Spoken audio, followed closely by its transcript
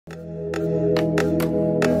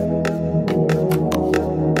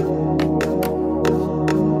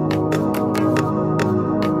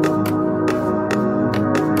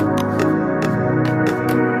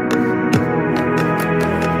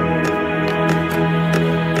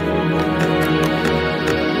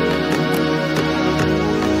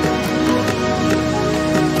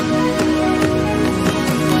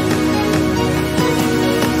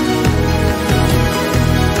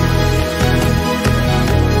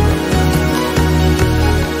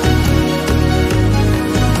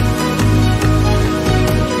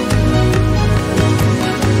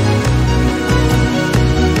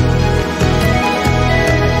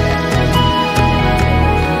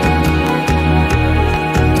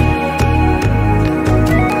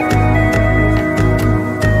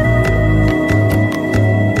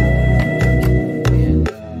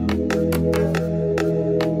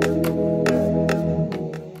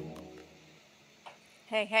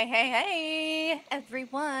Hey,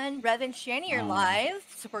 everyone. Rev and Shanny are live,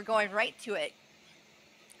 so we're going right to it.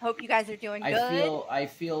 Hope you guys are doing good. I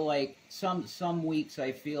feel like some weeks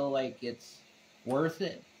I feel like it's worth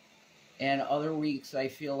it, and other weeks I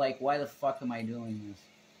feel like, why the fuck am I doing this?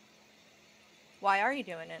 Why are you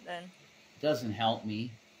doing it then? It doesn't help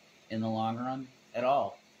me in the long run at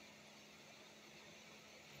all.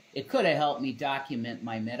 It could have helped me document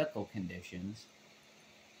my medical conditions.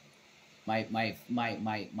 My No,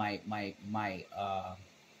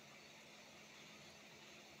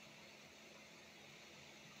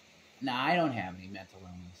 I don't have any mental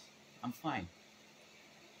illness. I'm fine.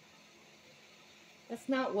 That's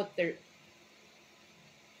not what they're...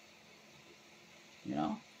 You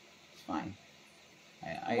know? It's fine.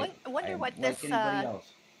 I wonder what like this, anybody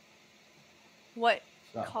else. What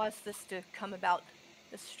caused this to come about,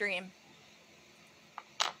 this stream.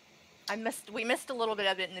 We missed a little bit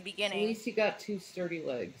of it in the beginning. At least you got two sturdy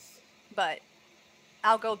legs. But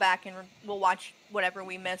I'll go back and we'll watch whatever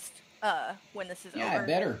we missed when this is over. Yeah, I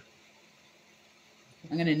better.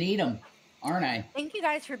 I'm going to need them, aren't I? Thank you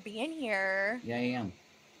guys for being here. Yeah, I am.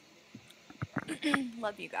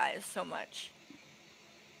 Love you guys so much.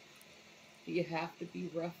 Do you have to be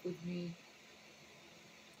rough with me?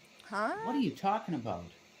 Huh? What are you talking about?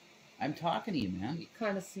 I'm talking to you, man. You're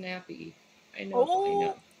kind of snappy. I know. I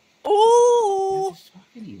know. Ooh! I'm just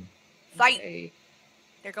talking to you. Fight. Okay.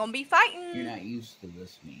 They're gonna be fighting. You're not used to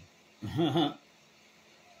this, me.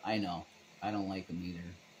 I know. I don't like them either.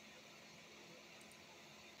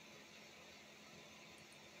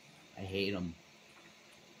 I hate them.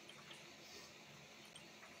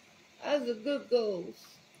 How's the good goes?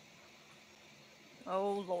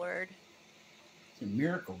 Oh, Lord. It's a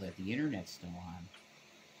miracle that the internet's still on.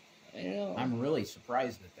 I know. I'm really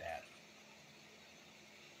surprised at that.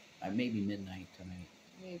 Maybe midnight tonight.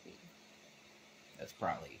 Maybe. That's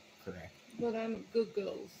probably correct. But I'm good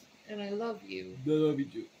goes, and I love you. I love you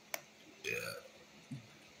too. Yeah.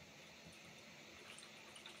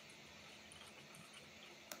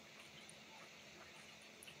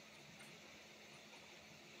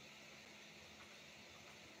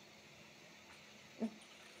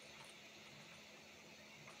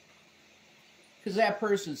 Because that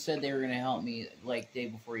person said they were going to help me like day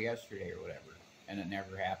before yesterday or whatever, and it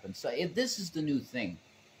never happened. So this is the new thing.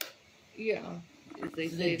 Yeah. They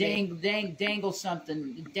dangle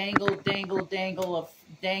something, dangle a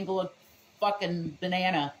fucking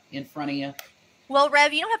banana in front of you. Well,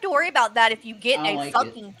 Rev, you don't have to worry about that if you get a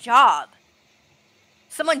fucking job.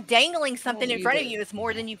 Someone dangling something in front of you is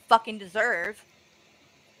more than you fucking deserve.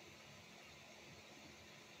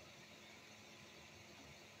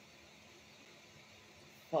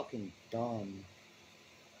 Fucking dumb.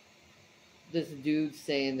 This dude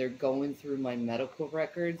saying they're going through my medical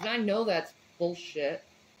records. I know that's bullshit.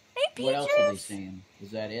 Hey, Peaches. What else are they saying?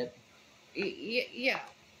 Is that it? Yeah.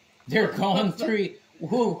 They're going through...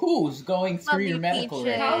 Who's going through your medical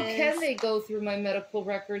records? How can they go through my medical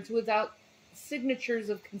records without signatures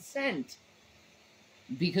of consent?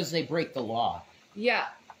 Because they break the law. Yeah.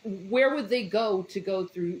 Where would they go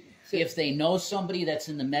through... If they know somebody that's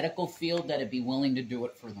in the medical field that'd be willing to do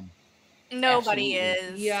it for them. Nobody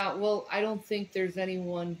Absolutely. is. Yeah, well, I don't think there's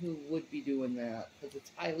anyone who would be doing that because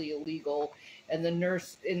it's highly illegal, and the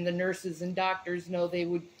nurses and doctors know they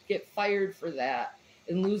would get fired for that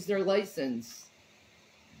and lose their license.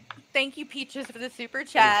 Thank you, Peaches, for the super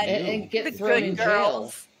chat. And get the thrown good in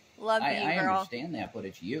girls. jail. Love you, I girl. understand that, but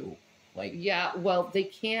it's you. Like, yeah, well, they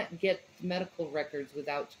can't get medical records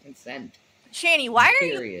without consent. Shanny, why are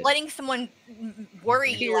you letting someone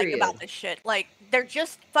worry you like about this shit? Like, they're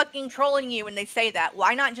just fucking trolling you when they say that.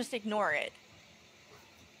 Why not just ignore it?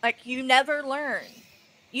 Like, you never learn.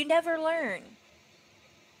 You never learn.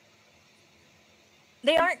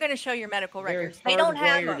 They aren't going to show your medical records. They don't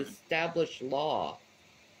have them. Established law.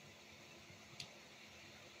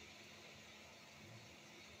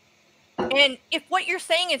 And if what you're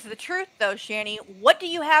saying is the truth, though, Shanny, what do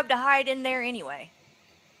you have to hide in there anyway?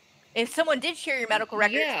 If someone did share your medical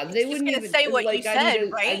records, yeah, they wouldn't even say what you said,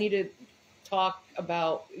 right? I need to talk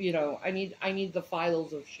about, I need the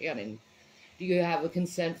files of Shannon. Do you have a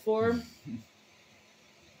consent form?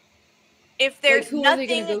 If there's who nothing are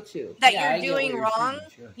they gonna go to? that you're doing wrong,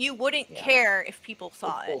 you wouldn't care if people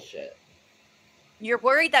saw it. Bullshit. You're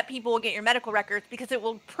worried that people will get your medical records because it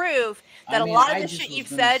will prove that a lot of the shit you've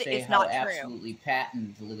said is not true. Absolutely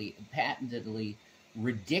patentedly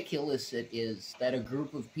ridiculous it is that a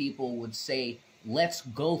group of people would say, let's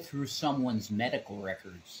go through someone's medical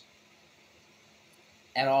records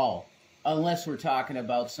at all, unless we're talking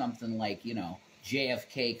about something like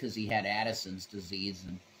JFK because he had Addison's disease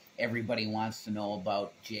and everybody wants to know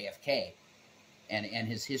about JFK and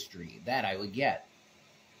his history. That I would get.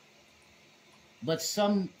 But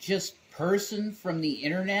some just person from the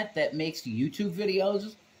internet that makes YouTube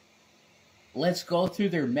videos, let's go through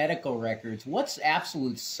their medical records. What's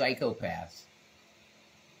absolute psychopaths?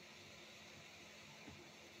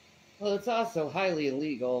 Well, it's also highly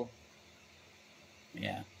illegal.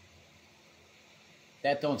 Yeah.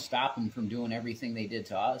 That don't stop them from doing everything they did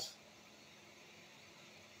to us.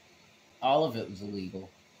 All of it was illegal.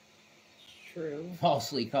 True.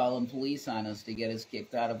 Falsely calling police on us to get us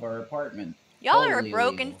kicked out of our apartment. Y'all totally are a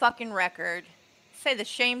broken illegal. fucking record. Say the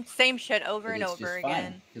same shit over But and it's over just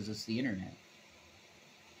again. Because it's the internet.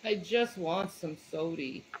 I just want some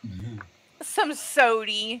sody. Some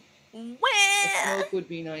sody. A Well, smoke would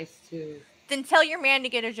be nice too. then tell your man to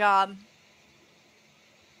get a job.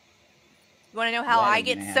 You want to know how That I ain't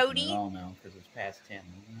get gonna happen sody? at all now, because it's past 10,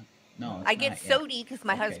 isn't it? No, it's I not get yet. sody because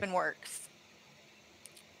my Okay. husband works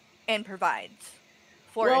and provides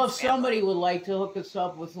for Well, his if family. somebody would like to hook us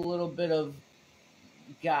up with a little bit of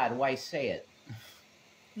God, why say it?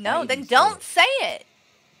 No, Why then even say don't it? say it.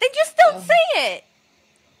 Then just don't say it.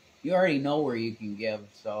 You already know where you can give,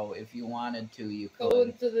 so if you wanted to, you could. Go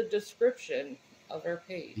into the description of our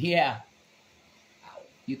page. Yeah, Ow.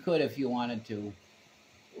 you could if you wanted to.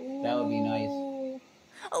 That would be nice.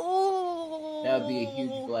 Oh. That would be a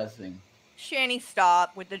huge blessing. Shanny,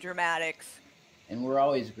 stop with the dramatics. And we're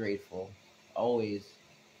always grateful. Always.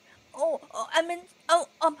 I'm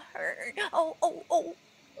hurt.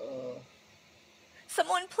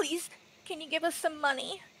 Someone please, can you give us some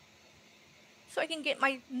money so I can get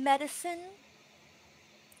my medicine?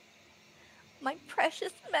 My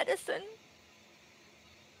precious medicine.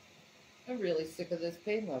 I'm really sick of this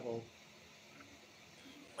pain level.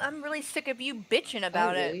 I'm really sick of you bitching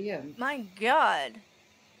about I really am. My God.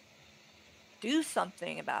 Do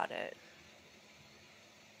something about it.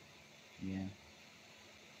 Yeah.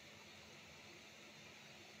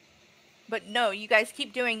 But no, you guys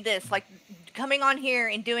keep doing this. Like, coming on here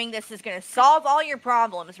and doing this is going to solve all your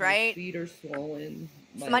problems, right? My feet are swollen.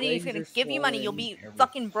 My Somebody is legs going to are give you money. swollen. You'll be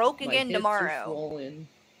fucking broke My again hips tomorrow. Are swollen.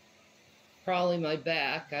 Probably my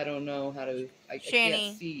back. I don't know how to. I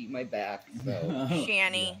can't see my back. So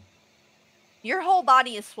Shanny, Yeah. your whole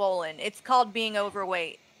body is swollen. It's called being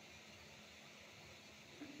overweight.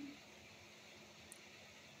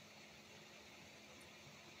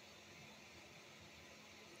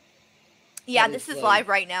 Yeah, this is live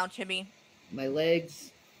right now, Chibi. My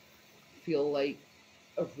legs feel like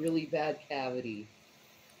a really bad cavity.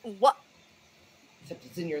 What? Except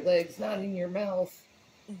it's in your legs, not in your mouth.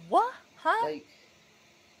 What? Huh? Like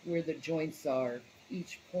where the joints are,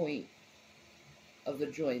 each point of the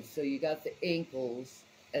joints. So you got the ankles,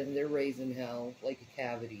 and they're raising hell like a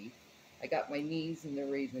cavity. I got my knees, and they're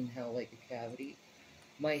raising hell like a cavity.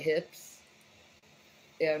 My hips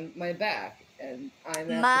and my back, and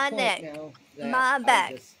I'm at my the neck, point now that my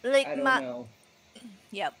back, I don't know.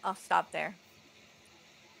 Yep, I'll stop there.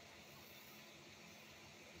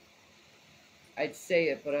 I'd say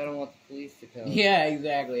it, but I don't want the police to come. Yeah,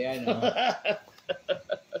 exactly. I know.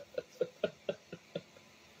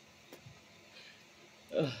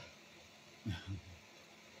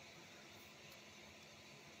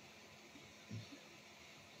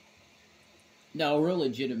 No, we're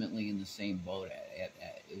legitimately in the same boat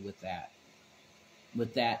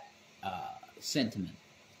with that sentiment.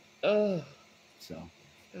 Oh, so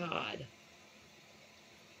God.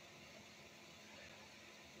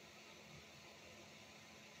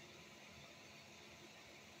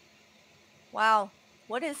 Wow,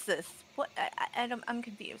 what is this? What? I'm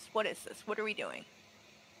confused. What is this? What are we doing?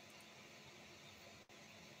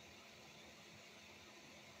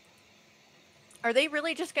 Are they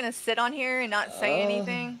really just gonna sit on here and not say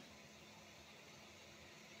anything?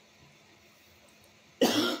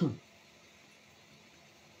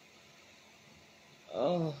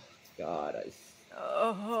 Oh, God.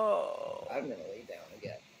 I'm gonna lay down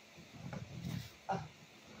again.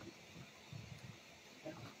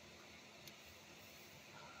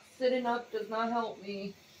 Sitting up does not help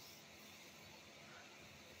me.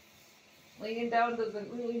 Laying down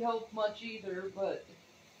doesn't really help much either, but...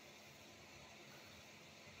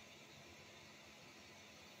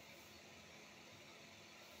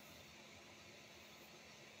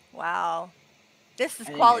 Wow. This is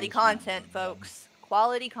quality content, folks.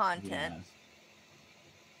 Quality content.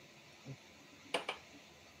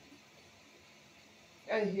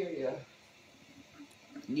 Yeah. I hear you.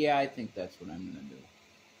 Yeah, I think that's what I'm going to do.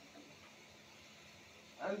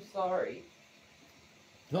 I'm sorry.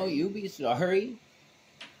 Don't you be sorry?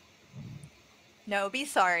 No, be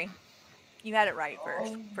sorry. You had it right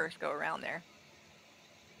first go around there.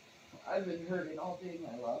 I've been hurting all day,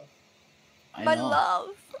 my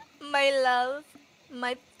love. My love,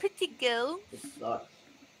 my pretty girl. It sucks.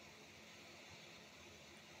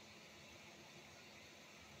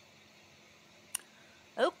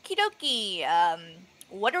 Okie dokie.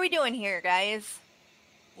 What are we doing here, guys?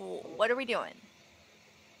 What are we doing?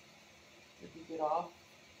 Did you get off?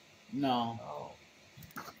 No. Oh.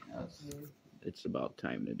 Okay. It's about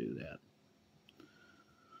time to do that.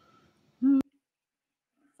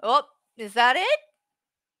 Oh, is that it?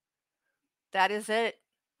 That is it.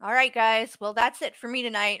 All right, guys. Well, that's it for me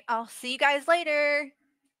tonight. I'll see you guys later.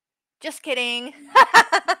 Just kidding.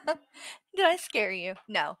 Did I scare you?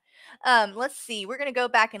 No. Let's see. We're going to go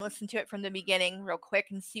back and listen to it from the beginning real quick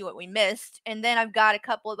and see what we missed. And then I've got a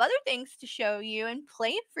couple of other things to show you and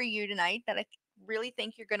play for you tonight that I really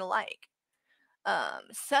think you're going to like.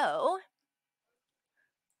 So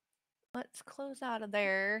let's close out of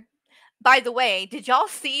there. By the way, did y'all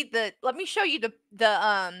see let me show you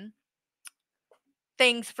the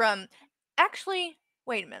things from, actually,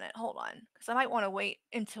 wait a minute, hold on, because I might want to wait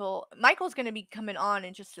until Michael's going to be coming on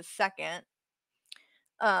in just a second.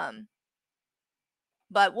 But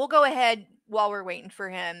we'll go ahead while we're waiting for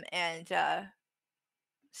him and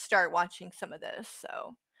start watching some of this.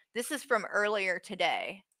 So this is from earlier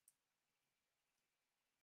today.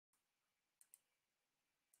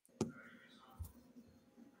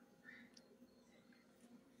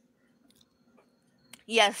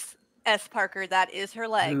 Yes, S. Parker, that is her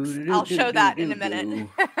legs. I'll show that in a minute.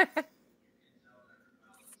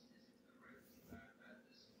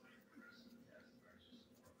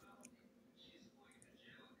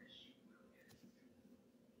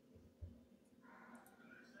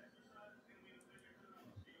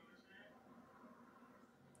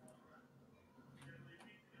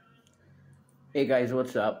 Hey guys,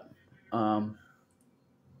 what's up?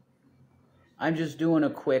 I'm just doing a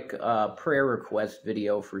quick prayer request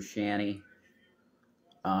video for Shanny.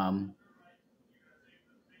 Her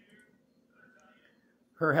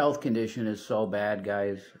health condition is so bad,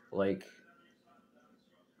 guys. Like,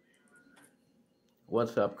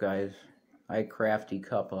 what's up, guys? Hi, Crafty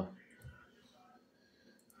Cuppa.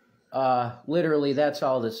 Literally, that's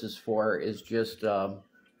all this is for, is just to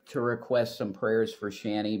request some prayers for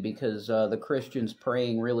Shanny, because the Christians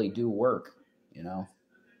praying really do work, you know.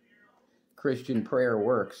 Christian prayer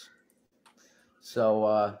works.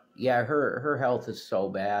 So, yeah, her health is so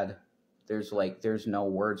bad. There's no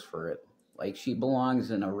words for it. Like, she belongs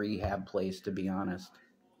in a rehab place, to be honest.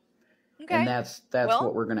 Okay. And that's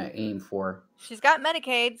what we're gonna aim for. She's got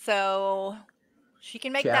Medicaid, so she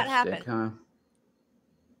can make that happen. Huh?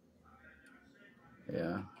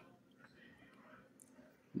 Yeah.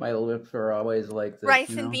 My lips are always like this.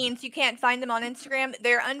 Rice and Beans, you can't find them on Instagram.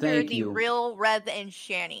 They're under the Real Rev and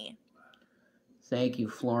Shanny. Thank you,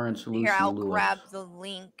 Florence Lucy Here, I'll Lewis. grab the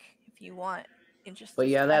link if you want in just But a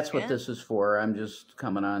yeah, second. that's what this is for. I'm just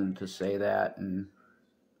coming on to say that, and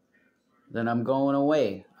then I'm going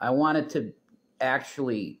away. I wanted to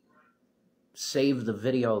actually save the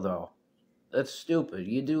video, though. That's stupid.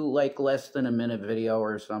 You do like less than a minute video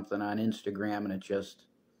or something on Instagram, and it just...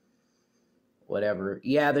 whatever.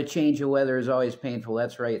 Yeah, the change of weather is always painful.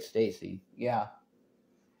 That's right, Stacy. Yeah.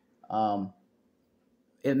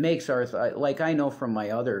 It makes like, I know from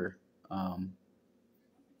my other,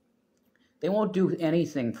 they won't do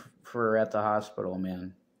anything for at the hospital,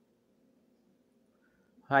 man.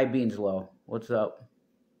 Hi, Beanslow. What's up?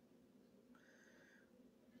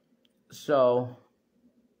 So,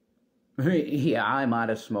 yeah, I'm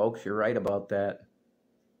out of smokes. You're right about that.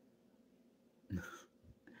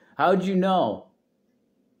 How'd you know?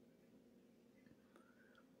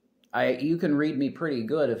 You can read me pretty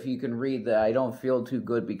good if you can read that I don't feel too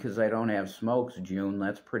good because I don't have smokes, June.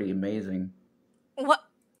 That's pretty amazing. What?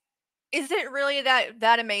 Is it really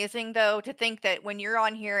that amazing, though, to think that when you're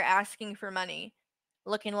on here asking for money,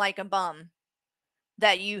 looking like a bum,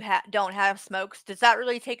 that you don't have smokes? Does that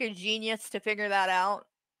really take a genius to figure that out?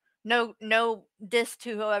 No diss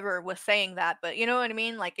to whoever was saying that, but you know what I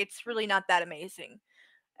mean? Like, it's really not that amazing.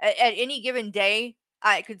 At any given day,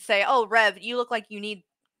 I could say, oh, Rev, you look like you need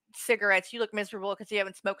cigarettes. You look miserable because you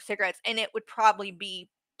haven't smoked cigarettes. And it would probably be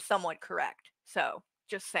somewhat correct. So,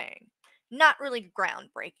 just saying. Not really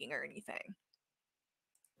groundbreaking or anything.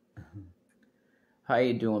 How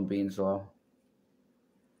you doing, Beanslow?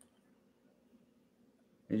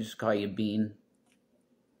 I just call you Bean?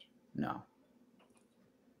 No.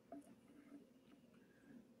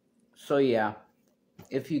 So, yeah.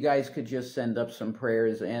 if you guys could just send up some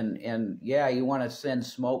prayers, and yeah, you want to send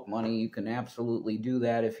smoke money, you can absolutely do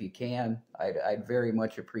that if you can. I'd very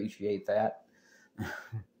much appreciate that.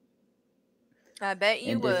 I bet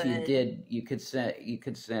you and would. if you did, you could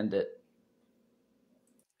send it.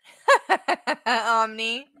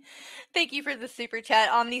 Omni. Thank you for the super chat.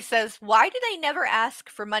 Omni says, why do they never ask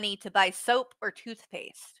for money to buy soap or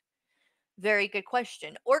toothpaste? Very good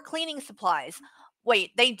question. Or cleaning supplies.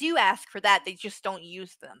 Wait, they do ask for that. They just don't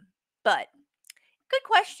use them. But good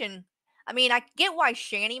question. I mean, I get why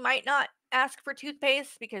Shanny might not ask for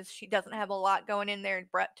toothpaste because she doesn't have a lot going in there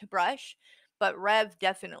to brush. But Rev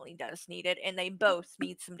definitely does need it, and they both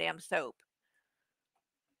need some damn soap.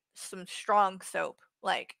 Some strong soap,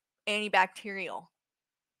 like antibacterial.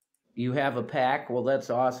 You have a pack? Well,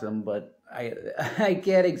 that's awesome, but I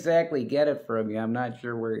can't exactly get it from you. I'm not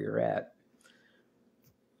sure where you're at.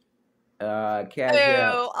 Cash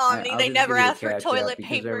app. Oh, Omni, I'll they just never give you asked for toilet because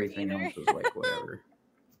paper everything either. else is like whatever.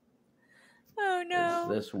 Oh no.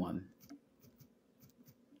 It's this one.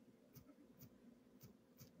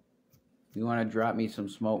 You want to drop me some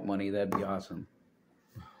smoke money? That'd be awesome.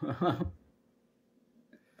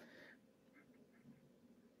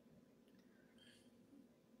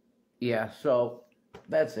 Yeah, so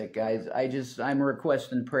that's it, guys. I'm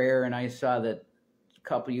requesting prayer, and I saw that a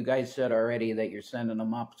couple of you guys said already that you're sending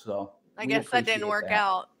them up, so I guess that didn't work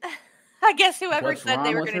out. I guess whoever said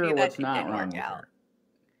they were going to do that didn't work out.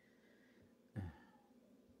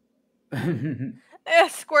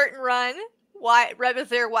 Squirt and run. Why, Rev is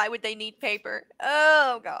there? Why would they need paper?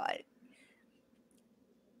 Oh God.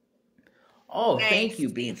 Oh, nice. Thank you,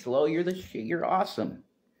 Bean Slow. You're awesome.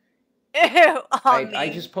 Ew,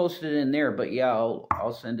 I just posted it in there, but yeah,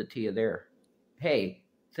 I'll send it to you there. Hey,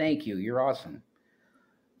 thank you. You're awesome.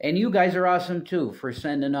 And you guys are awesome too for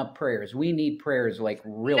sending up prayers. We need prayers like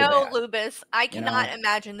real bad. No, Lubus, I cannot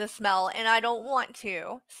imagine the smell, and I don't want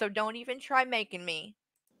to. So don't even try making me.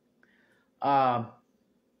 I'm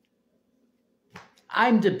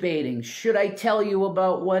debating. Should I tell you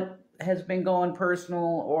about what has been going personal,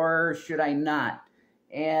 or should I not?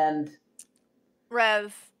 And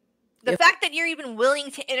Rev, the fact that you're even willing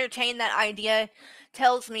to entertain that idea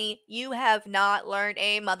tells me you have not learned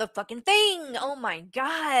a motherfucking thing. Oh my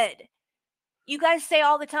God. You guys say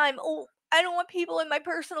all the time, oh, I don't want people in my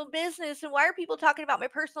personal business. And why are people talking about my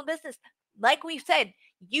personal business? Like we said,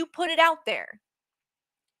 you put it out there.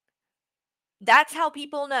 That's how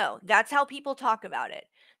people know. That's how people talk about it.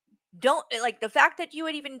 Don't, like, the fact that you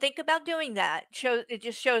would even think about doing that it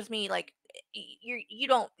just shows me like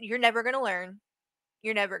you're never going to learn.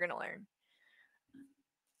 You're never going to learn.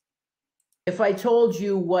 If I told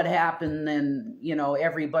you what happened, then,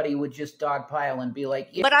 everybody would just dogpile and be like,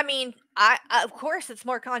 yeah. But I mean, I of course it's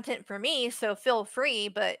more content for me, so feel free,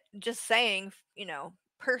 but just saying,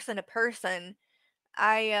 person to person,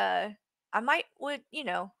 I would,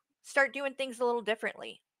 start doing things a little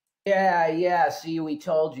differently. Yeah, see, we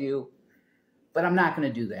told you. But I'm not going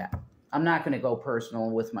to do that. I'm not going to go personal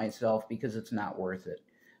with myself because it's not worth it.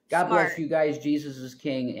 God bless you guys. Jesus is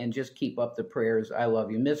king, and just keep up the prayers. I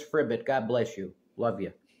love you. Miss Fribbit, God bless you. Love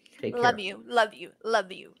you. Take care. Love you, love you,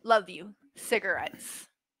 love you, love you. Cigarettes.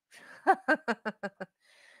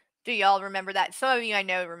 Do y'all remember that? Some of you I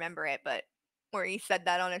know remember it, but where he said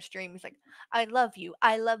that on a stream, he's like, I love you,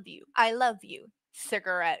 I love you, I love you.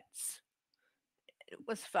 Cigarettes. It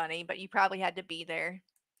was funny, but you probably had to be there.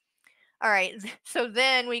 All right, so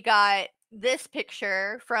then we got this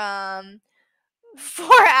picture from 4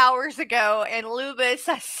 hours ago, and Lubus,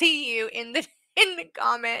 I see you in the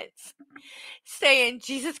comments saying,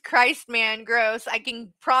 Jesus Christ, man, gross. I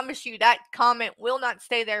can promise you that comment will not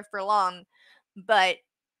stay there for long, but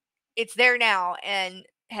it's there now, and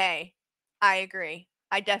hey, I agree.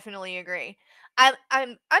 I definitely agree. I'm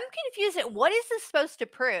confused at what is this supposed to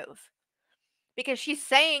prove? Because she's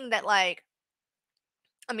saying that, like,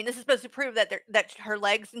 I mean, this is supposed to prove that that her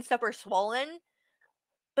legs and stuff are swollen,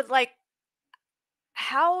 but like,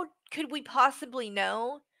 how could we possibly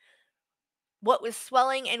know what was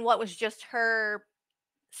swelling and what was just her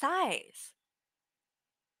size?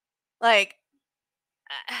 Like,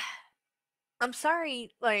 I'm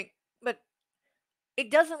sorry, like, but it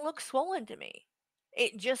doesn't look swollen to me.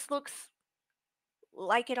 It just looks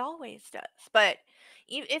like it always does. But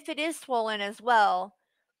if it is swollen as well,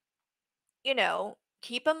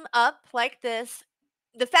 keep them up like this.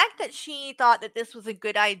 The fact that she thought that this was a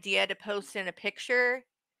good idea to post in a picture,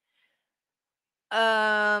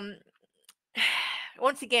 once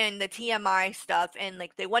again, the TMI stuff, and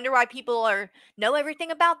like they wonder why people know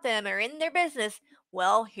everything about them or in their business.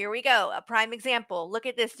 Well, here we go. A prime example. Look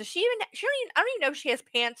at this. Does she even? I don't even know if she has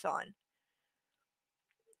pants on.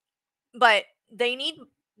 but they need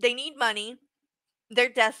money. They're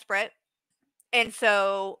desperate. And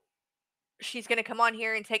so she's going to come on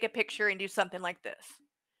here and take a picture and do something like this.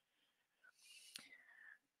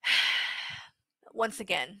 Once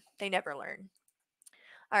again, they never learn.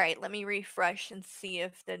 All right, let me refresh and see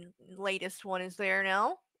if the latest one is there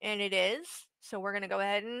now. And it is. So we're going to go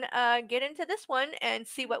ahead and get into this one and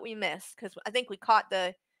see what we missed, because I think we caught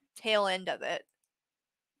the tail end of it.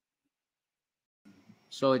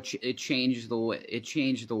 So it changed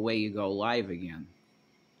the way you go live again.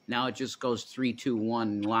 Now it just goes 3, 2,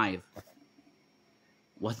 1 live.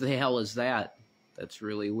 What the hell is that? That's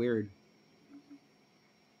really weird.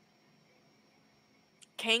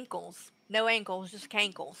 Cankles. No ankles, just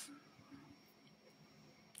cankles.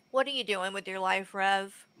 What are you doing with your life,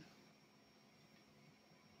 Rev?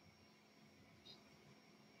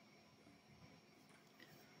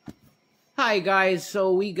 Hi guys,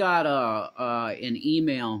 so we got an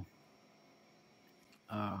email.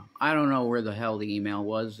 I don't know where the hell the email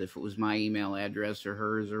was, if it was my email address or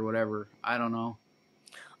hers or whatever. I don't know.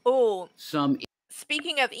 Oh,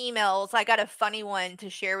 speaking of emails, I got a funny one to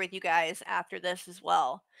share with you guys after this as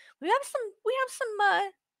well. We have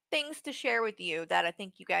some things to share with you that I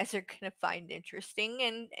think you guys are gonna find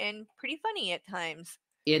interesting and pretty funny at times.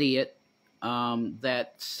 Idiot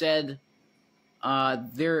that said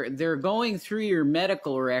they're going through your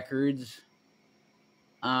medical records,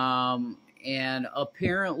 and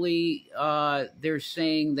apparently they're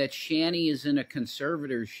saying that Shanny is in a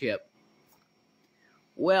conservatorship.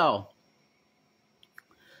 Well,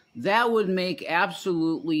 that would make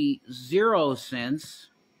absolutely zero sense.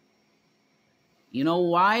 You know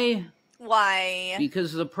why? Why?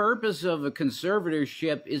 Because the purpose of a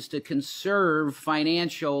conservatorship is to conserve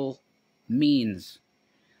financial means.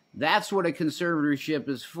 That's what a conservatorship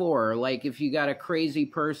is for. Like if you got a crazy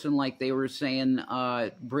person, like they were saying,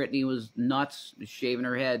 Britney was nuts, shaving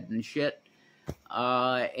her head and shit,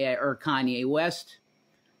 or Kanye West,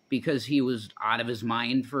 because he was out of his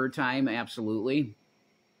mind for a time. Absolutely.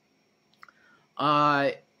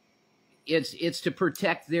 It's to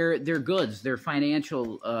protect their goods, their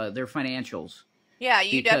financials. Yeah,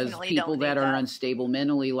 you because definitely people don't that need are that. unstable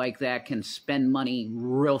mentally like that can spend money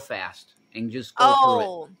real fast and just go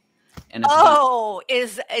through it. And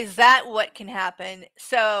is that what can happen?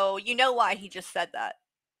 So you know why he just said that?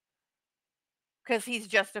 Because he's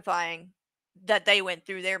justifying that they went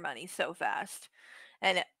through their money so fast,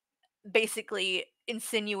 and basically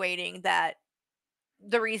insinuating that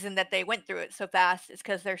the reason that they went through it so fast is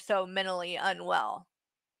because they're so mentally unwell.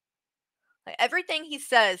 Like, everything he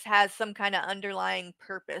says has some kind of underlying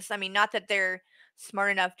purpose. I mean, not that they're smart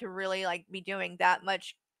enough to really like be doing that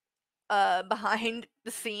much behind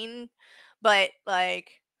the scene, but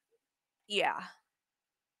like, yeah.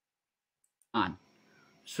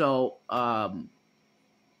 So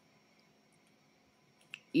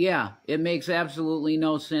yeah, it makes absolutely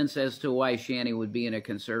no sense as to why Shanny would be in a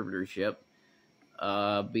conservatorship,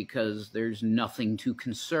 because there's nothing to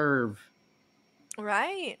conserve.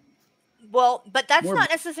 Right. Well, but that's not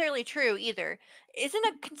necessarily true either. Isn't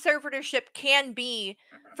a conservatorship can be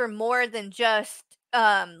for more than just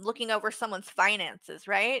looking over someone's finances,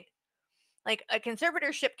 right? Like a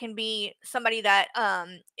conservatorship can be somebody that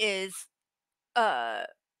is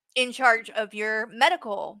in charge of your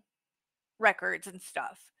medical records and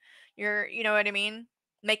stuff. You know what I mean?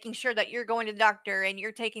 Making sure that you're going to the doctor and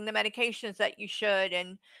you're taking the medications that you should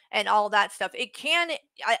and all that stuff. It can,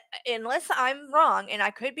 unless I'm wrong, and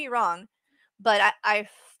I could be wrong, but I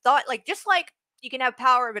thought like just like you can have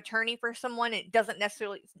power of attorney for someone, it doesn't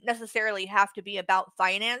necessarily have to be about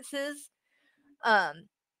finances.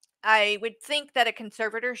 I would think that a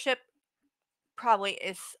conservatorship probably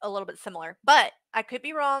is a little bit similar, but I could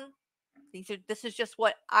be wrong. This is just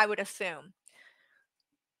what I would assume.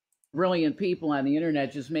 Brilliant people on the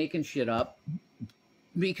internet just making shit up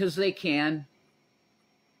because they can,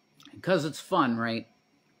 because it's fun, right?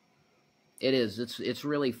 It is. It's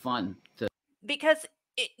really fun to, because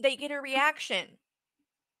they get a reaction.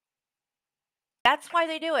 That's why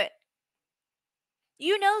they do it.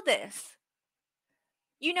 You know this.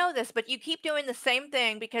 You know this, but you keep doing the same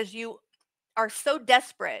thing because you are so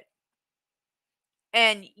desperate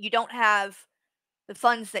and you don't have the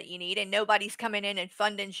funds that you need and nobody's coming in and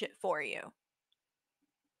funding shit for you.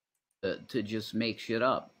 To just make shit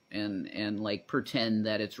up and like pretend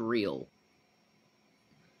that it's real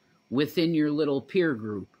within your little peer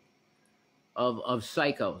group of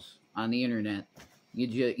psychos on the internet.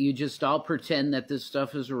 You just all pretend that this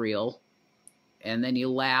stuff is real, and then you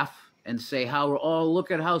laugh and say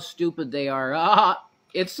look at how stupid they are.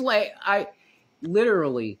 It's like, I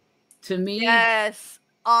literally, to me, yes,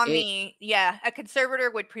 Yeah, a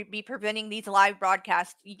conservator would be preventing these live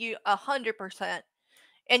broadcasts. 100%.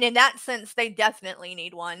 And in that sense, they definitely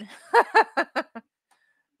need one.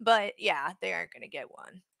 But yeah, they aren't going to get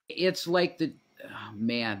one. It's like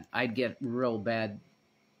man, I'd get real bad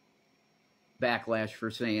backlash for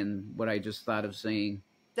saying what I just thought of saying.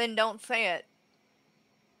 Then don't say it.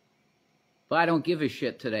 But I don't give a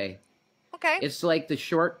shit today. Okay. It's like the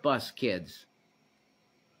short bus kids.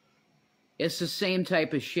 It's the same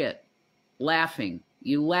type of shit. Laughing.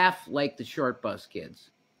 You laugh like the short bus kids.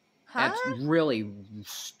 Huh? That's really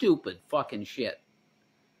stupid fucking shit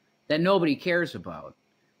that nobody cares about.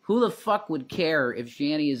 Who the fuck would care if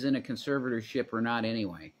Shanny is in a conservatorship or not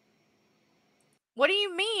anyway? What do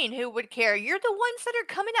you mean, who would care? You're the ones that are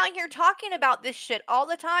coming out here talking about this shit all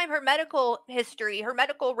the time. Her medical history, her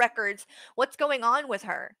medical records, what's going on with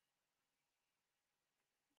her.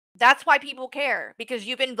 That's why people care, because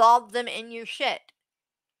you've involved them in your shit.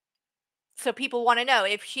 So people want to know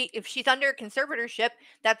if she's under conservatorship.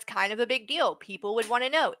 That's kind of a big deal. People would want to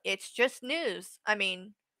know. It's just news. I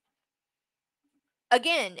mean,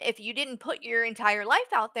 again, if you didn't put your entire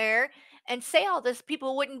life out there and say all this,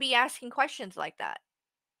 people wouldn't be asking questions like that.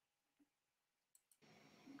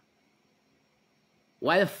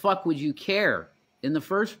 Why the fuck would you care in the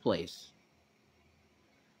first place?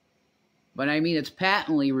 But I mean, it's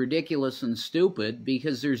patently ridiculous and stupid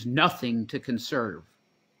because there's nothing to conserve.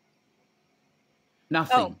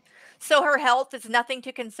 Nothing. Oh, so her health is nothing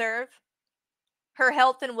to conserve? Her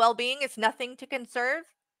health and well-being is nothing to conserve?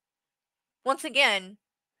 Once again,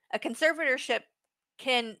 a conservatorship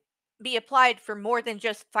can be applied for more than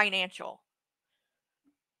just financial.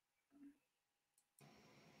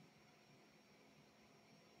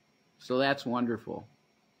 So that's wonderful.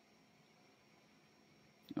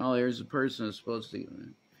 Oh, there's a person who's supposed to.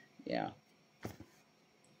 Yeah.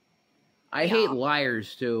 I hate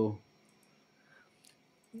liars too.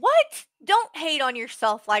 What? Don't hate on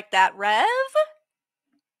yourself like that, Rev.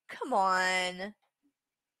 Come on.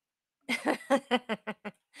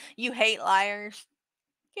 You hate liars.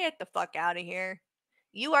 Get the fuck out of here.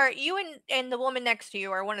 You and the woman next to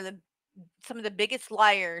you are some of the biggest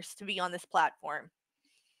liars to be on this platform.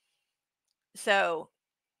 So,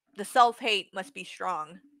 the self-hate must be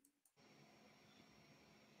strong.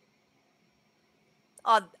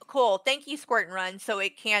 Cool. Thank you, Squirt and Run. So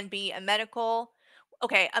it can be a medical.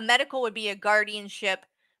 Okay, a medical would be a guardianship,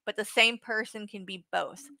 but the same person can be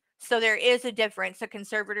both. So there is a difference. A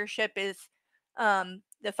conservatorship is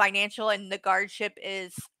the financial, and the guardship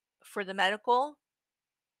is for the medical.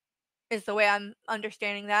 Is the way I'm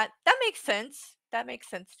understanding that. That makes sense. That makes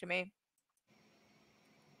sense to me.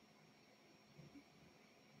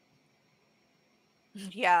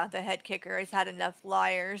 Yeah, the head kicker has had enough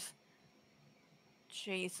liars.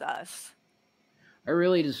 Jesus. I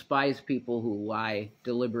really despise people who lie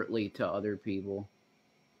deliberately to other people.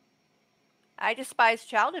 I despise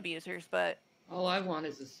child abusers, but all I want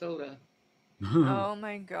is a soda. Oh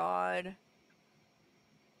my god.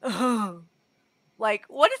 Like,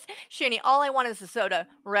 what is Shanny? All I want is a soda.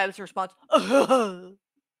 Rev's response.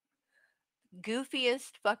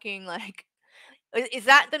 Goofiest fucking, like, is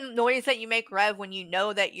that the noise that you make, Rev, when you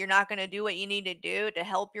know that you're not gonna do what you need to do to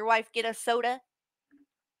help your wife get a soda?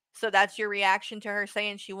 So that's your reaction to her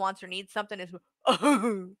saying she wants or needs something, is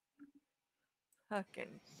fucking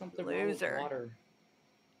something loser. Wrong with water.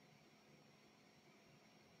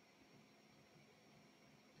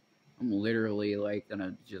 I'm literally like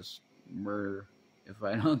gonna just murder if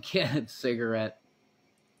I don't get a cigarette.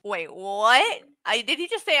 Wait, what? Did you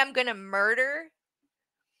just say I'm gonna murder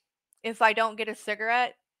if I don't get a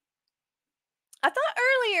cigarette? I thought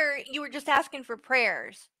earlier you were just asking for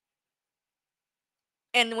prayers.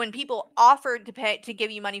 And when people offered to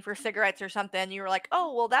give you money for cigarettes or something, you were like,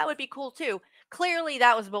 "Oh, well, that would be cool too." Clearly,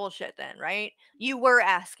 that was bullshit then, right? You were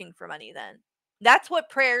asking for money then. That's what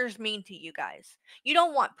prayers mean to you guys. You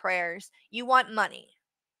don't want prayers, you want money.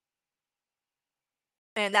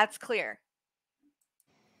 And that's clear.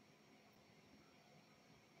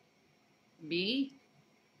 Me?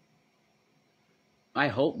 I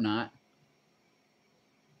hope not.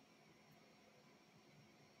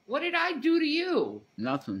 What did I do to you?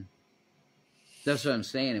 Nothing. That's what I'm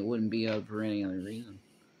saying. It wouldn't be up for any other reason.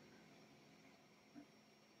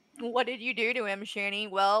 What did you do to him, Shanny?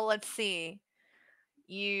 Well, let's see.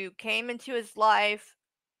 You came into his life,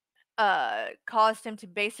 caused him to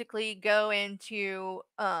basically go into,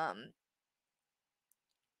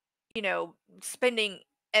 spending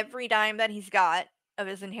every dime that he's got of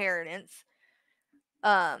his inheritance.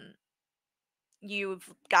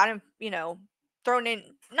 You've got him, thrown in.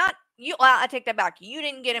 Not you. Well, I take that back. You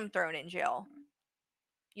didn't get him thrown in jail.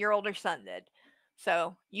 Your older son did.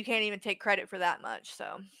 So you can't even take credit for that much.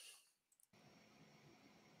 So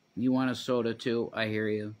You want a soda too? I hear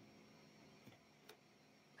you.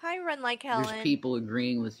 hi, Run Like Helen. There's people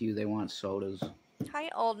agreeing with you. They want sodas. Hi,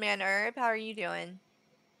 Old Man Herb. How are you doing?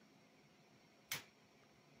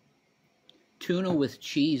 Tuna with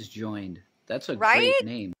cheese joined. That's a great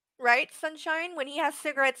name. Right, Sunshine? When he has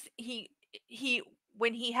cigarettes,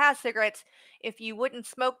 when he has cigarettes, if you wouldn't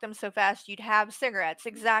smoke them so fast, you'd have cigarettes.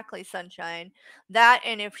 Exactly, Sunshine. That,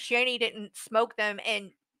 and if Shanny didn't smoke them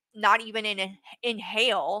and not even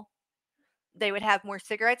inhale, they would have more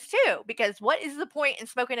cigarettes too. Because what is the point in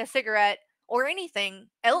smoking a cigarette or anything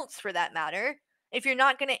else for that matter if you're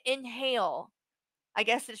not going to inhale? I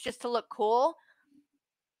guess it's just to look cool.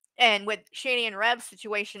 And with Shanny and Rev's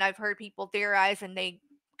situation, I've heard people theorize, and they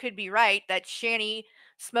could be right, that Shanny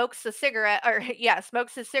smokes a cigarette, or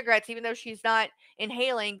smokes his cigarettes, even though she's not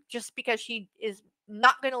inhaling, just because she is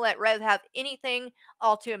not going to let Rev have anything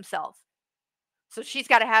all to himself. So she's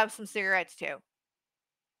got to have some cigarettes too.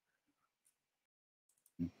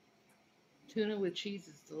 Tuna with cheese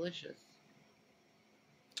is delicious.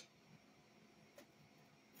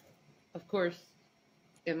 Of course,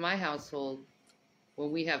 in my household,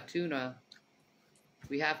 when we have tuna,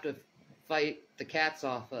 we have to fight the cats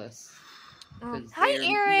off us. Hi,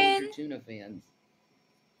 Aaron. Major tuna fans.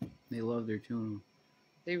 They love their tuna.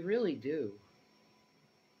 They really do.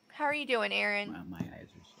 How are you doing, Aaron? Wow, my eyes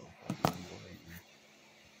are so fucking evil right now.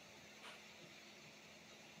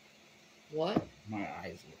 What? My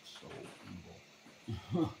eyes look so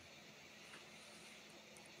evil.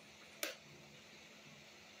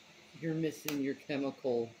 You're missing your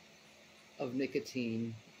chemical of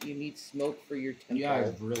nicotine. You need smoke for your temple. Yeah,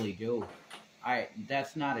 I really do.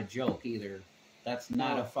 That's not a joke either. That's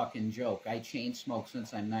not a fucking joke. I chain smoke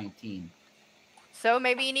since I'm 19. So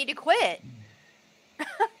maybe you need to quit.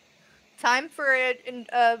 Time for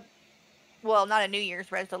well, not a New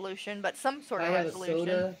Year's resolution, but some sort of resolution. If I have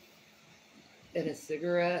a soda and a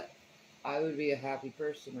cigarette, I would be a happy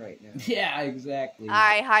person right now. Yeah, exactly.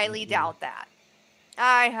 I highly doubt that.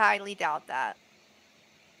 I highly doubt that.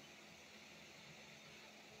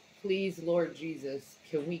 Please, Lord Jesus,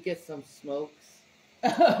 can we get some smokes?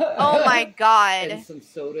 Oh my God. And some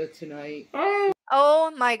soda tonight.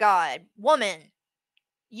 Oh my God. Woman,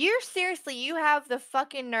 you have the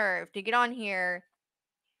fucking nerve to get on here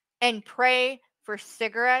and pray for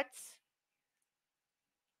cigarettes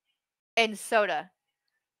and soda.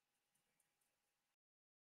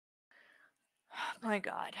 Oh my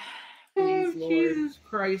God. Please, Lord. Jesus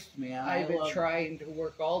Christ, man. I've been trying to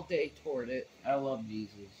work all day toward it. I love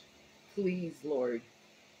Jesus. Please, Lord.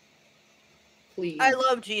 Please. I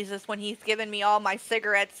love Jesus when he's given me all my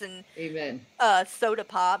cigarettes and Amen. Soda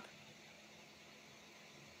pop.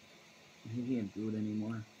 He can't do it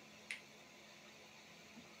anymore.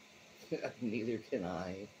 Neither can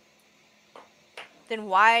I. Then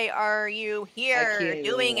why are you here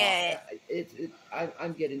doing it?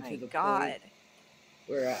 I'm getting to the point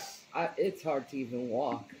where it's hard to even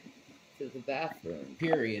walk to the bathroom.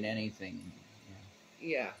 Period. Anything.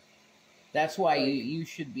 Yeah. That's why you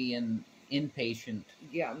should be in inpatient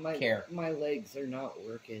care. My legs are not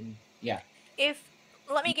working. Yeah.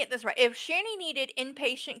 Let me get this right. If Shanny needed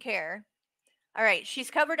inpatient care, all right, she's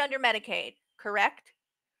covered under Medicaid, correct?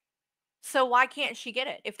 So why can't she get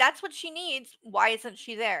it? If that's what she needs, why isn't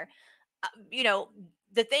she there?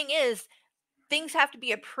 The thing is, things have to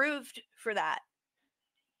be approved for that.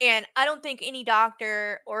 And I don't think any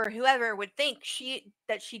doctor or whoever would think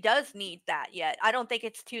that she does need that yet. I don't think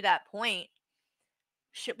it's to that point.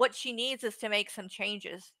 What she needs is to make some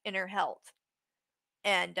changes in her health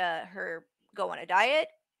and her go on a diet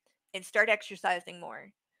and start exercising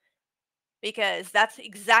more, because that's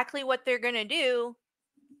exactly what they're going to do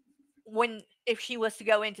if she was to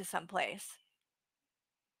go into some place.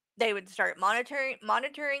 They would start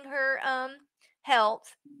monitoring her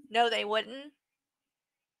health. No, they wouldn't.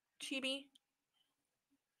 Chibi.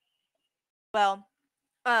 Well,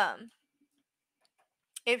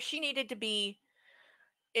 if she needed to be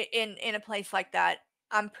in a place like that,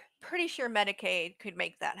 I'm pretty sure Medicaid could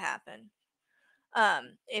make that happen.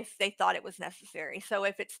 If they thought it was necessary. So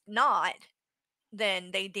if it's not,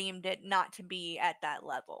 then they deemed it not to be at that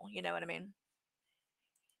level. You know what I mean?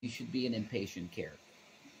 You should be in inpatient care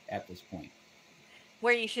at this point.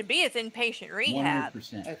 Where you should be is inpatient rehab.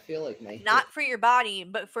 100%. I feel like not for your body,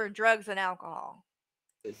 but for drugs and alcohol.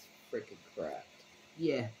 It's freaking crap.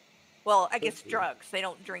 Yeah. Well, I guess drugs. They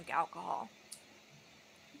don't drink alcohol.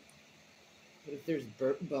 But if there's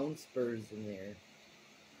bone spurs in there.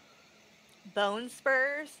 Bone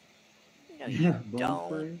spurs? No, you don't.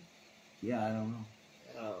 Spurs? Yeah, I don't know.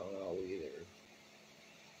 I don't know either.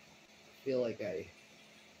 I feel like I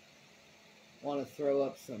want to throw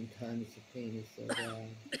up sometimes. The pain is so bad.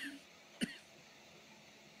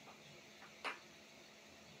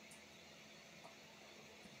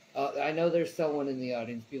 I know there's someone in the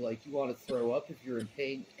audience be like, you want to throw up if you're in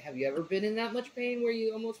pain. Have you ever been in that much pain where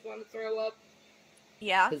you almost want to throw up?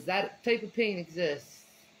 Yeah. Because that type of pain exists.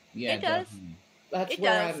 Yeah, it does. Definitely. That's It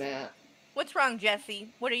where does. I'm at. What's wrong,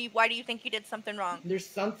 Jesse? Why do you think you did something wrong? There's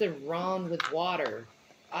something wrong with water.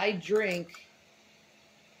 I drink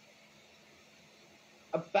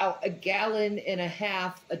about 1.5 gallons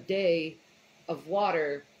a day of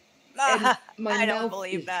water, and my I don't mouth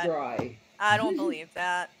believe is that. dry. I don't believe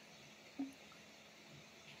that.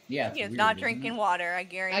 Yeah, He is weird, not isn't drinking it? water. I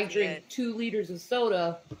guarantee I drink it. 2 liters of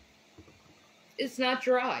soda. It's not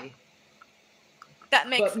dry. That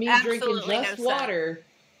makes But me drinking absolutely no just sense. water,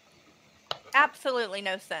 Absolutely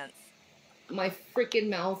no sense. my freaking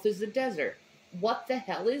mouth is a desert. What the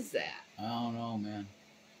hell is that? I don't know, man.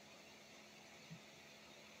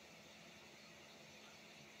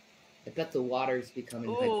 I bet the water's becoming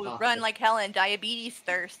Ooh, hypoxic. run like hell and diabetes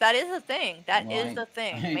thirst. That is a thing. That is a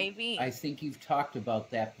thing. Maybe. I think you've talked about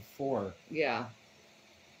that before. Yeah.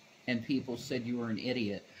 And people said you were an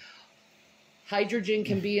idiot. Hydrogen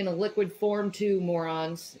can be in a liquid form too,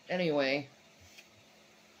 morons. Anyway.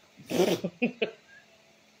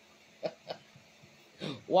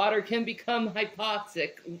 Water can become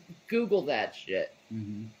hypoxic. Google that shit.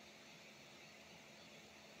 Mm-hmm.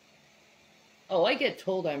 Oh, I get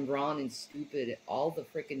told I'm wrong and stupid all the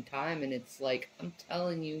freaking time, and it's like, I'm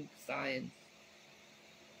telling you, science.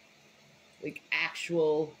 Like,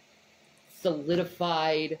 actual,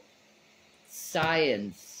 solidified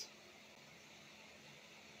science.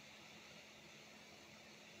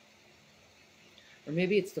 Or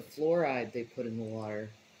maybe it's the fluoride they put in the water.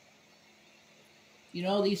 You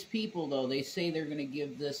know, these people, though, they say they're going to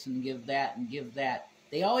give this and give that and give that.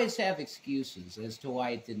 They always have excuses as to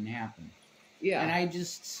why it didn't happen. Yeah. And I'm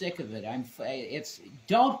just sick of it.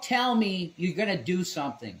 Don't tell me you're going to do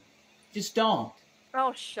something. Just don't.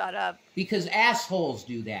 Oh, shut up. Because assholes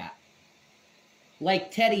do that.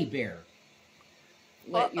 Like Teddy Bear.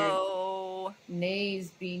 Let your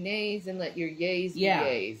nays be nays and let your yays be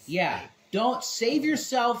yays. Yeah. Don't save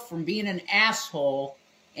yourself from being an asshole,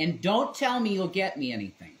 and don't tell me you'll get me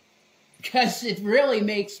anything. Because it really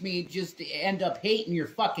makes me just end up hating your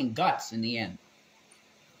fucking guts in the end.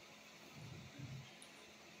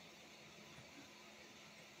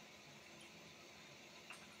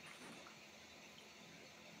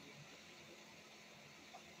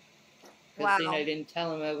 Good thing I didn't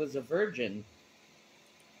tell him I was a virgin.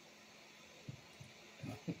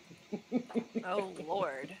 Oh,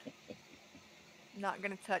 Lord. Not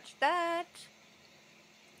gonna touch that.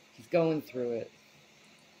 He's going through it.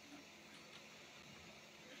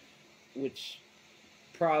 Which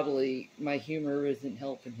probably my humor isn't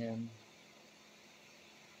helping him.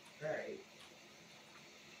 Right.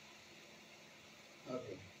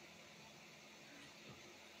 Okay.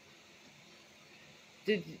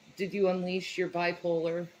 Did you unleash your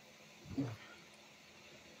bipolar?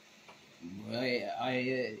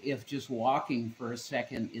 If just walking for a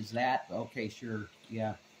second is that, okay, sure,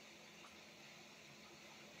 yeah.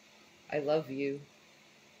 I love you.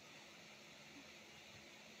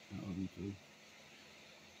 I love you too.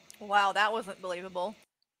 Wow, that wasn't believable.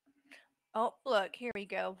 Oh, look, here we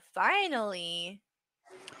go. Finally.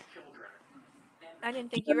 I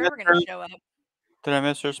didn't think you were ever going to show up. Did I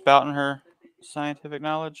miss her spouting her scientific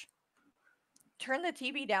knowledge? Turn the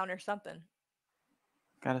TV down or something.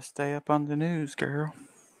 Gotta stay up on the news, girl.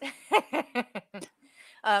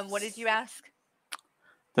 What did you ask?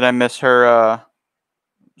 Did I miss her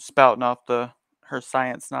spouting off her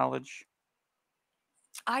science knowledge?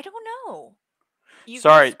 I don't know. You've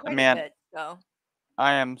sorry, missed quite man. a bit, so.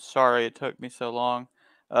 I am sorry it took me so long.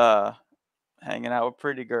 Hanging out with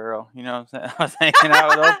pretty girl. You know what I'm saying? I was hanging out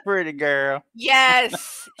with a pretty girl.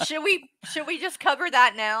 Yes. Should we just cover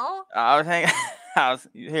that now? I was hanging.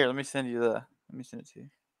 Here. Let me send it to you.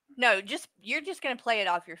 No, you're just gonna play it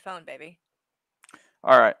off your phone, baby.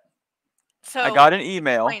 All right. So I got an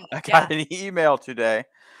email. An email today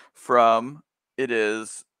from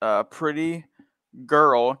pretty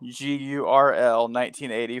girl GURL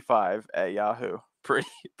 1985 at Yahoo.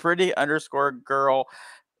 Pretty underscore girl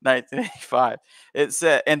 1985. It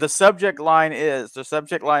said, and the subject line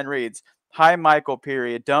reads, "Hi Michael,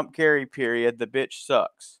 period, dump Carrie, period, the bitch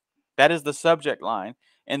sucks." That is the subject line.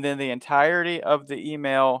 And then the entirety of the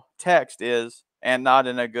email text is, "and not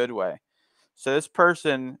in a good way." So this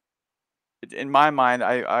person, in my mind,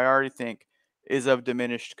 I already think is of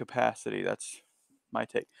diminished capacity. That's my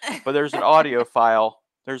take. But there's an audio file.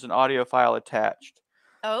 There's an audio file attached.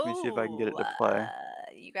 Oh, let me see if I can get it to play.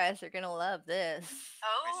 You guys are gonna love this. Let me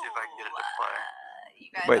see if I can get it to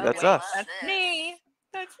play. Wait, that's us. That's me.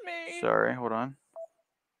 That's me. Sorry, hold on.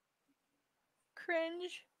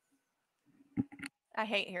 Cringe. I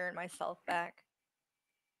hate hearing myself back.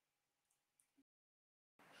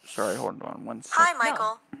 Sorry, hold on one second. Hi,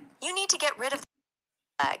 Michael. No. You need to get rid of the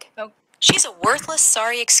flag. Oh. She's a worthless,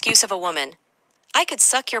 sorry excuse of a woman. I could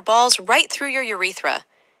suck your balls right through your urethra.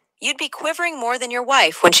 You'd be quivering more than your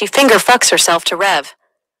wife when she finger fucks herself to Rev.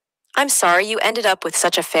 I'm sorry you ended up with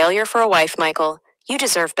such a failure for a wife, Michael. You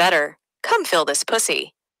deserve better. Come fill this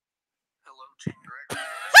pussy.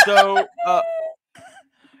 So,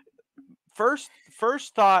 first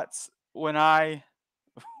thoughts when I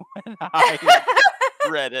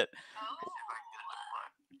read it.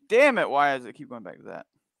 Damn it! Why does it keep going back to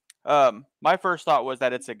that? My first thought was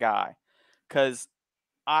that it's a guy, because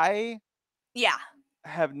I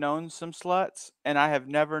have known some sluts, and I have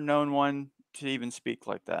never known one to even speak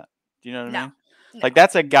like that. Do you know what I mean? No. Like,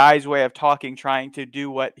 that's a guy's way of talking, trying to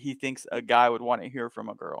do what he thinks a guy would want to hear from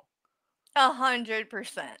a girl.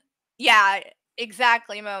 100%. Yeah,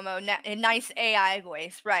 exactly, Momo. A nice AI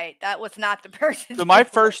voice, right? That was not the person. So my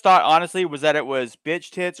first thought, honestly, was that it was bitch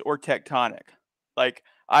tits or tectonic. Like,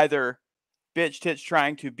 either bitch tits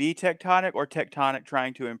trying to be tectonic or tectonic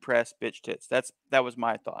trying to impress bitch tits. That was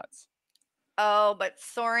my thoughts. Oh, but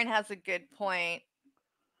Soren has a good point.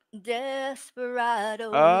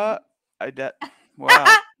 Desperado. Wow.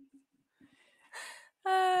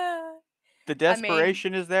 The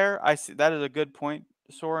desperation is there. I see that is a good point,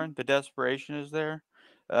 Soren. The desperation is there.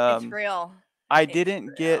 It's real. I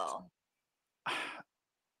didn't get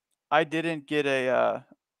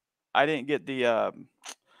the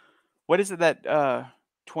what is it that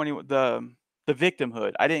 20 the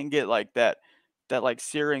victimhood. I didn't get like that like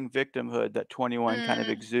searing victimhood that 21 kind of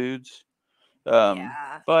exudes.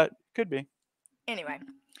 But could be. Anyway.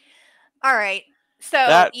 All right. So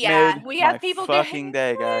made we have people fucking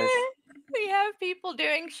day, guys. We have people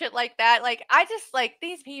doing shit like that. Like, I just like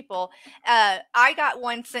these people. I got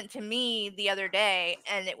one sent to me the other day,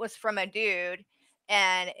 and it was from a dude,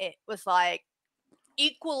 and it was like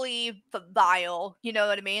equally vile. You know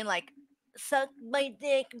what I mean? Like, suck my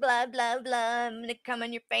dick, blah blah blah. I'm gonna come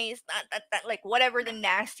on your face, like whatever the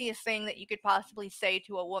nastiest thing that you could possibly say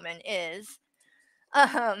to a woman is.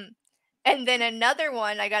 And then another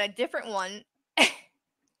one, I got a different one.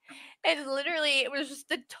 And literally, it was just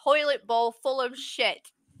a toilet bowl full of shit.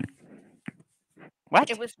 What?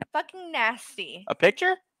 It was fucking nasty. A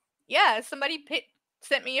picture? Yeah, somebody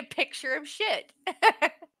sent me a picture of shit.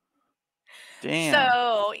 Damn.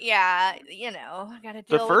 So, yeah, I gotta deal with that.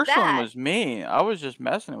 The first one was me. I was just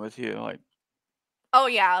messing with you. Like, oh,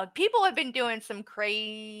 yeah. People have been doing some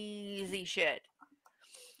crazy shit.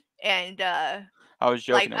 And, I was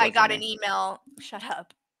joking. Like, I got an email. Shut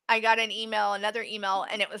up. I got another email,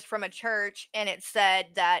 and it was from a church, and it said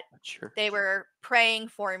that they were praying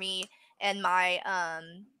for me and my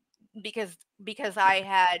because I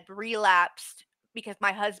had relapsed because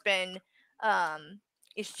my husband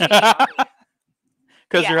is cheating on me.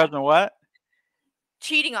 Because your husband what?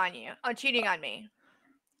 Cheating on me.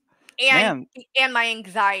 And my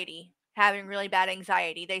anxiety, having really bad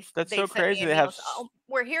anxiety. That's so crazy. They have.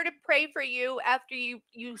 We're here to pray for you after you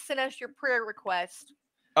sent us your prayer request.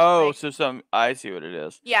 Oh, so I see what it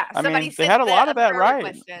is. Yeah, I mean, they had a lot of that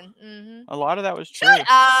right. A lot of that was true. Shut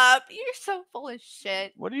up! You're so full of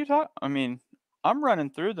shit. What are you talking? I mean, I'm running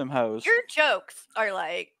through them hoes. Your jokes are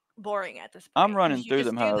like boring at this point. I'm running through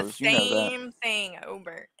them hoes. You know that. Same thing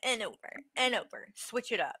over and over and over.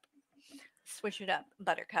 Switch it up. Switch it up,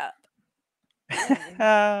 Buttercup.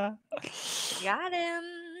 Got him.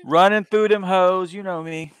 Running through them hoes. You know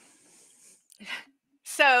me.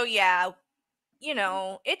 So yeah.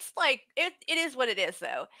 It's like it is what it is,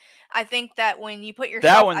 though. I think that when you put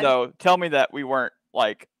yourself that one though, tell me that we weren't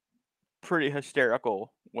like pretty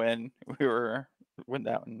hysterical when that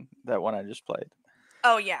one I just played.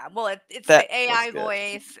 Oh yeah, well it's the AI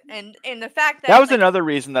voice and the fact that was like, another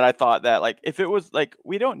reason that I thought that like if it was like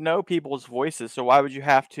we don't know people's voices, so why would you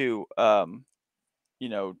have to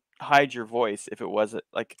hide your voice if it wasn't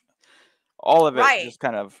like all of it just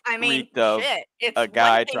kind of reeked of a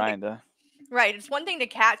guy trying to. Right, it's one thing to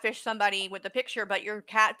catfish somebody with a picture, but you're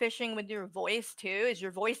catfishing with your voice too. Is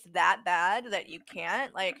your voice that bad that you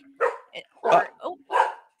can't like? Oh,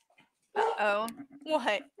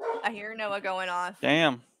 what? I hear Noah going off.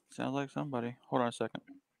 Damn, sounds like somebody. Hold on a second.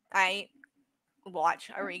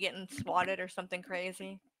 Watch. Are we getting swatted or something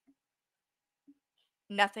crazy?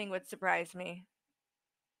 Nothing would surprise me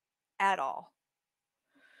at all.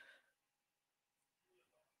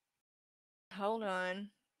 Hold on.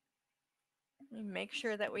 Make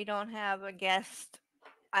sure that we don't have a guest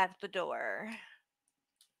at the door.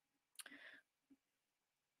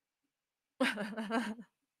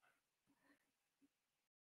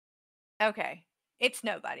 Okay. It's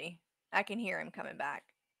nobody. I can hear him coming back.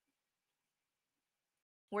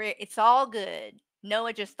 It's all good.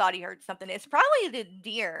 Noah just thought he heard something. It's probably the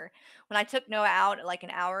deer. When I took Noah out like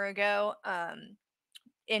an hour ago,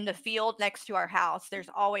 in the field next to our house, there's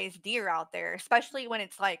always deer out there, especially when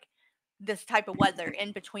it's like this type of weather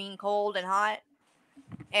in between cold and hot.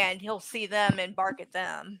 And he'll see them and bark at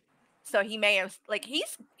them. So he may have like he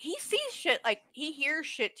sees shit, like he hears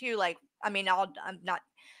shit too. Like I mean, I'm not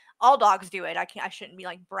all dogs do it. I shouldn't be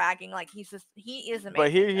like bragging. Like he is amazing.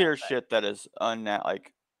 But he hears shit that is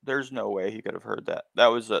like there's no way he could have heard that. That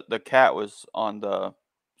was the cat was on the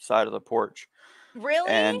side of the porch. Really?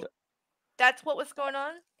 And that's what was going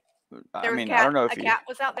on? I mean, I don't know if a cat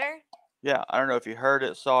was out there? Yeah, I don't know if you heard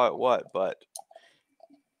it, saw it, what, but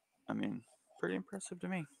I mean, pretty impressive to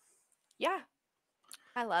me. Yeah.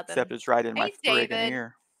 I love him. Except it's right in my friggin'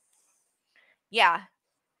 ear. Yeah.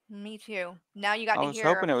 Me too. Now you got to hear. I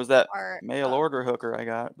was hoping it was that mail order hooker I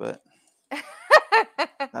got, but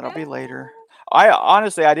that'll be later.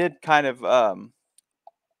 Honestly, I did kind of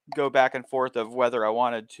go back and forth of whether I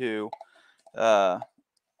wanted to,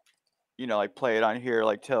 like play it on here,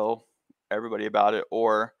 like tell everybody about it,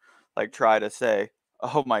 or like try to say,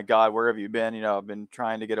 oh my God, where have you been? I've been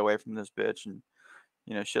trying to get away from this bitch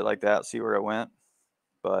and, shit like that, see where it went.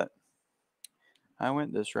 But I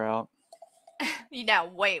went this route.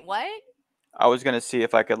 Wait, what? I was going to see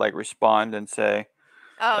if I could like respond and say,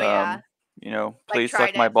 oh, yeah. Please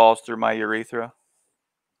suck my balls through my urethra.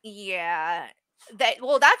 Yeah. That's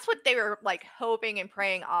what they were like hoping and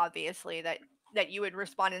praying, obviously, that you would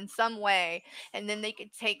respond in some way, and then they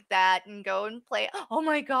could take that and go and play. Oh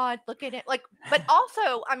my God, look at it! Like, but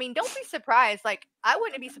also, I mean, don't be surprised. Like, I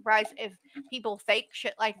wouldn't be surprised if people fake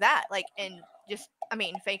shit like that, like, and just, I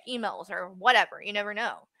mean, fake emails or whatever. You never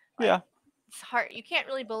know. Like, yeah, it's hard. You can't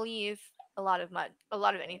really believe a lot of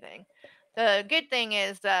anything. The good thing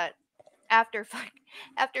is that after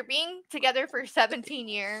being together for 17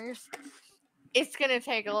 years, it's gonna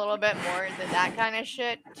take a little bit more than that kind of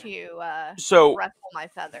shit to ruffle my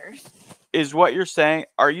feathers. Is what you're saying?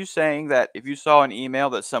 Are you saying that if you saw an email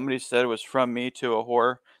that somebody said was from me to a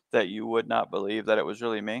whore, that you would not believe that it was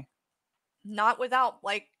really me? Not without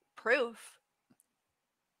like proof.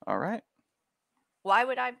 All right. Why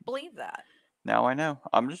would I believe that? Now I know.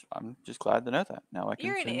 I'm just glad to know that. Now I can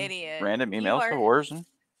You're an send idiot. random emails to whores, and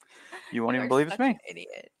you won't even believe it's me. An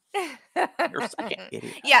idiot. You're such an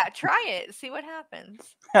idiot. Yeah, try it. See what happens.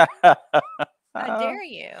 I dare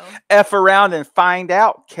you. F around and find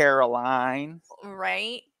out, Caroline.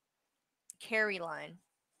 Right? Caroline.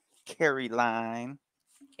 Caroline.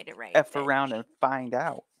 Get it right. F around and find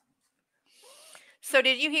out. So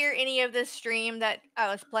did you hear any of this stream that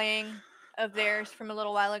I was playing of theirs from a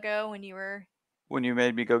little while ago when you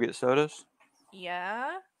made me go get sodas?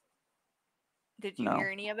 Yeah. Did you hear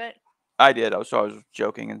any of it? I did. I was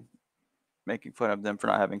joking and making fun of them for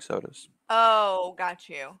not having sodas. Oh, got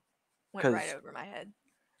you. Went right over my head.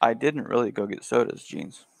 I didn't really go get sodas,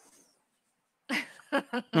 Jeans.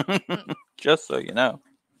 Just so you know.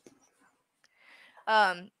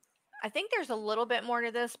 I think there's a little bit more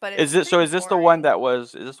to this, but is this the one that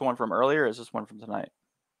was? Is this the one from earlier? Or is this one from tonight?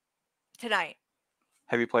 Tonight.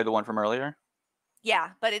 Have you played the one from earlier? Yeah,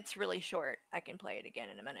 but it's really short. I can play it again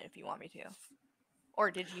in a minute if you want me to. Or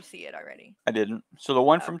did you see it already? I didn't. So the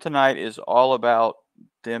one from tonight is all about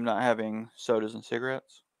them not having sodas and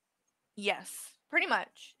cigarettes? Yes, pretty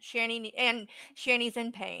much. Shanny's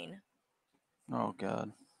in pain. Oh,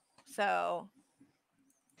 God. So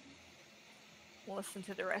we'll listen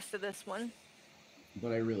to the rest of this one.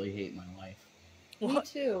 But I really hate my life. Me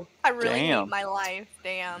too. I really hate my life.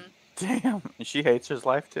 Damn. And she hates his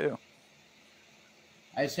life too.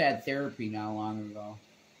 I just had therapy not long ago.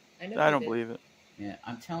 I don't believe it. Yeah,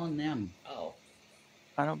 I'm telling them. Oh.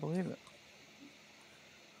 I don't believe it.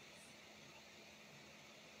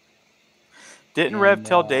 Didn't Rev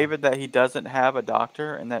tell David that he doesn't have a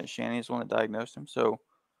doctor and that Shanny's the one that diagnosed him? So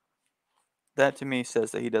that to me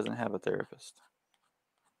says that he doesn't have a therapist.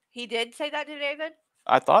 He did say that to David?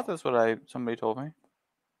 I thought that's what somebody told me.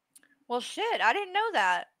 Well, shit, I didn't know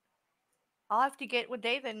that. I'll have to get with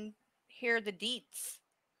David and hear the deets.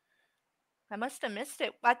 I must have missed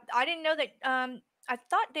it. I didn't know that. I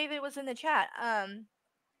thought David was in the chat. I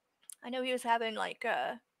know he was having like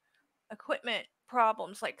equipment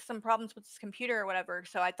problems, like some problems with his computer or whatever.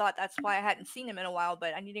 So I thought that's why I hadn't seen him in a while.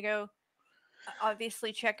 But I need to go,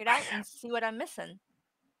 obviously, check it out and see what I'm missing.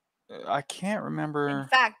 I can't remember. In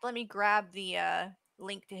fact, let me grab the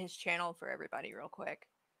link to his channel for everybody real quick,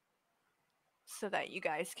 so that you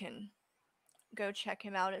guys can go check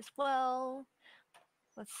him out as well.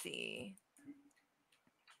 Let's see.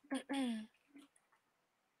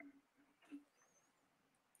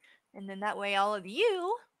 And then that way all of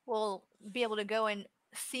you will be able to go and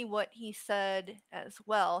see what he said as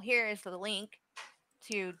well. Here is the link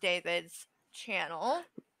to David's channel.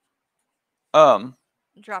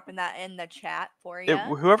 Dropping that in the chat for you.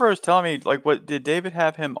 Whoever was telling me, like, what did David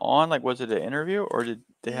have him on? Like, was it an interview or did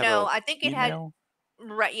they have No, I think it email?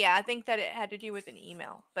 Right, yeah, I think that it had to do with an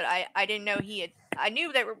email, but I didn't know he had. I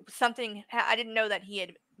knew that something. I didn't know that he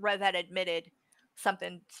had admitted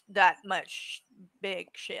something that much big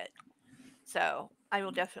shit. So I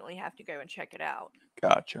will definitely have to go and check it out.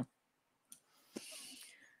 Gotcha.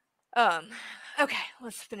 Okay,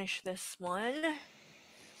 let's finish this one.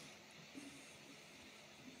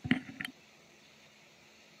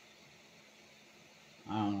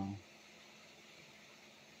 I don't know.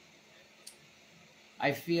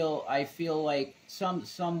 I feel like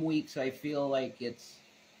some weeks I feel like it's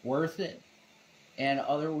worth it, and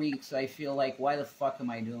other weeks I feel like, why the fuck am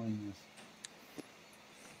I doing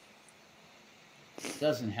this? It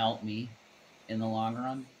doesn't help me in the long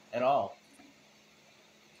run at all.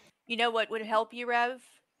 You know what would help you, Rev?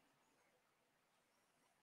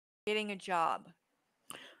 Getting a job.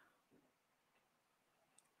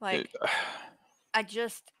 Like,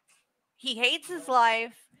 he hates his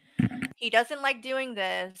life. He doesn't like doing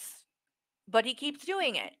this, but he keeps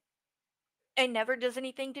doing it and never does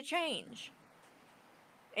anything to change.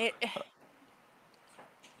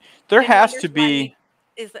 There has to be.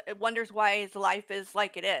 Wonders why his life is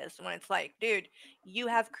like it is, when it's like, dude, you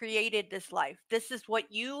have created this life. This is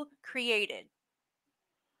what you created.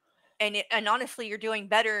 And honestly, you're doing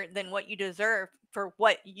better than what you deserve for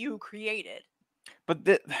what you created. But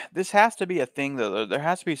this has to be a thing, though. There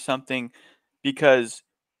has to be something, because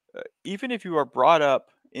even if you are brought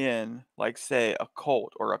up in, like, say, a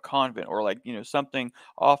cult or a convent, or, like, something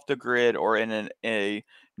off the grid, or in a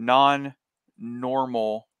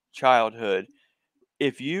non-normal childhood,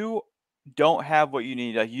 if you don't have what you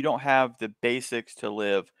need, like, you don't have the basics to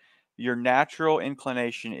live, your natural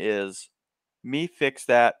inclination is, me fix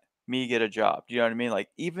that, me get a job. Do you know what I mean? Like,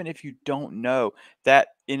 even if you don't know, that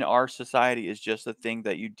in our society is just a thing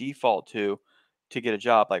that you default to get a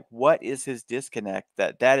job. Like, what is his disconnect?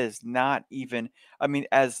 That is not even, I mean,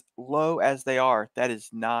 as low as they are, that is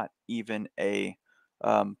not even it's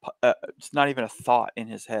not even a thought in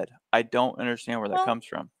his head. I don't understand where that comes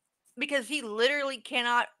from. Because he literally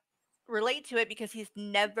cannot relate to it, because he's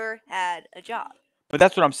never had a job. But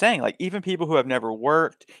that's what I'm saying. Like, even people who have never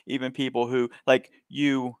worked, even people who, like,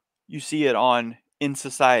 you see it in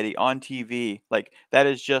society, on TV, like, that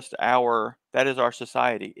is our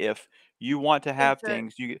society. If you want to have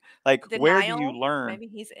things, you like, where do you learn? Maybe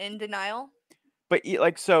he's in denial. But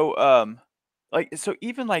so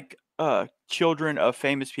even like children of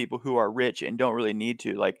famous people who are rich and don't really need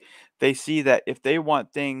to, like, they see that if they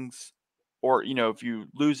want things, or if you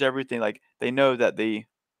lose everything, like, they know that they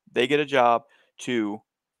get a job to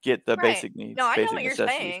get the basic needs, no, I know basic what necessities.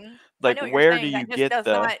 You're saying. Like, I know what where you're saying. do you That just get does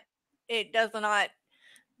the? Not. It does not.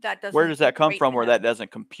 That doesn't. Where does that come from? Where that doesn't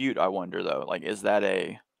compute? I wonder, though. Like, is that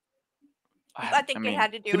a? I think it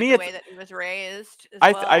had to do with the way that he was raised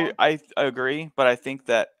as well. I agree, but I think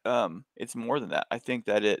that it's more than that. I think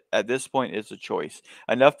that at this point it's a choice.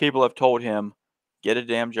 Enough people have told him, get a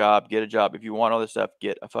damn job, get a job. If you want all this stuff,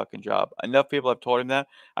 get a fucking job. Enough people have told him that.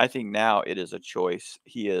 I think now it is a choice.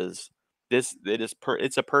 It's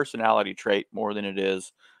a personality trait more than it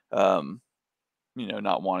is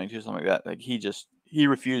not wanting to, something like that. Like, he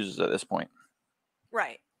refuses at this point.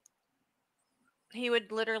 Right. He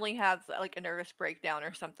would literally have like a nervous breakdown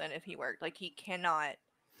or something if he worked. Like, he cannot.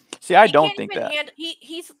 See, I don't think that.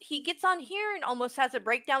 He gets on here and almost has a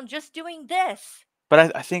breakdown just doing this.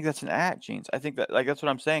 But I think that's an act, Jeans. I think that, like, that's what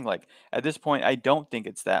I'm saying. Like, at this point, I don't think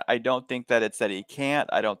it's that. I don't think that it's that he can't.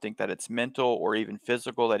 I don't think that it's mental or even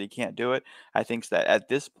physical that he can't do it. I think that at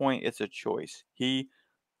this point, it's a choice. He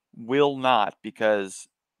will not, because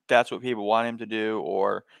that's what people want him to do,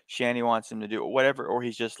 or Shanny wants him to do, or whatever, or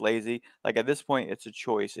he's just lazy. Like, at this point, it's a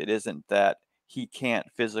choice. It isn't that he can't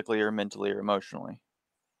physically or mentally or emotionally.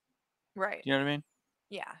 Right. Do you know what I mean?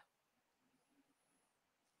 Yeah.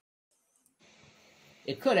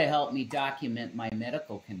 It could have helped me document my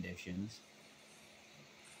medical conditions.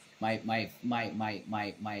 My. My.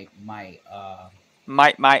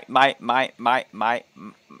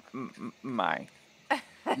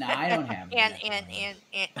 No, I don't have. And.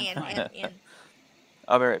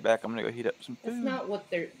 I'll be right back. I'm gonna go heat up some food. That's not what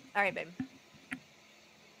they're. All right, babe.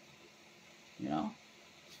 You know,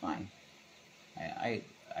 it's fine.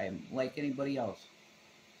 I'm like anybody else.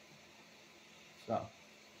 So.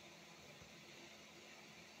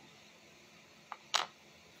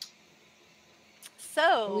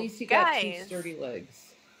 So, at least he guys, got 2 sturdy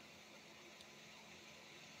legs.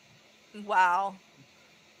 Wow.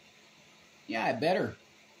 Yeah, I better.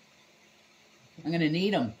 I'm gonna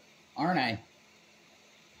need them, aren't I?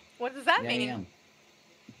 What does that Yeah, mean? I am.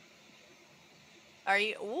 Are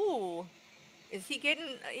you? Ooh, is he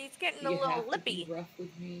getting? He's getting a little lippy. To be rough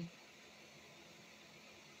with me.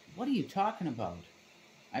 What are you talking about?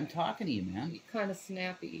 I'm talking to you, man. You're kind of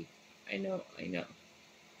snappy. I know.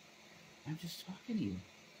 I'm just talking to you.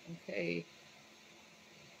 Okay.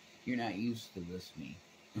 You're not used to this, me.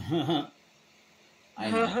 I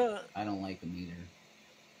don't like them either.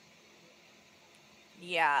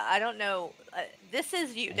 Yeah, I don't know. This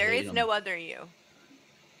is you. There is no other you.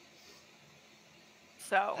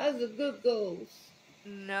 So. How's the good goes?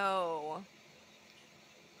 No.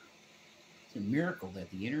 It's a miracle that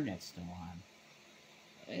the internet's still on.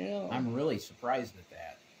 I know. I'm really surprised at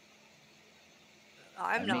that.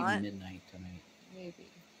 I'm not. Maybe midnight tonight. Maybe.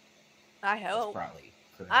 I hope. That's probably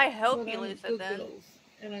correct. I hope you lose it then.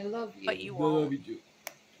 And I love you. But you won't. I love you too.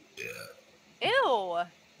 Yeah. Ew.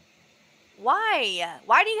 Why?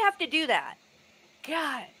 Why do you have to do that?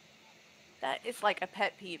 God. That is like a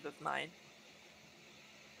pet peeve of mine.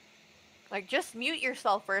 Like, just mute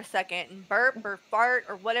yourself for a second and burp or fart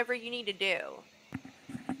or whatever you need to do.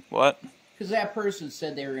 What? Because that person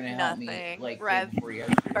said they were going to help me, like, before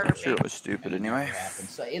yesterday. Sure, it was stupid anyway.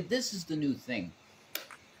 So this is the new thing.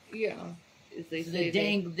 Yeah. Is they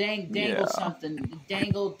dangle something,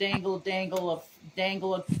 dangle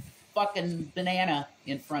a fucking banana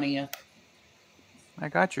in front of you. I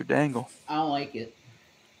got your dangle. I don't like it.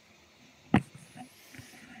 I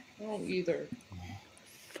don't either.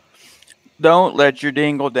 Don't let your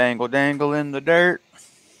dingle dangle in the dirt.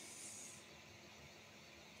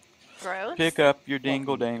 Gross. Pick up your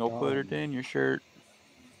dingle dangle, put it in your shirt.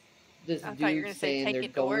 This I thought you were dude gonna say, saying take they're it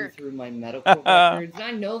to going work. through my medical records.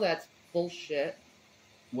 I know that's bullshit.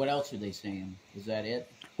 What else are they saying? Is that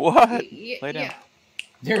it? What? Lay down.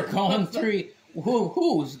 They're going through.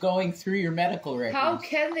 Who's going through your medical records? How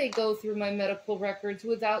can they go through my medical records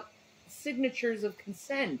without signatures of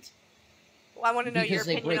consent? Well, I want to know your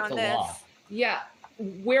opinion on this. Law. Yeah.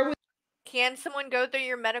 Where would... Can someone go through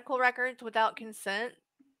your medical records without consent?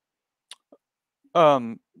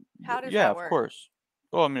 How does that work? Of course.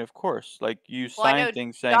 Well, I mean, of course. Like, you sign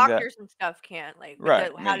things saying doctors that doctors and stuff can't. Like,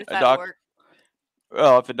 right. How does that work?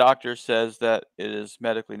 Well, if a doctor says that it is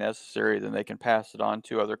medically necessary, then they can pass it on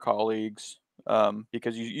to other colleagues.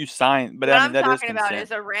 Because you sign. But what I mean, I'm that talking is about consent.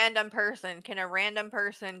 is a random person. Can a random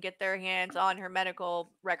person get their hands on her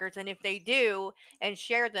medical records? And if they do and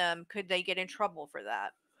share them, could they get in trouble for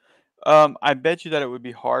that? I bet you that it would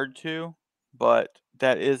be hard to, but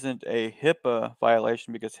that isn't a HIPAA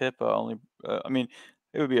violation because HIPAA only. I mean,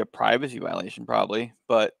 it would be a privacy violation probably,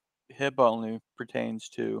 but HIPAA only pertains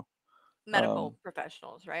to medical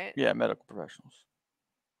professionals, right? Yeah, medical professionals.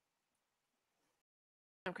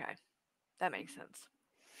 Okay, that makes sense.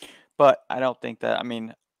 But I don't think that. I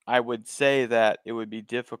mean, I would say that it would be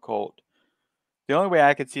difficult. The only way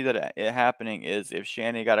I could see that it happening is if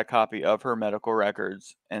Shanny got a copy of her medical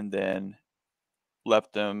records and then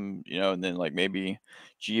left them, and then like maybe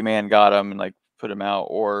G-Man got them and like put them out,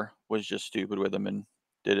 or was just stupid with them and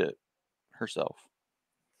did it herself.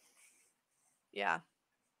 Yeah.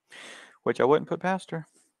 Which I wouldn't put past her.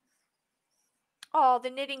 Oh, the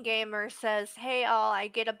Knitting Gamer says, "Hey, all,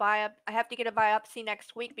 I have to get a biopsy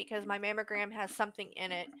next week because my mammogram has something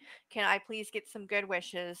in it. Can I please get some good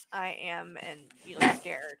wishes? I am, and you look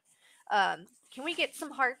scared. Can we get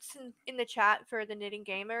some hearts in the chat for the Knitting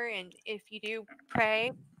Gamer? And if you do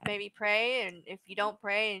pray, maybe pray, and if you don't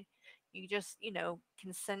pray, and you just,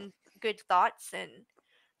 can send good thoughts and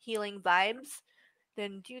healing vibes,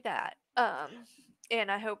 then do that.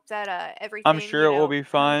 And I hope that everything, I'm sure it will be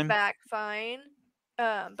fine. comes back fine.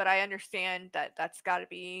 But I understand that that's got to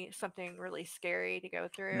be something really scary to go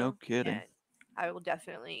through. No kidding. And I will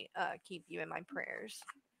definitely keep you in my prayers.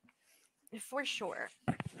 For sure.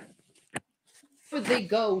 Would they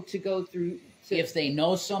go through? If they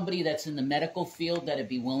know somebody that's in the medical field that'd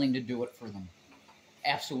be willing to do it for them.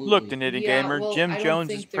 Absolutely. Look, the Knitting Gamer, well, Jim Jones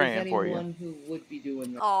is praying for you. Who would be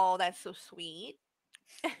doing that. Oh, that's so sweet.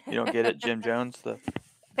 You don't get it, Jim Jones?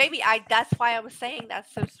 Baby, that's why I was saying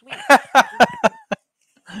that's so sweet.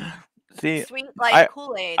 See, sweet like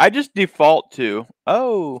Kool-Aid. I just default to,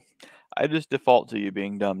 I just default to you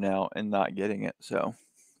being dumb now and not getting it. So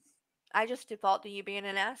I just default to you being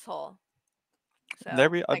an asshole. So there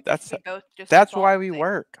we. I guess we both just. That's why we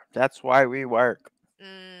work. That's why we work.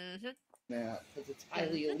 Mm-hmm. Yeah, because it's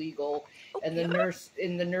highly illegal, and the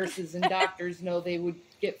nurses and doctors know they would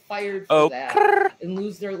get fired for that and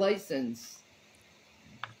lose their license.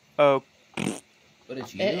 Oh, but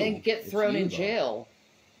it's you and get thrown in jail.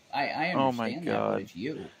 I understand that, but it's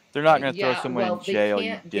you. They're not going to throw someone in jail,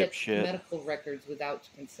 you dipshit. They can't get medical records without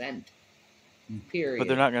consent. Period. But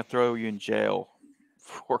they're not going to throw you in jail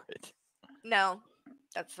for it. No,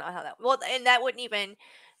 that's not how that. Well, and that wouldn't even,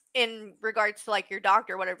 in regards to like your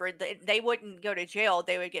doctor or whatever, they wouldn't go to jail.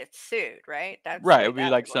 They would get sued, right? That's right. It would be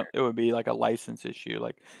like it would be like a license issue.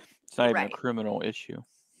 Like it's not even a criminal issue.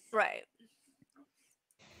 Right.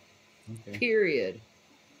 Okay.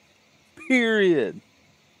 Period.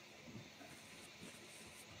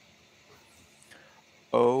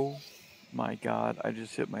 Oh my God! I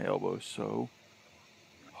just hit my elbow so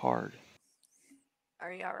hard.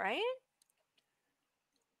 Are you all right?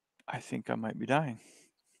 I think I might be dying.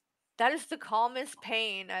 That is the calmest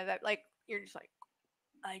pain I've like. You're just like,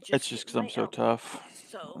 I just. It's just because I'm so tough.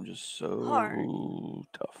 So I'm just so hard.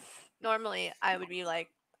 tough. Normally, I would be like,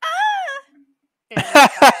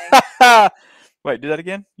 Wait, do that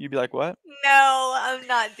again? You'd be like, what? No, I'm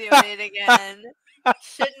not doing it again.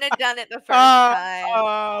 Shouldn't have done it the first time.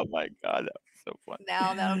 Oh my God, that was so funny.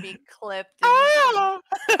 Now that'll be clipped.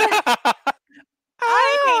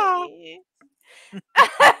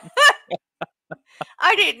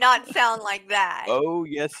 I did not sound like that. Oh,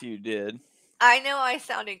 yes, you did. I know I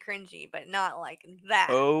sounded cringy, but not like that.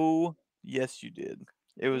 Oh, yes, you did.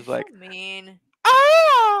 It was like, so mean.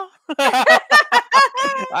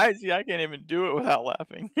 I can't even do it without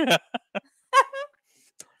laughing.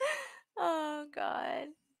 Oh God.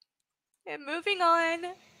 And moving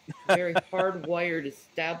on. Very hardwired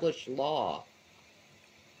established law.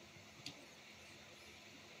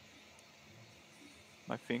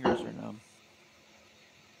 My fingers are numb.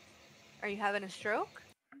 Are you having a stroke?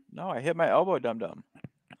 No, I hit my elbow, dum-dum.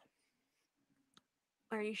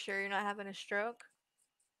 Are you sure you're not having a stroke?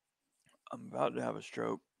 I'm about to have a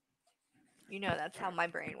stroke. You know that's how my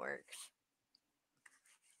brain works.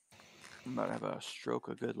 I'm about to have a stroke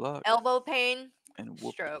of good luck. Elbow pain and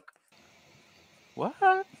stroke. What?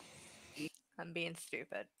 I'm being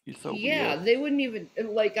stupid. You're so weird. They wouldn't even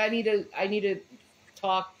like. I need to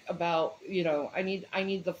talk about. I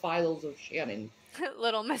need the files of Shannon.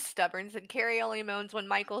 Little Miss Stubborn said Carrie only moans when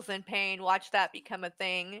Michael's in pain. Watch that become a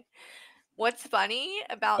thing. What's funny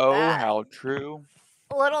about that? Oh, how true.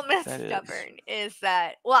 Little Miss Stubborn is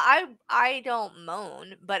that, well, I don't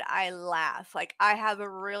moan, but I laugh. Like I have a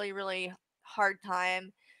really, really hard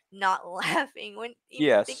time not laughing when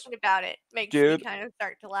even thinking about it makes me kind of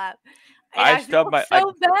start to laugh. And I feel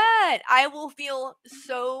so bad. I will feel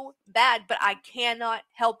so bad, but I cannot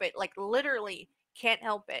help it. Like literally can't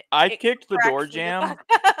help it. I kicked the door jam.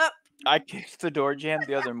 I kicked the door jam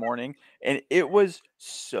the other morning, and it was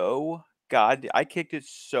so I kicked it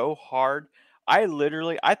so hard. I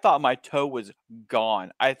thought my toe was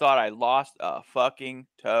gone. I thought I lost a fucking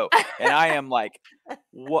toe. And I am like,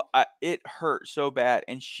 what? It hurt so bad.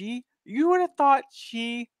 And you would have thought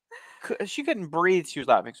she couldn't breathe. She was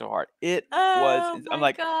laughing so hard. I'm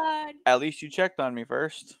like, God. At least you checked on me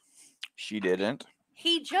first. She didn't.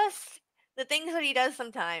 The things that he does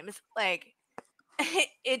sometimes, like,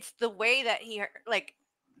 it's the way that he, like,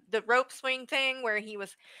 the rope swing thing where he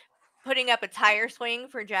was putting up a tire swing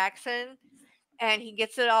for Jackson, and he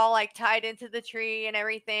gets it all like tied into the tree and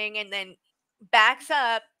everything, and then backs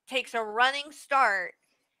up, takes a running start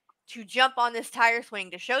to jump on this tire swing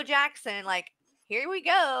to show Jackson, like, here we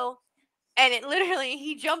go. And it literally,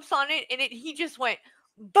 he jumps on it, and he just went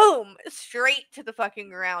boom straight to the fucking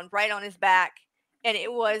ground, right on his back, and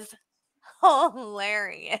it was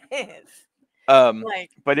hilarious.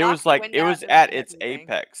 But it was like it was at its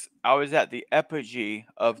apex. I was at the apogee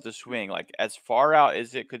of the swing, like as far out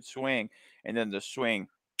as it could swing, and then the swing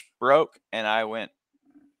broke, and I went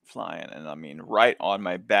flying, and I mean right on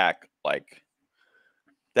my back, like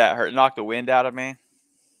that hurt, knocked the wind out of me.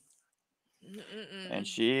 And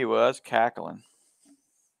she was cackling.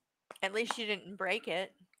 At least she didn't break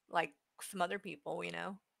it like some other people,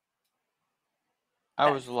 I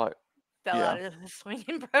was like, fell out of the swing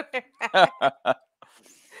and broke her back.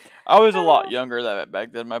 I was a lot younger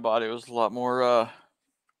back then. My body was a lot more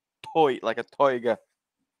toy, like a toiga.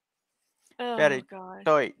 Very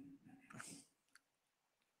toy.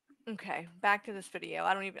 Okay, back to this video.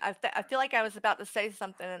 I feel like I was about to say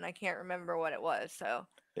something and I can't remember what it was, so.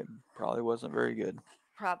 It probably wasn't very good.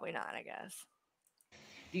 Probably not, I guess.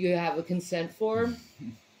 Do you have a consent form?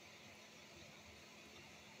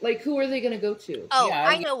 Like, who are they going to go to? Oh, yeah,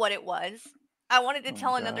 I know what it was. I wanted to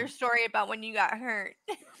tell God. another story about when you got hurt.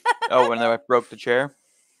 Oh, when I broke the chair?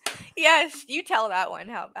 Yes, you tell that one.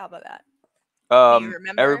 How about that? Do you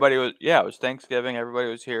remember? Everybody was, it was Thanksgiving. Everybody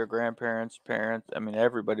was here, grandparents, parents. I mean,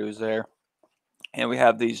 everybody was there. And we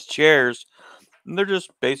have these chairs, and they're just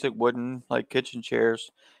basic wooden, like, kitchen chairs.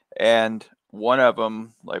 And one of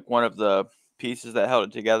them, like, one of the pieces that held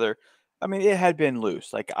it together, I mean, it had been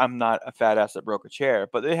loose. Like, I'm not a fat ass that broke a chair,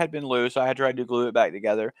 but it had been loose. I had tried to glue it back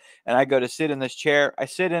together. And I go to sit in this chair. I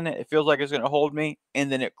sit in it. It feels like it's going to hold me,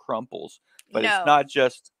 and then it crumples. But it's not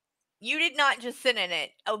just... You did not just sit in it.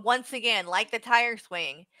 Once again, like the tire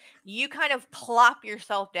swing, you kind of plop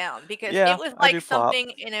yourself down because it was like something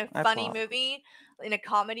in a funny movie, in a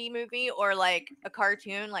comedy movie, or like a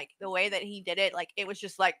cartoon. Like the way that he did it, like it was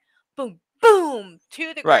just like boom, boom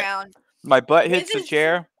to the ground. My butt hits the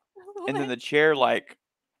chair, and then the chair, like,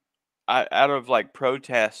 out of like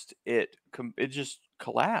protest, it just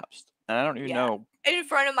collapsed. And I don't even know. In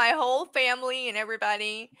front of my whole family and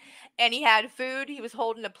everybody. And he had food. He was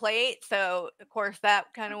holding a plate. So, of course,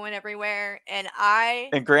 that kind of went everywhere. And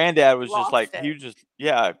Granddad was just like, he was just,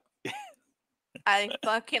 yeah. I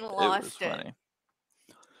fucking lost it. Was funny.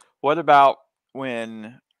 What about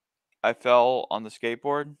when I fell on the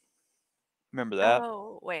skateboard? Remember that?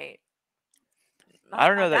 Oh, wait. I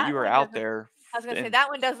don't know that you were out there. I was going to say, that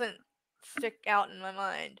one doesn't stick out in my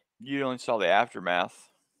mind. You only saw the aftermath.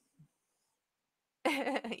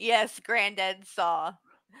 Yes, Granddad saw.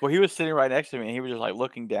 Well, he was sitting right next to me, and he was just like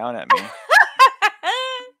looking down at me.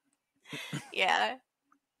 Yeah,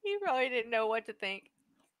 he probably didn't know what to think.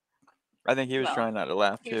 I think he was trying not to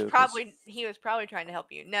laugh too. He was probably trying to help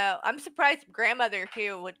you. No, I'm surprised grandmother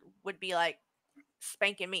too would be like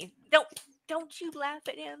spanking me. Don't you laugh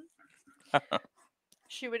at him.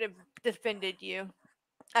 She would have defended you.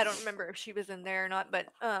 I don't remember if she was in there or not, but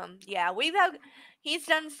yeah, he's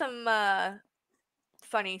done some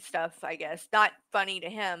funny stuff, I guess. Not funny to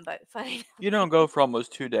him, but funny to You don't go for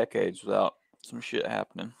almost 2 decades without some shit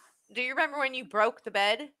happening. Do you remember when you broke the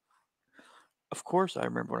bed? Of course I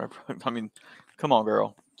remember when I broke. I mean, come on,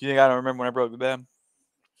 girl. Do you think I don't remember when I broke the bed?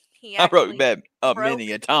 I broke the bed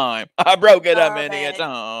many a time. I broke it up many a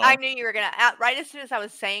time. I knew you were gonna. Right as soon as I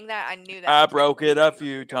was saying that, I knew that. I broke it a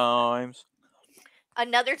few times.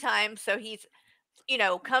 Another time, so he's,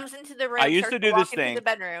 comes into the room. I used to do this thing. The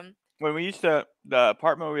bedroom. When we used to, the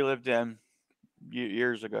apartment we lived in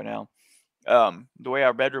years ago now, the way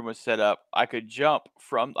our bedroom was set up, I could jump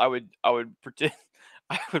from. I would pretend.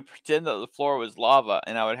 I would pretend that the floor was lava,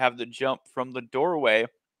 and I would have to jump from the doorway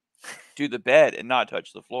to the bed and not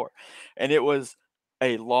touch the floor. And it was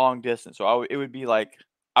a long distance. So it would be like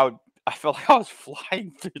I felt like I was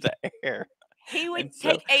flying through the air. He would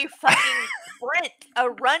take a fucking sprint, a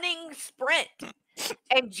running sprint,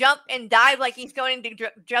 and jump and dive like he's going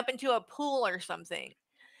to jump into a pool or something.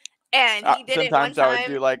 And he did it one time. Sometimes I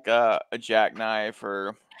would do like a jackknife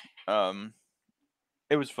or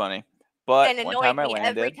it was funny. But and one time I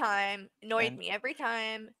landed. Annoyed me every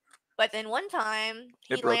time. But then one time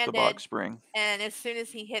he broke landed, the box spring. And as soon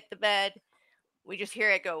as he hit the bed, we just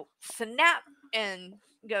hear it go snap and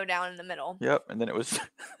go down in the middle. Yep, and then it was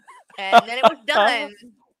and then it was done.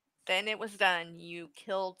 Then it was done. You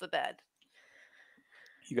killed the bed.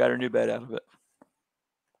 You got a new bed out of it.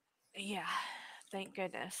 Yeah, thank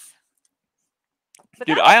goodness. But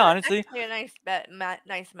dude, I honestly a nice bed,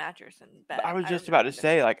 nice mattress and bed. I was just about to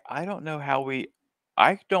say, like, I don't know how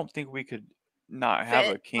I don't think we could not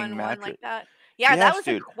have a king mattress like that. Yeah, that was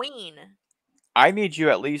dude. A queen. I need you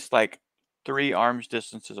at least like 3 arms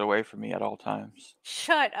distances away from me at all times.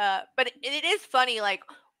 Shut up. But it is funny, like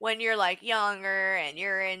when you're like younger and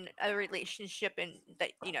you're in a relationship and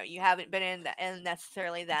that you haven't been in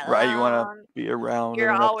necessarily that right long. You want to be around.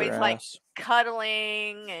 You're always like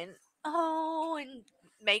cuddling and and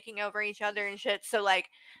making over each other and shit. So like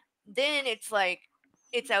then it's like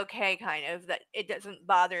it's okay kind of that it doesn't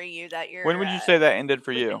bother you that you're. When would you say that ended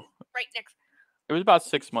for you? Right next. It was about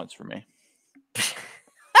 6 months for me.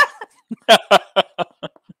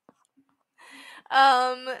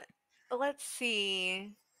 Let's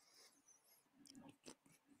see.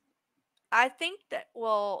 I think that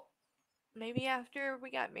maybe after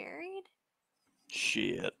we got married.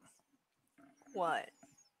 Shit. What?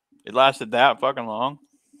 It lasted that fucking long?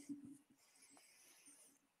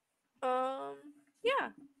 Yeah,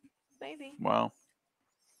 maybe. Wow.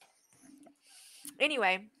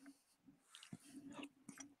 Anyway.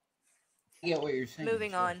 I get what you're saying.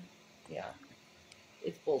 Moving on. Yeah.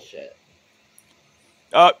 It's bullshit.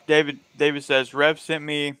 Oh, David says, Rev sent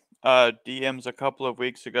me DMs a couple of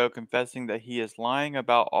weeks ago confessing that he is lying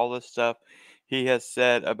about all the stuff he has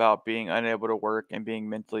said about being unable to work and being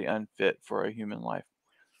mentally unfit for a human life.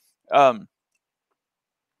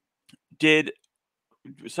 Did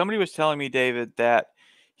somebody was telling me, David, that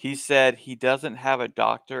he said he doesn't have a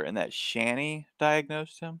doctor and that Shanny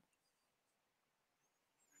diagnosed him?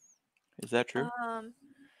 Is that true?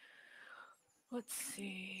 Let's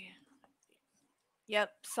see.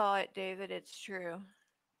 Yep, saw it, David. It's true.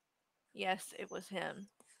 Yes, it was him.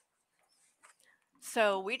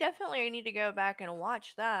 So we definitely need to go back and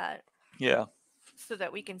watch that. Yeah. So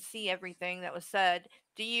that we can see everything that was said.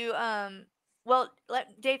 Do you well,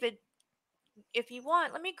 let David, if you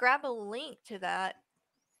want, let me grab a link to that.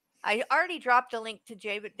 I already dropped a link to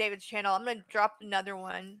David's channel. I'm going to drop another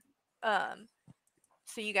one.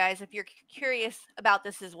 So you guys, if you're curious about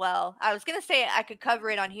this as well, I was going to say I could cover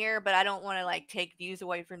it on here, but I don't want to like take views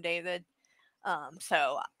away from David.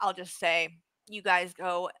 So I'll just say you guys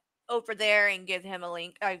go over there and give him a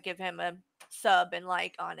link. Give him a sub and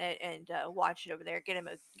like on it and watch it over there. Give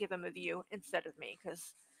him a view instead of me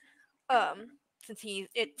because since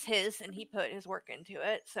it's his and he put his work into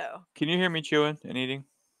it. So can you hear me chewing and eating?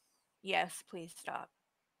 Yes, please stop.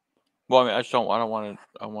 Well, I mean, I don't want to.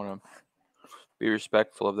 I want to be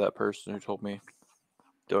respectful of that person who told me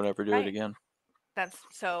don't ever do it again.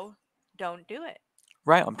 So don't do it.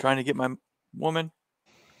 Right. I'm trying to get my woman.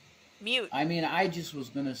 Mute. I mean, I just was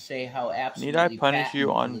going to say how absolutely. Need I punish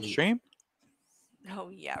you on stream? Oh,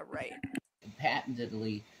 yeah, right.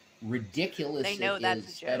 Patently ridiculous they know it that's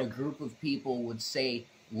is a that a group of people would say,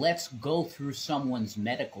 let's go through someone's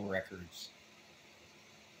medical records.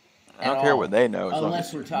 I don't care what they know.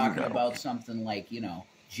 Unless we're talking about something like,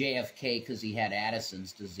 JFK because he had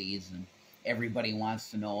Addison's disease and everybody wants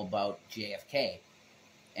to know about JFK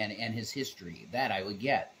and his history. That I would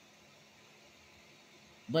get.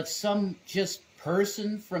 But some just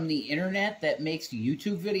person from the internet that makes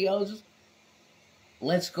YouTube videos,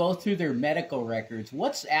 let's go through their medical records.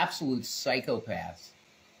 What's absolute psychopaths?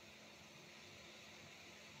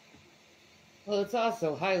 Well, it's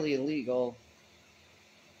also highly illegal.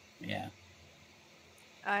 Yeah.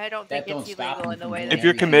 I don't think it's illegal in the way that if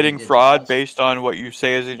you're committing fraud based on what you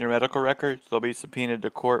say is in your medical records, they'll be subpoenaed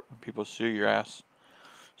to court when people sue your ass.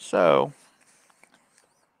 So.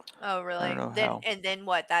 Oh, really? I don't know how. And then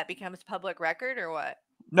what? That becomes public record or what?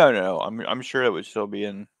 No. I'm sure it would still be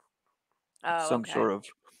in some okay. sort of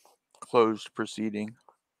closed proceeding.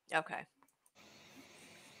 Okay.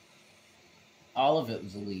 All of it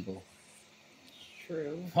was illegal.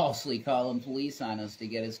 True. Falsely calling police on us to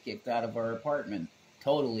get us kicked out of our apartment.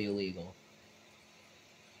 Totally illegal.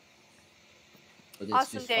 But it's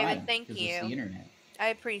awesome, just David. fine, thank you. It's the internet. I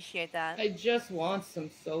appreciate that. I just want some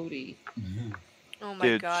sody. Oh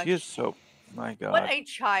my gosh. She is so. My God. What a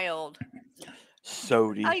child.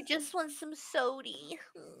 Sody. I just want some sody.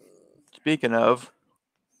 Speaking of.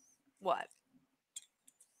 What?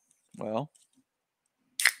 Well.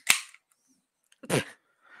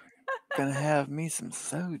 Gonna have me some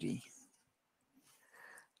sody.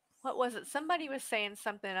 What was it? Somebody was saying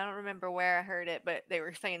something. I don't remember where I heard it, but they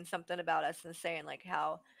were saying something about us and saying like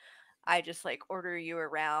how I just like order you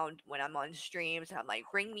around when I'm on streams. And I'm like,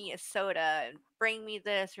 bring me a soda and bring me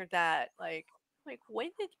this or that. Like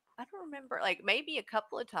when did I don't remember. Like maybe a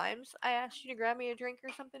couple of times I asked you to grab me a drink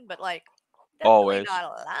or something, but like definitely always not a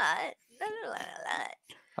lot. Not a lot.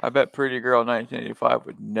 I bet Pretty Girl 1985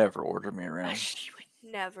 would never order me around. She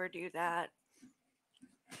would never do that.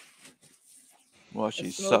 Well,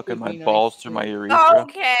 she's sucking my balls through my urethra.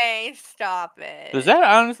 Okay, stop it. Does that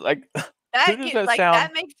honestly like? Who does that sound?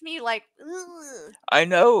 That makes me like. Ugh. I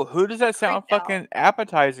know. Who does that sound fucking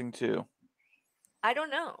appetizing to? I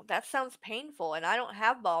don't know. That sounds painful, and I don't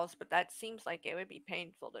have balls, but that seems like it would be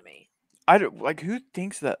painful to me. I don't like. Who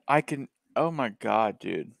thinks that I can? Oh my God,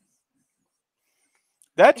 dude.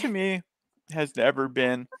 That to me has never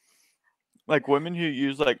been like women who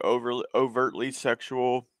use like overtly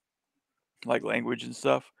sexual like language and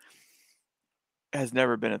stuff has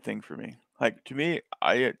never been a thing for me. Like to me,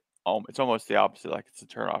 it's almost the opposite. Like it's a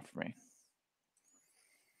turn off for me.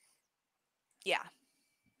 Yeah.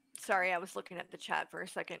 Sorry, I was looking at the chat for a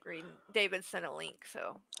second. Reading David sent a link,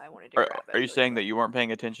 so I wanted to grab it. Are you saying that you weren't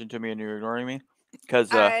paying attention to me and you're ignoring me?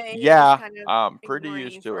 Because yeah, I'm pretty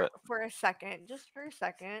used to it. For a second, just for a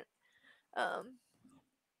second.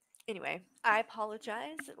 Anyway, I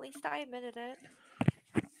apologize. At least I admitted it.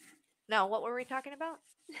 Now, what were we talking about?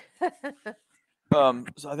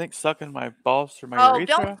 So I think sucking my balls through my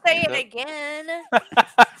urethra. Oh, don't say it again.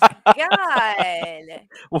 God.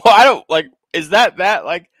 Well, I don't like. Is that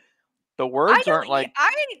like the words aren't like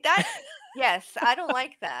that Yes, I don't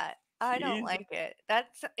like that. I don't like it.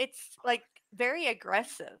 It's like very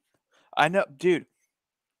aggressive. I know, dude.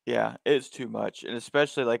 Yeah, it's too much, and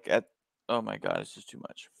especially like at. Oh my god, it's just too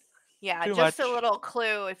much. Yeah, Too just a much. little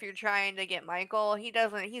clue if you're trying to get Michael.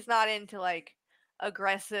 He's not into like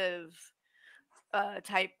aggressive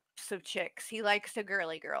types of chicks. He likes the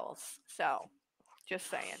girly girls. So, just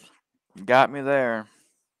saying. Got me there.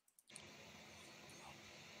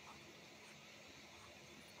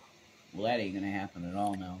 Well, that ain't gonna happen at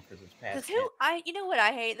all now because it's past. You know what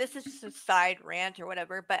I hate? This is just a side rant or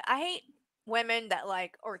whatever, but I hate women that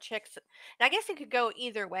like, or chicks, and I guess it could go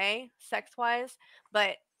either way, sex wise,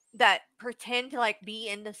 but that pretend to like be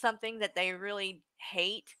into something that they really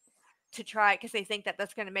hate to try because they think that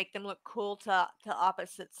that's going to make them look cool to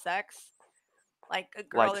opposite sex. Like a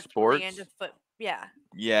girl Like that's really into sports. yeah,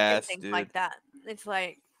 and Yes, things dude. like that. It's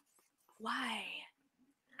like, why?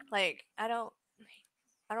 Like, I don't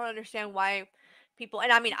understand why people,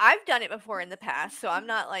 and I mean, I've done it before in the past, so I'm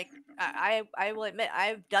not like, I will admit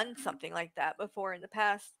I've done something like that before in the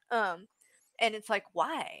past. And it's like,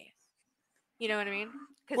 why? You know what I mean?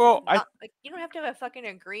 Because it's Well, not like you don't have to fucking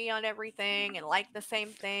agree on everything and like the same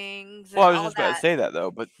things well, I and was all just about to that. say that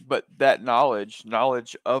though, but that knowledge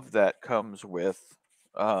of that comes with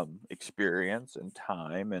experience and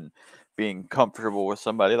time and being comfortable with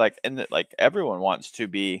somebody like and like everyone wants to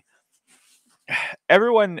be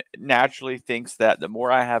everyone naturally thinks that the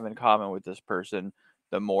more I have in common with this person,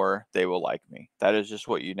 the more they will like me. That is just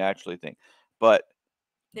what you naturally think. But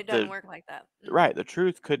It doesn't the work like that. right, the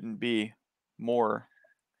truth couldn't be more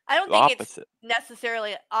I don't think it's opposite.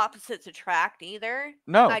 necessarily opposites attract either. I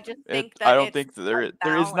No, just think I that don't it's think that a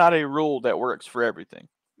there is not balance. a rule that works for everything.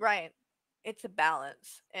 Right. It's a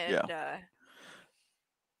balance. Yeah.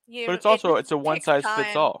 And But it's it also just it's a one takes size fits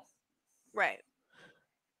time. all. Right.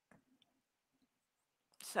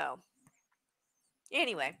 So,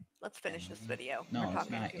 anyway, let's finish this video. We're No, it's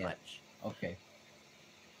talking not too yet. much. Okay.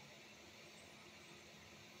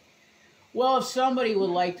 Well, if somebody would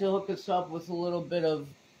like to hook us up with a little bit of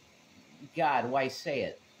God, why say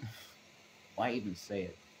it? Why even say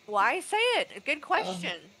it? Why say it? A good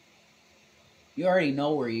question. You already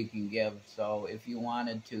know where you can give, so if you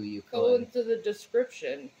wanted to, you could. Go into the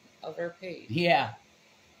description of our page. Yeah.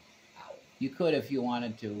 You could if you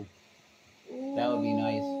wanted to. That would be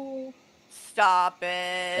nice. Stop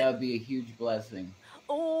it. That would be a huge blessing.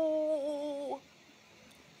 Oh.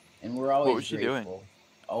 And we're always What was she grateful. doing?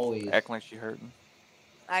 Always. Acting like she hurting.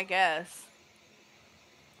 I guess.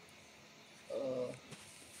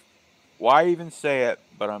 Why even say it?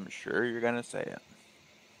 But I'm sure you're gonna say it.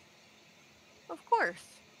 Of course.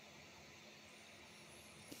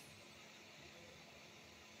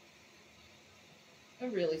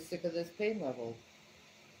 I'm really sick of this pain level.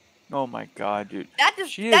 Oh my god, dude. That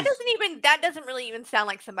doesn't really even sound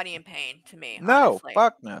like somebody in pain to me. No, honestly.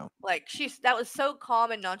 fuck no. Like that was so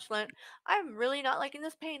calm and nonchalant. I'm really not liking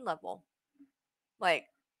this pain level. Like,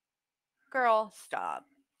 girl, stop.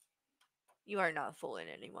 You are not fooling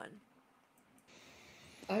anyone.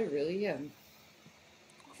 I really am.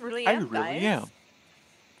 Really I am, really guys. am.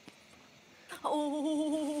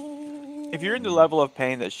 Oh. If you're in the level of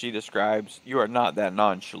pain that she describes, you are not that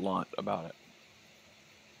nonchalant about it.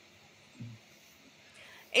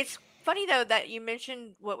 It's funny though that you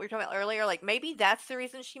mentioned what we were talking about earlier. Like maybe that's the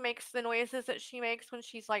reason she makes the noises that she makes when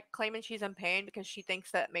she's like claiming she's in pain because she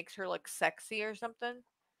thinks that makes her look sexy or something.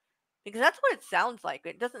 Because that's what it sounds like.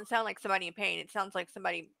 It doesn't sound like somebody in pain. It sounds like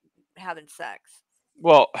somebody having sex.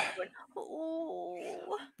 Well,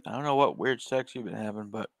 Oh. I don't know what weird sex you've been having,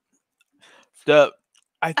 but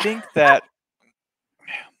I think that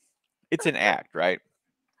it's an act, right?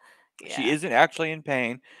 Yeah. She isn't actually in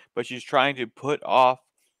pain, but she's trying to put off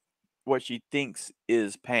what she thinks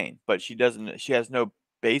is pain, but she has no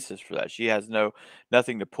basis for that. She has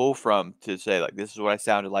nothing to pull from to say like this is what I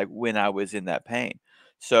sounded like when I was in that pain.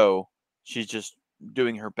 So she's just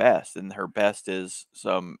doing her best, and her best is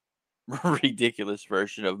some ridiculous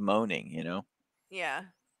version of moaning, you know? Yeah.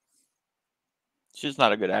 She's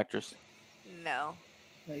not a good actress. No.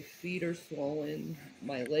 My feet are swollen.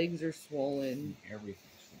 My legs are swollen. Everything's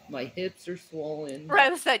swollen. My hips are swollen.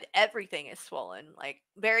 Rev said everything is swollen. Like,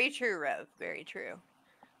 very true, Rev. Very true.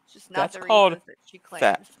 It's just not That's the called reasons that she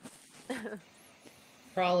fat. claims.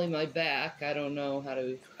 Probably my back. I don't know how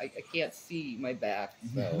to. I can't see my back.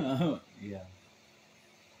 So Yeah.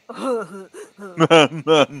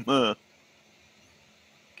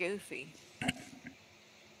 Goofy.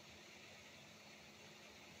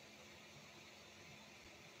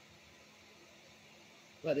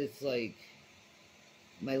 But it's like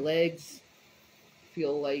my legs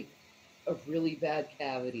feel like a really bad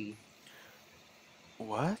cavity.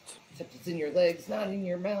 What? Except it's in your legs, not in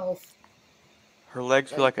your mouth. Her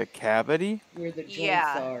legs feel like a cavity? Where the joints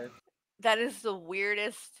Yeah. are. That is the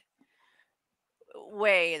weirdest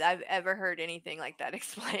way that I've ever heard anything like that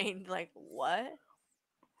explained. Like, what?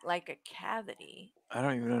 Like a cavity? I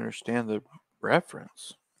don't even understand the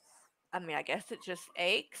reference. I mean, I guess it just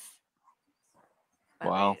aches.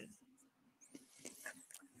 Wow.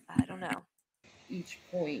 I don't know. Each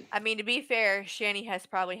point. I mean, to be fair, Shanny has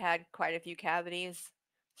probably had quite a few cavities,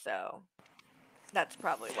 so that's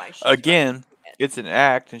probably why she's Again, it. it's an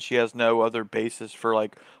act, and she has no other basis for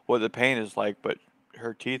like what the pain is like. But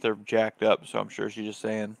her teeth are jacked up, so I'm sure she's just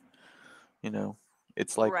saying,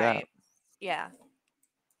 it's like that. Yeah.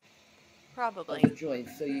 Probably. Other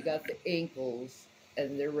joints. So you got the ankles,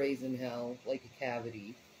 and they're raising hell like a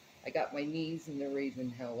cavity. I got my knees, and they're raising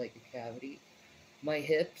hell like a cavity. My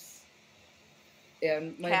hips,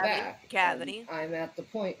 and my back. Cavity. And I'm at the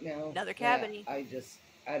point now. Another cavity.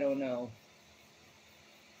 I don't know.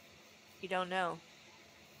 You don't know.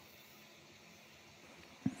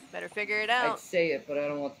 Better figure it out. I'd say it, but I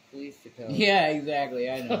don't want the police to come. Yeah,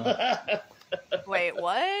 exactly. I know. Wait,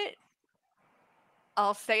 what?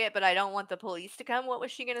 I'll say it, but I don't want the police to come. What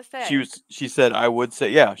was she gonna say? She said I would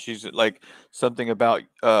say, yeah. She's like something about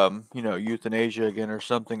euthanasia again or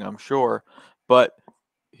something. I'm sure, but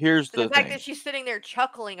here's the fact thing. that she's sitting there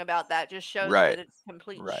chuckling about that just shows that it's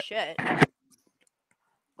complete shit.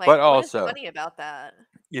 Like, but also, what is funny about that?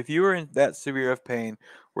 If you were in that severe of pain,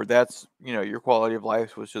 where that's your quality of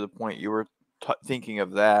life was to the point you were thinking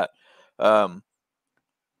of that,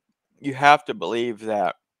 you have to believe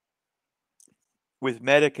that with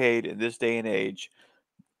Medicaid in this day and age,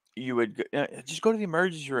 you would just go to the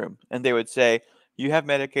emergency room and they would say, you have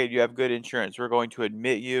Medicaid, you have good insurance, we're going to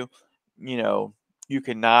admit you, you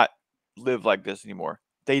cannot live like this anymore.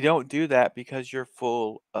 They don't do that because you're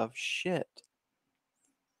full of shit.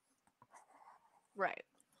 Right.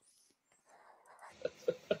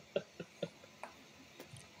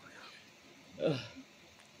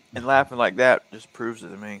 And laughing like that just proves it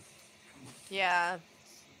to me. Yeah.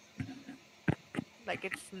 Like,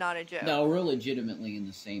 it's not a joke. No, we're legitimately in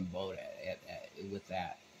the same boat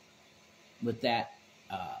with that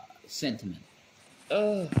sentiment.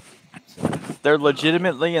 So. They're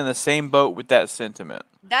legitimately in the same boat with that sentiment.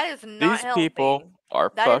 That is not These people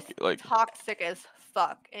are like toxic as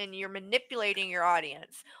fuck, and you're manipulating your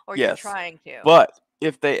audience, or you're trying to. But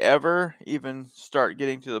if they ever even start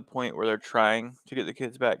getting to the point where they're trying to get the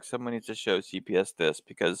kids back, someone needs to show CPS this,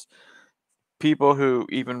 because people who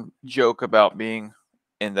even joke about being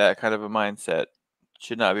in that kind of a mindset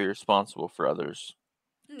should not be responsible for others.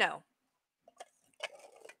 No.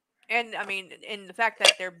 And I mean, in the fact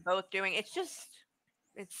that they're both doing it's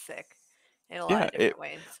sick in a lot of different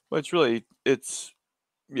ways. Well,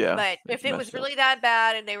 yeah. But if it was really that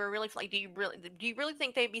bad and they were really like, do you really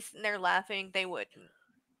think they'd be sitting there laughing? They wouldn't.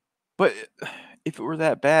 But if it were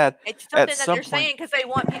that bad, it's something that they're saying because they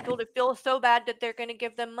want people to feel so bad that they're going to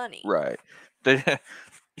give them money. Right.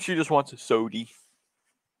 She just wants a soda.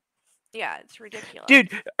 Yeah, it's ridiculous.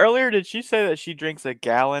 Dude, earlier did she say that she drinks 1.5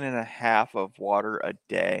 gallons of water a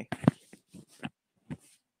day?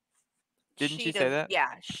 Didn't she say that? Yeah,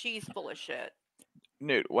 she's full of shit.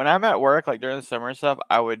 Dude, when I'm at work, like during the summer and stuff,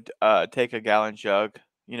 I would take a gallon jug,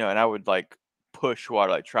 and I would like push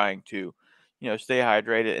water, like trying to, stay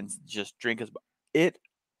hydrated and just drink it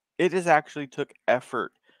has actually took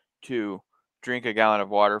effort to drink a gallon of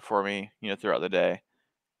water for me, throughout the day.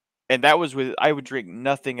 And that was I would drink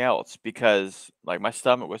nothing else because like my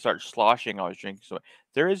stomach would start sloshing. I was drinking so.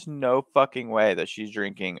 There is no fucking way that she's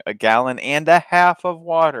drinking 1.5 gallons of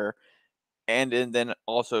water, and then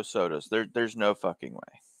also sodas. There's no fucking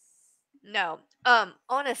way. No.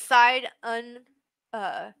 On a side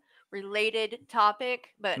related topic,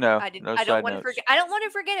 but no, I don't want to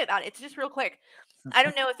forget about it. It's just real quick. I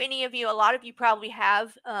don't know if any of you, a lot of you probably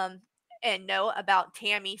have and know about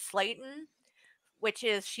Tammy Slayton, which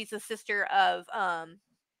is she's a sister of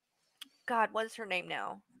God, what is her name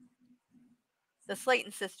now? The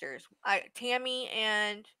Slayton sisters. Tammy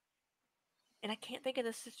and I can't think of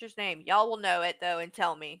the sister's name. Y'all will know it though and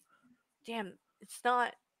tell me. Damn, it's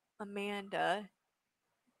not Amanda.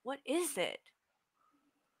 What is it?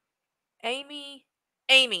 Amy.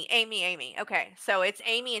 Okay, so it's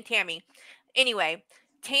Amy and Tammy. Anyway,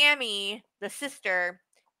 Tammy, the sister,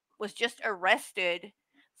 was just arrested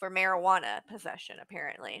for marijuana possession,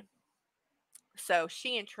 apparently. So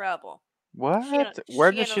she in trouble. What?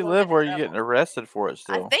 Where does she live? Where are you getting arrested for it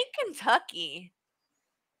still? I think Kentucky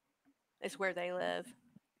is where they live.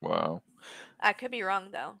 Wow. I could be wrong,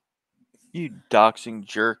 though. You doxing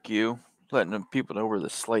jerk, you. Letting people know where the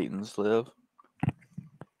Slaytons live.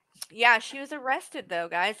 Yeah, she was arrested though,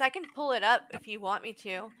 guys. I can pull it up if you want me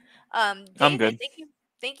to. I'm David, good.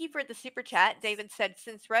 thank you for the super chat. David said,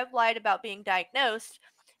 since Rev lied about being diagnosed,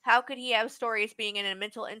 how could he have stories being in a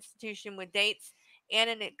mental institution with dates and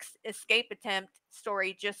an escape attempt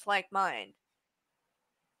story just like mine?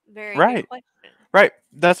 Very good Right. question. Right.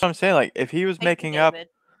 That's what I'm saying. Like, if he was Thank you, making up David.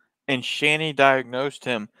 and Shanny diagnosed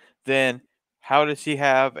him, then how does he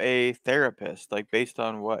have a therapist? Like, based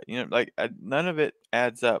on what? You know, like, none of it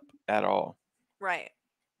adds up at all. Right.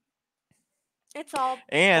 It's all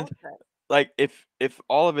And bullshit. like, if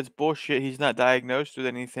all of it's bullshit, he's not diagnosed with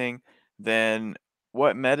anything, then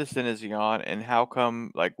what medicine is he on? And how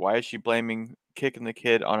come? Like, why is she kicking the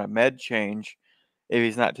kid on a med change if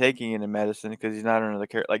he's not taking any medicine because he's not under the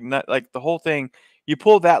care? Like, not like the whole thing. You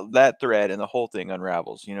pull that thread, and the whole thing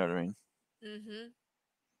unravels. You know what I mean? Mm-hmm.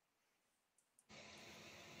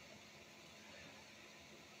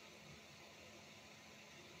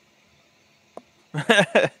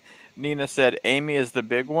 Nina said Amy is the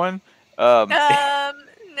big one. No,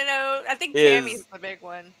 I think Tammy's Is the big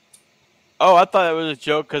one. Oh, I thought it was a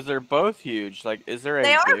joke because they're both huge. Like, is there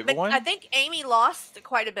They a are, big but I one? think Amy lost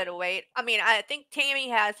quite a bit of weight. I mean, I think Tammy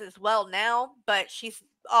has as well now, but she's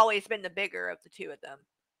always been the bigger of the two of them.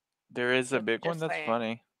 There is a big one? Just That's saying.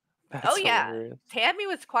 funny. Oh That's yeah, hilarious. Tammy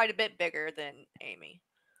was quite a bit bigger than Amy.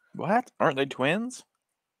 What? Aren't they twins?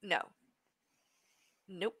 No,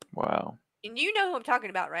 nope. Wow. And you know who I'm talking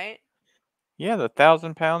about, right? Yeah, the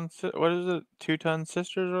 1,000 pound. What is it? 2-ton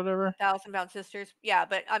sisters or whatever. 1,000 Pound Sisters. Yeah,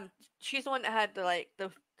 but she's the one that had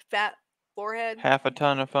the fat forehead. Half a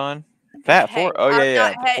ton of fun. Fat Hey, Oh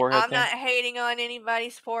yeah. The forehead I'm thing. not hating on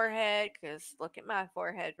anybody's forehead because look at my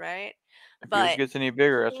forehead, right? If yours But gets any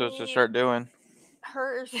bigger, that's what it's to start doing.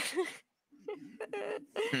 hers.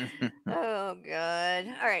 Oh god.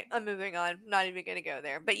 All right, I'm moving on. I'm not even gonna go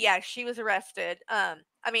there. But yeah, she was arrested. I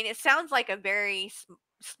mean, it sounds like a very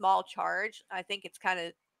small charge. I think it's kind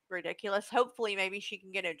of ridiculous. Hopefully, maybe she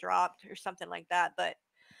can get it dropped or something like that. But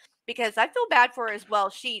because I feel bad for her as well.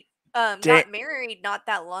 She got married not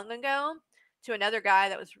that long ago to another guy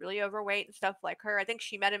that was really overweight and stuff like her. I think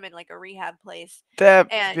she met him in like a rehab place,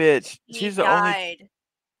 That and bitch. he She's the only. died.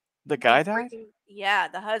 The He guy died? freaking yeah,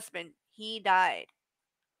 the husband he died.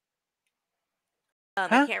 I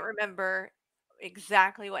Huh? can't remember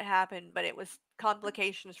exactly what happened, but it was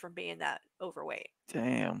complications from being that overweight.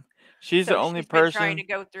 Damn. She's the So only she's been trying to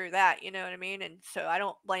person. go through that, you know what I mean? And so I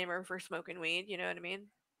don't blame her for smoking weed, you know what I mean?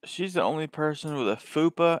 She's the only person with a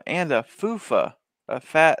fupa and a fufa, a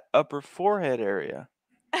fat upper forehead area.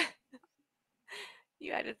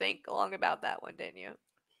 You had to think long about that one, didn't you?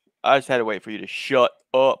 I just had to wait for you to shut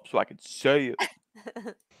up so I could say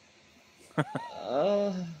it.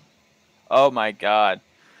 Oh my god.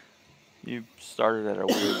 You started at a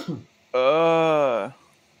weird. Oh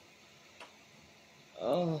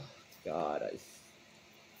God,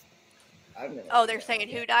 I'm gonna. Oh, they're saying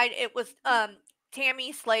who died? It was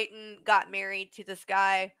Tammy Slayton got married to this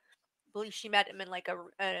guy. I believe she met him in like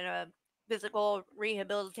a physical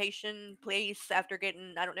rehabilitation place after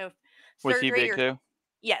getting I don't know if Was he surgery big or too?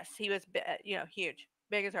 yes, he was huge,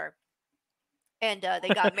 big as her. And they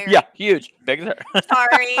got Yeah, married. huge. Big as her.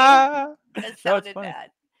 Sorry, that No, it's sounded funny.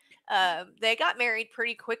 bad. They got married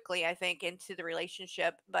pretty quickly, I think, into the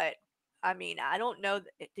relationship. But I mean, I don't know.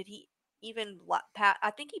 Did he even?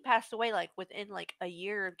 I think he passed away like within like a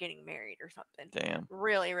year of getting married or something. Damn.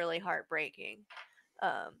 Really, really heartbreaking.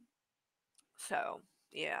 Um. So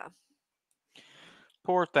yeah,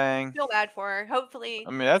 Poor thing. feel bad for her. Hopefully,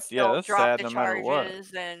 I mean, that's they'll drop sad the no matter what.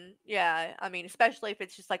 charges. And yeah, I mean, especially if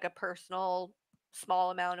it's just like a personal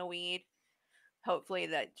small amount of weed. Hopefully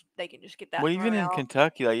that they can just get that Well, even thrown in out.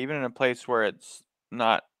 Kentucky, like even in a place where it's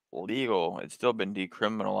not legal, it's still been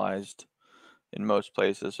decriminalized in most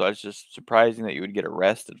places. So it's just surprising that you would get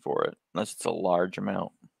arrested for it, unless it's a large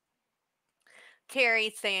amount.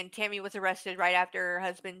 Terry saying Tammy was arrested right after her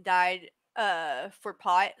husband died for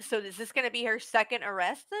pot. So is this going to be her second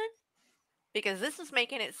arrest then? Because this is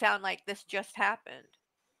making it sound like this just happened.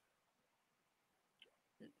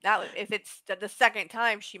 Now, if it's the second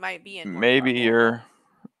time, she might be in more Maybe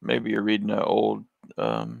trouble. you're reading an old.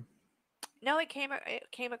 No, it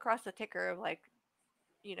came across the ticker of like,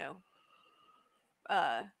 you know,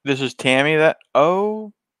 This is Tammy that.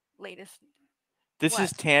 Oh, latest. this What?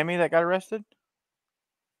 is Tammy that got arrested.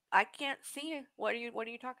 I can't see it. What are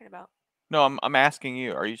you talking about? No, I'm asking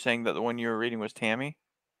you. Are you saying that the one you were reading was Tammy?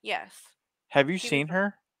 Yes. Have you She was seen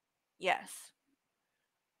her? Yes.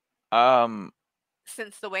 Um,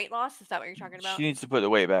 Since the weight loss, is that what you're talking about? she needs to put the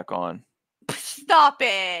weight back on. Stop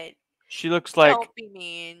it. She looks like Don't be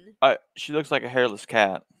mean. she looks like a hairless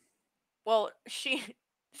cat. Well, she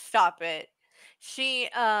Stop it. She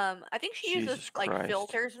I think she uses Jesus like Christ.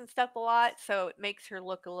 filters and stuff a lot, so it makes her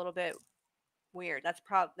look a little bit weird.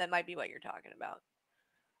 That might be what you're talking about.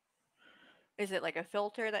 Is it like a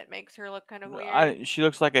filter that makes her look kind of weird? She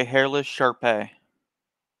looks like a hairless Sharpay.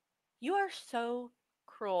 You are so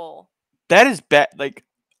cruel. That is bad. Like,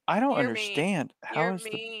 I don't You're mean. understand. How You're does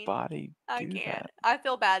the mean. body I do can't. that? I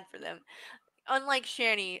feel bad for them. Unlike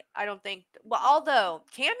Shanny, I don't think. Well, although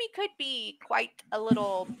Tammy could be quite a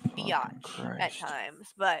little Fucking biatch at Christ.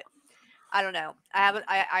 times, but I don't know.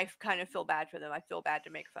 I kind of feel bad for them. I feel bad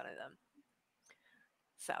to make fun of them.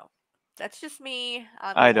 So that's just me.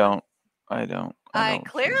 I don't. I don't.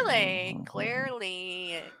 Clearly,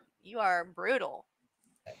 you are brutal.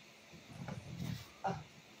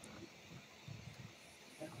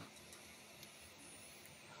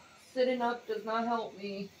 Sitting up does not help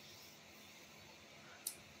me.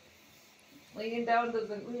 Laying down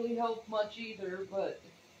doesn't really help much either, but...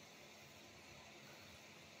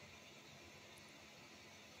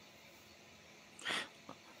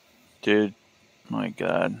 Dude, my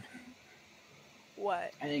God.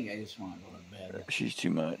 What? I think I just want to go to bed. She's too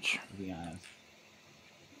much. To be honest.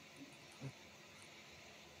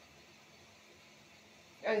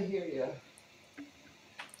 I hear you.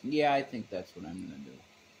 Yeah, I think that's what I'm going to do.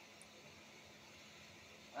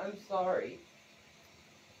 I'm sorry.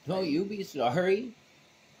 Don't you be sorry.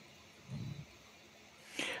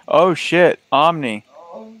 Oh shit, Omni.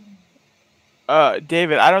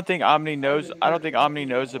 David, I don't think Omni knows. I don't think Omni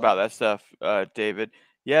knows about that stuff. David.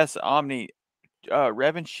 Yes, Omni.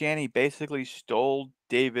 Rev and Shanny basically stole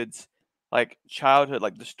David's like childhood,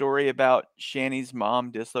 like the story about Shanny's mom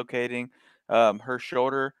dislocating her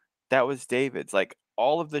shoulder. That was David's. Like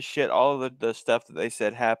all of the shit, all of the stuff that they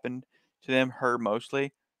said happened to them, her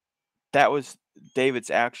mostly. That was David's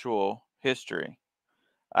actual history.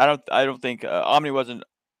 I don't think Omni wasn't.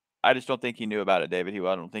 I just don't think he knew about it, David.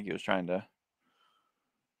 I don't think he was trying to.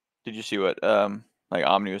 Did you see what like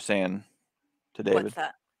Omni was saying to David? What's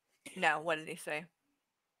that? No, what did he say?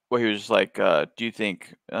 Well, he was just like, do you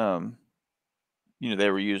think they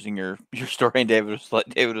were using your story? And David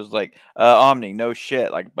was like, Omni, no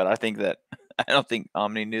shit. Like, but I think that I don't think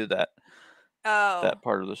Omni knew that. Oh, that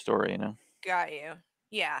part of the story, Got you.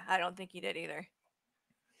 Yeah, I don't think he did either.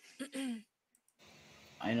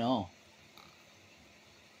 I know.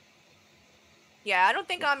 Yeah, I don't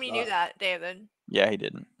think Omni knew that, David. Yeah, he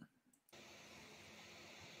didn't.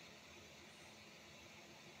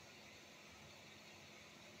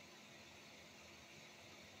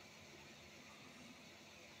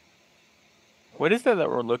 What is that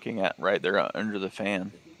we're looking at right there under the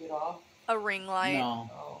fan? A ring light.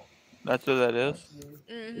 No. That's what that is?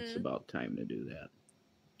 Mm-hmm. It's about time to do that.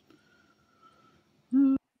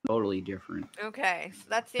 Totally different. Okay, so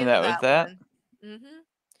that's the end of that one. Mm-hmm.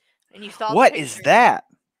 And you saw what the picture. Is that?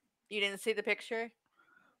 You didn't see the picture?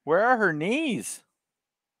 Where are her knees?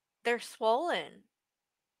 They're swollen.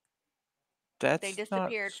 They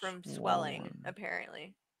disappeared from swollen. swelling,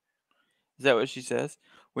 apparently. Is that what she says?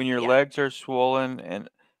 When your legs are swollen and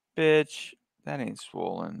bitch, that ain't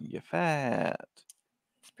swollen. You fat.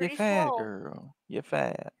 It's pretty you fat swole. girl. You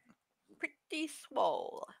fat. Pretty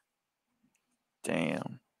swole.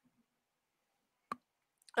 Damn.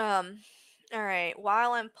 All right.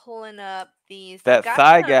 While I'm pulling up these, that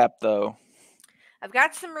thigh gap though. I've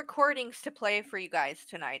got some recordings to play for you guys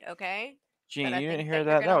tonight. Okay. Gene, you didn't hear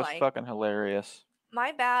that? That was fucking hilarious.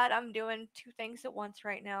 My bad. I'm doing two things at once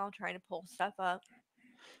right now, trying to pull stuff up.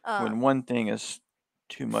 When one thing is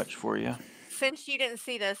too much for you. Since you didn't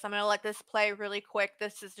see this, I'm going to let this play really quick.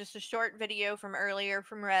 This is just a short video from earlier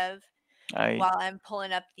from Rev. While I'm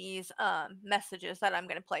pulling up these messages that I'm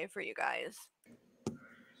going to play for you guys.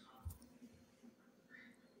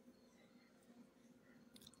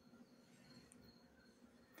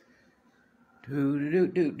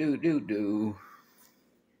 Do.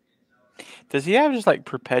 Does he have just like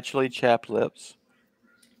perpetually chapped lips?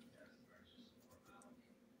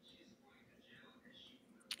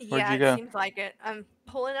 Where'd you go? It seems like it. I'm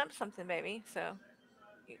pulling up something, baby. So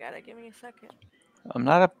you gotta give me a second. I'm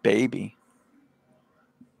not a baby.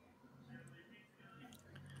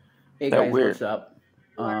 Hey guys, what's up?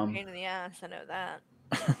 You are a pain in the ass. I know that.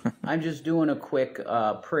 I'm just doing a quick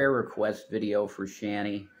prayer request video for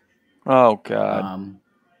Shanny. Oh God.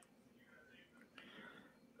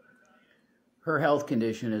 Her health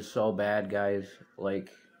condition is so bad, guys. Like.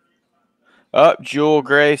 Jewel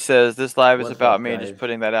Gray says this live is about me. Guys? Just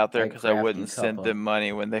putting that out there because I wouldn't send them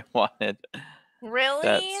money when they wanted. Really?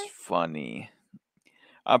 That's funny.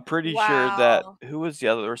 I'm pretty sure that who was the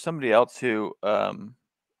other? There was somebody else who was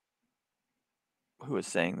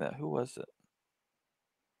saying that. Who was it?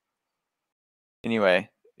 Anyway,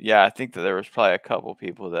 yeah, I think that there was probably a couple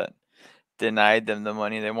people that denied them the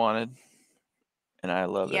money they wanted, and I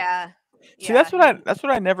love it. Yeah. See, Yeah. that's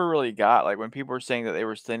what I never really got. Like when people were saying that they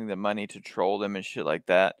were sending the money to troll them and shit like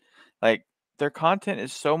that. Like their content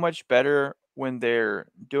is so much better when they're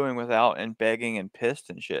doing without and begging and pissed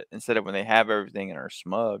and shit instead of when they have everything and are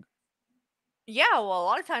smug. Yeah, well, a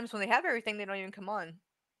lot of times when they have everything, they don't even come on.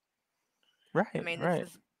 Right. I mean, right. this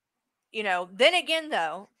is, then again,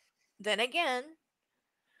 though,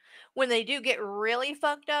 when they do get really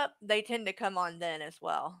fucked up, they tend to come on then as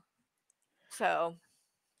well. So,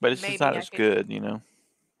 But it's just not as good, you know.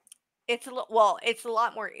 It's a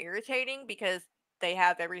lot more irritating because they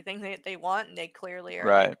have everything that they want and they clearly are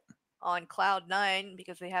Right. like on cloud 9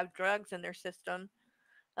 because they have drugs in their system.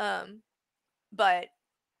 But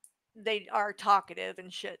they are talkative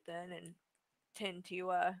and shit then and tend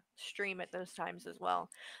to stream at those times as well.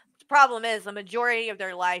 The problem is the majority of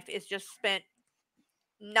their life is just spent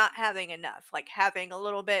not having enough, like having a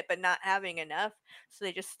little bit but not having enough, so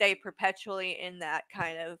they just stay perpetually in that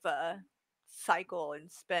kind of cycle and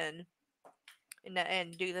spin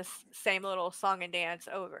and do this same little song and dance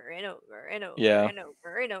over and over and over Yeah. and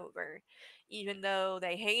over and over, even though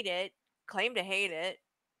they hate it, claim to hate it.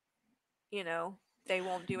 They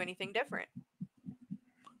won't do anything different.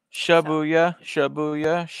 Shabuya,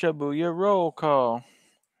 shabuya, shabuya, roll call.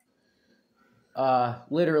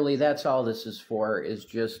 Literally, that's all this is for, is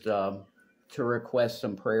just to request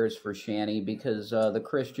some prayers for Shanny, because the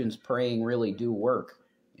Christians praying really do work,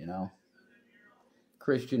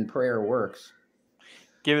 Christian prayer works.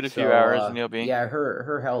 Give it a few hours and you'll be yeah,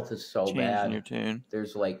 her health is so changing bad. your tune.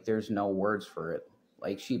 There's no words for it.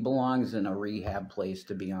 Like, she belongs in a rehab place,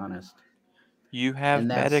 to be honest. You have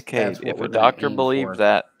Medicaid. If a doctor believed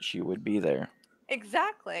that, she would be there.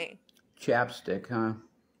 Exactly. Chapstick, huh?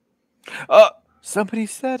 Oh, somebody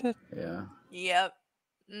said it. Yeah. Yep.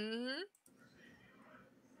 Mm-hmm.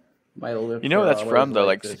 My lips. You know what that's from though,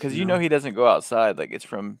 like, this, because you know he doesn't go outside. Like, it's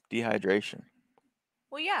from dehydration.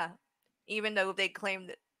 Well, yeah. Even though they claim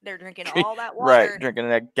that they're drinking all that water, right? Drinking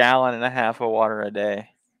 1.5 gallons of water a day.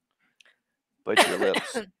 But your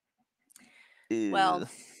lips. Well,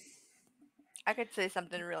 I could say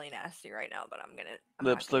something really nasty right now, but I'm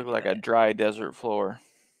lips look like a dry desert floor.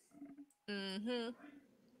 Mm-hmm.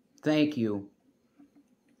 Thank you.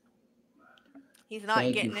 He's not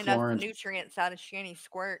getting enough nutrients out of Shanny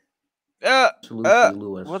Squirt. Absolutely,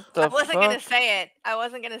 Lewis. What the fuck? I wasn't gonna say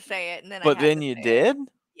it, and then but then you did.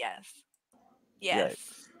 Yes. Yes.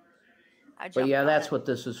 But yeah, that's what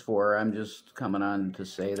this is for. I'm just coming on to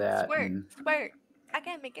say that. Squirt. I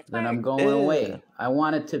can't make it squirt. Then I'm going away. I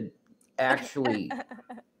wanted to actually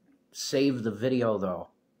save the video, though.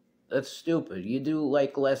 That's stupid. You do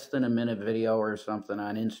like less than a minute video or something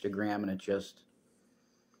on Instagram and it just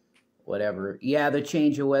whatever. Yeah, the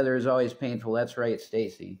change of weather is always painful. That's right,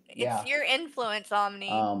 Stacy. It's your influence, Omni.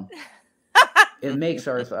 It makes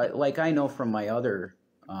ours, like, I know from my other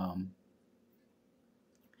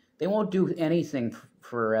they won't do anything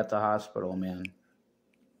for at the hospital, man.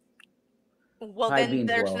 Well, then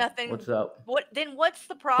there's nothing. What's up? What's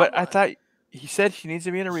the problem? But I thought he said she needs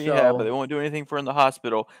to be in a rehab, but they won't do anything for her in the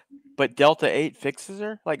hospital. But Delta 8 fixes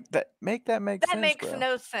her? Like, that makes sense, That makes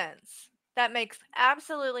no sense. That makes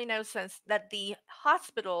absolutely no sense that the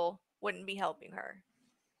hospital wouldn't be helping her.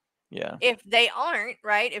 Yeah. If they aren't,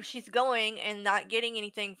 right? If she's going and not getting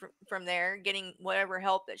anything from there, getting whatever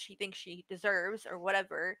help that she thinks she deserves or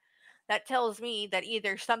whatever, that tells me that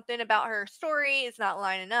either something about her story is not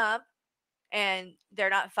lining up and they're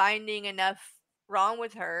not finding enough wrong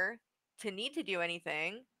with her to need to do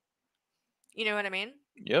anything. You know what I mean?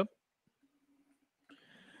 Yep.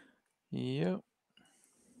 Yep.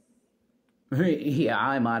 Yeah,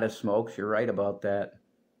 I'm out of smokes. You're right about that.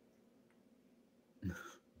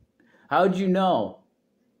 How'd you know?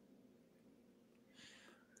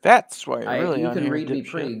 That's why you're really you can here, read me dipshit.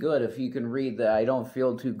 pretty good. If you can read that I don't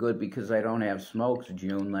feel too good because I don't have smokes,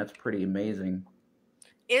 June. That's pretty amazing.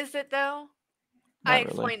 Is it though? Not I really.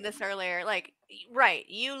 explained this earlier. Like, right,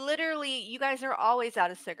 you guys are always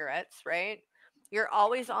out of cigarettes, right? You're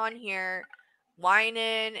always on here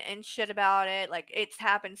whining and shit about it. Like, it's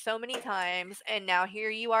happened so many times, and now here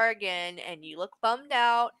you are again, and you look bummed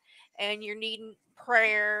out, and you're needing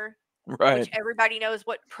prayer, right? Which everybody knows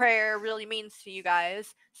what prayer really means to you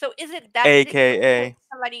guys. So is it that AKA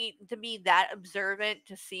somebody to be that observant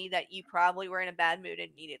to see that you probably were in a bad mood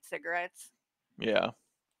and needed cigarettes? Yeah.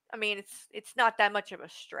 I mean, it's not that much of a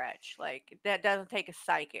stretch. Like, that doesn't take a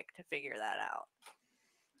psychic to figure that out.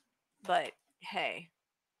 But hey,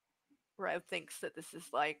 Rev thinks that this is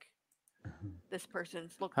like this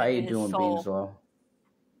person's looking into his soul. Beanslow?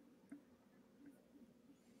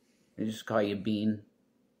 I just call you Bean?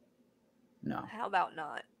 No. How about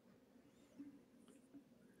not?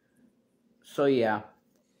 So yeah,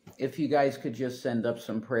 if you guys could just send up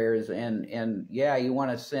some prayers, and yeah, you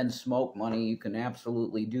want to send smoke money, you can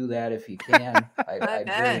absolutely do that if you can. I'd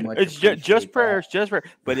very much appreciate just prayers, that. just prayer.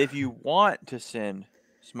 But if you want to send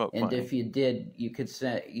smoke and money, if you did, you could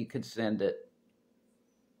send it.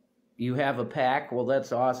 You have a pack? Well,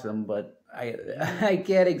 that's awesome, but I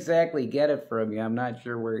can't exactly get it from you. I'm not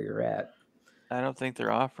sure where you're at. I don't think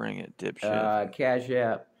they're offering it, dipshit. Cash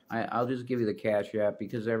App. I'll just give you the Cash App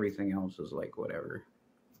because everything else is like whatever.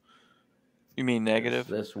 You mean negative?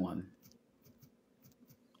 This one.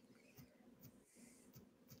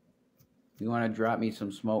 If you want to drop me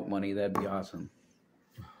some smoke money, that'd be awesome.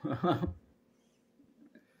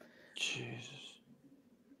 Jesus.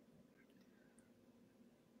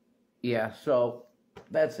 Yeah, so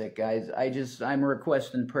that's it, guys. I'm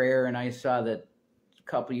requesting prayer, and I saw that a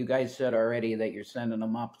couple of you guys said already that you're sending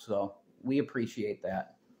them up, so we appreciate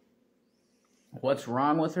that. What's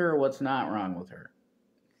wrong with her? What's not wrong with her?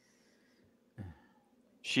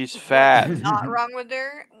 She's fat. What's not wrong with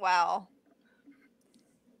her? Wow.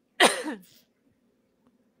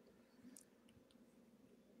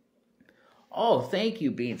 Oh, thank you,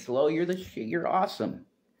 Bean Slow. You're awesome.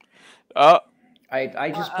 I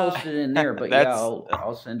just posted it in there, but yeah,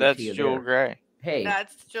 I'll send it to you. That's Joel Gray. Hey,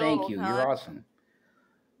 that's Joel, thank you. You're awesome.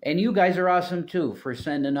 And you guys are awesome too for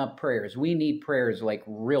sending up prayers. We need prayers like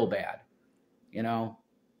real bad. You know.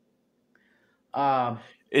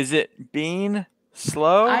 Is it Bean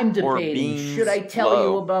Slow? I'm debating. Or should I tell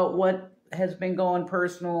you about what has been going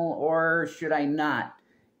personal, or should I not?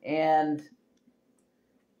 And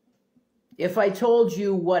if I told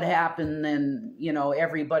you what happened, then,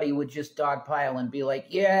 everybody would just dogpile and be like,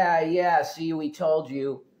 yeah, see, we told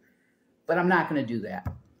you. But I'm not going to do that.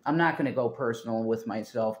 I'm not going to go personal with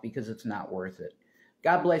myself because it's not worth it.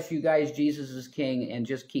 God bless you guys. Jesus is King, and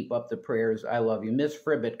just keep up the prayers. I love you. Miss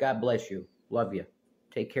Fribbit, God bless you. Love you.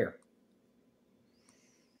 Take care.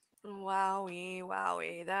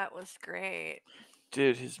 Wowie. That was great.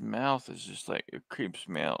 Dude, his mouth is just like, it creeps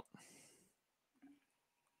me out.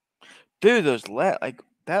 Dude, those like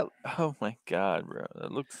that. Oh my god, bro,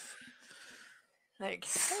 that looks like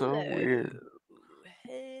so weird.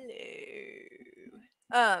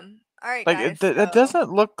 All right, like guys. that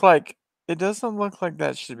doesn't look like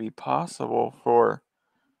that should be possible for.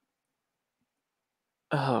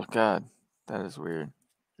 Oh god, that is weird.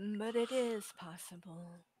 But it is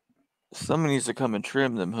possible. Someone needs to come and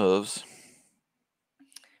trim them hooves.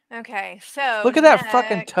 Okay, so look at that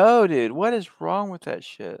fucking toe, dude. What is wrong with that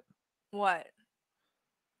shit? What?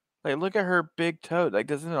 Like, look at her big toe. Like,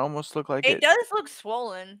 doesn't it almost look like it does look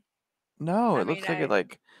swollen? No, it looks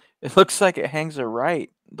like it looks like it hangs a right.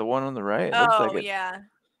 The one on the right. It looks like it. Yeah.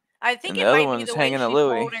 I think and it the other might be one's the way hanging she's a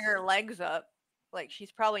Louis. holding her legs up. Like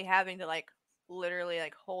she's probably having to literally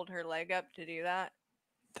hold her leg up to do that.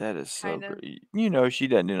 That is so great. She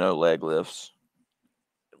doesn't do no leg lifts.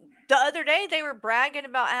 The other day they were bragging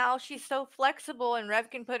about how she's so flexible and Rev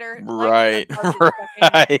can put her right, legs above his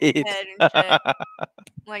fucking head and shit.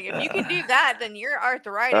 Like if you can do that, then your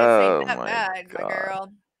arthritis ain't that bad, my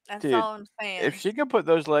girl. That's all I'm saying. If she can put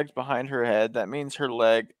those legs behind her head, that means her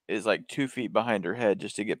leg is like 2 feet behind her head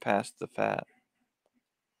just to get past the fat.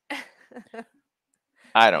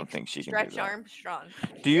 I don't think she can do that. Stretch Armstrong.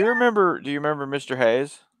 Do you remember Mr.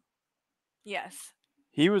 Hayes? Yes.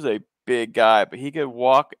 He was a big guy, but he could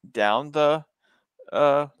walk down the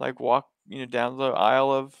down the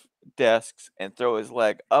aisle of desks and throw his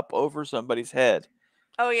leg up over somebody's head.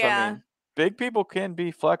 Oh yeah. So, I mean, big people can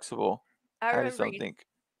be flexible. I just don't think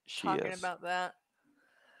she talking is. about that.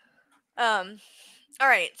 All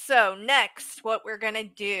right, so next, what we're gonna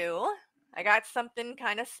do, I got something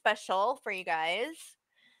kind of special for you guys.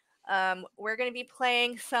 We're gonna be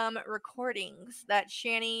playing some recordings that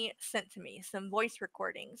Shanny sent to me, some voice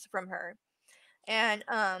recordings from her, and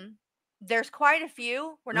there's quite a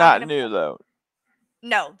few. We're not new though.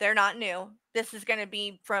 No, they're not new. This is gonna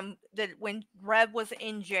be from when Rev was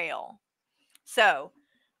in jail. So,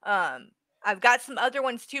 I've got some other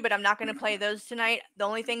ones too, but I'm not going to play those tonight. The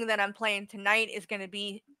only thing that I'm playing tonight is going to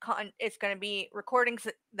be recordings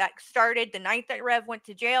that started the night that Rev went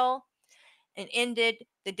to jail and ended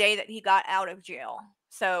the day that he got out of jail.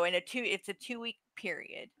 So it's a 2-week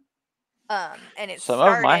period. And some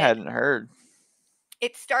of them I hadn't heard.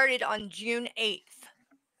 It started on June 8th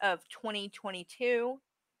of 2022.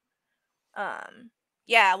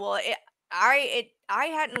 Yeah, well, I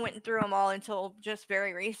hadn't went through them all until just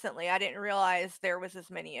very recently. I didn't realize there was as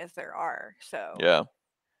many as there are. So yeah.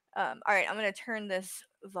 All right, I'm gonna turn this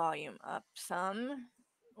volume up some.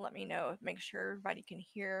 let me know. Make sure everybody can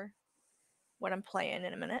hear what I'm playing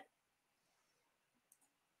in a minute.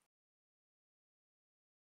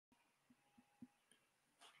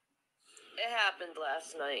 It happened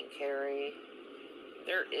last night, Carrie.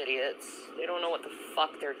 They're idiots. They don't know what the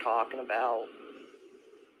fuck they're talking about.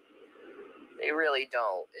 They really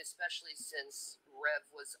don't, especially since Rev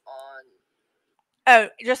was on. Oh,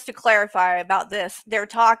 just to clarify about this, they're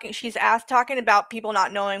talking. She's talking about people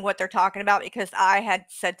not knowing what they're talking about because I had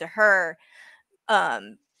said to her,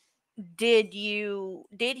 did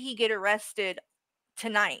he get arrested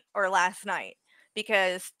tonight or last night?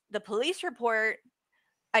 Because the police report,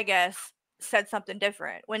 I guess, said something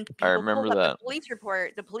different. When people pulled up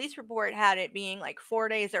the police report had it being like 4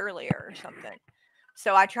 days earlier or something.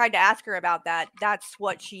 So I tried to ask her about that. That's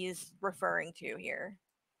what she's referring to here.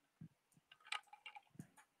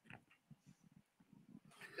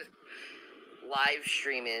 Live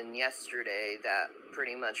streaming yesterday that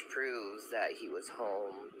pretty much proves that he was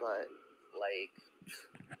home, but like,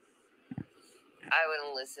 I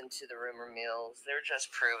wouldn't listen to the rumor mills. They're just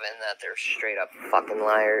proving that they're straight up fucking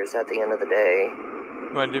liars at the end of the day.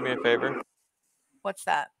 You want to do me a favor? What's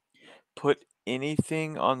that? Put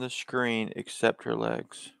anything on the screen except her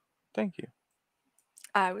legs. Thank you.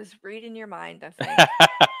 I was reading your mind, I think.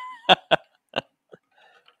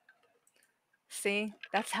 See?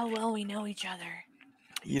 That's how well we know each other.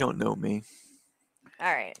 You don't know me.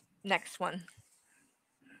 All right. Next one.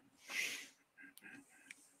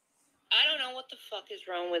 I don't know what the fuck is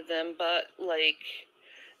wrong with them, but like,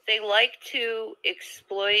 they like to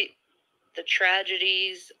exploit the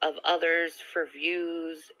tragedies of others for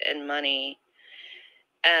views and money.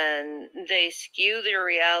 And they skew their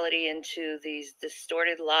reality into these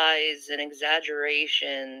distorted lies and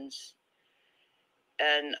exaggerations.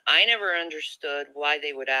 And I never understood why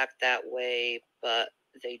they would act that way, but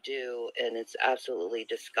they do. And it's absolutely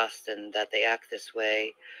disgusting that they act this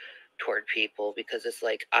way toward people, because it's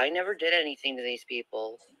like, I never did anything to these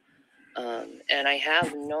people. And I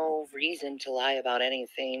have no reason to lie about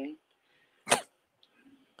anything.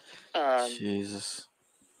 Jesus.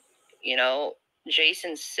 You know,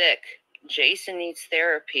 Jason's sick. Jason needs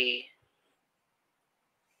therapy.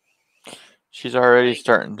 She's already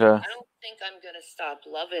starting to. I don't think I'm gonna stop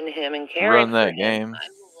loving him and caring run that for game. him. I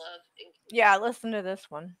will love. Yeah, listen to this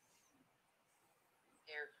one.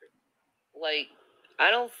 Like,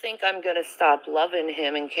 I don't think I'm gonna stop loving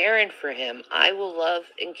him and caring for him. I will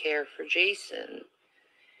love and care for Jason,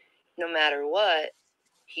 no matter what.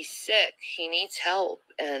 He's sick. He needs help,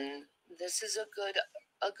 and this is a good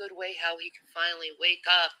way how he can finally wake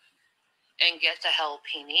up and get the help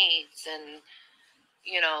he needs. And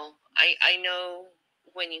you know, I know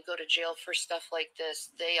when you go to jail for stuff like this,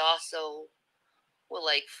 they also will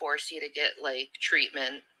like force you to get like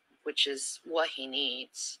treatment, which is what he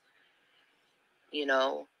needs. You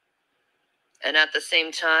know, and at the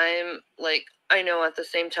same time, like, I know at the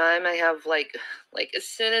same time I have like as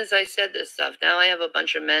soon as I said this stuff, now I have a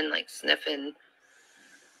bunch of men like sniffing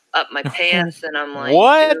up my pants, and I'm like,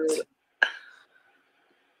 what? Dude,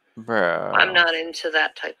 bro, I'm not into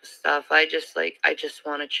that type of stuff. I just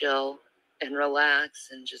want to chill and relax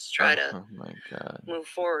and just try to move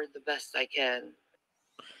forward the best I can.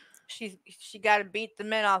 She got to beat the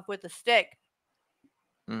men off with a stick.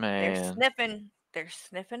 Man, they're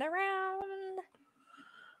sniffing around.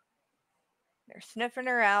 They're sniffing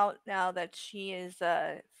her out now that she is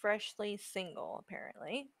freshly single,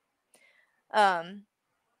 apparently.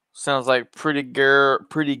 Sounds like pretty girl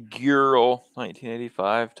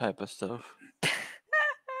 1985 type of stuff.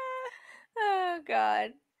 Oh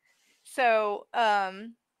God. So,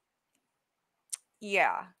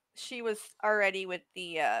 yeah, she was already with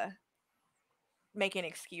the making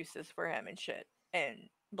excuses for him and shit, and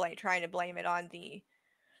trying to blame it on the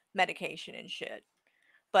medication and shit.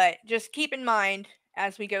 But just keep in mind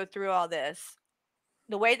as we go through all this,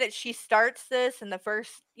 the way that she starts this in the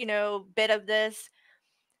first, bit of this,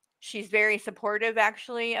 she's very supportive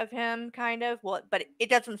actually of him, kind of. Well, but it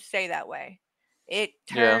doesn't stay that way. It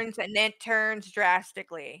turns and it turns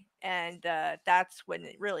drastically, and that's when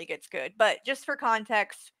it really gets good. But just for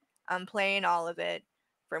context, I'm playing all of it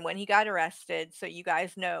from when he got arrested, so you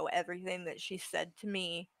guys know everything that she said to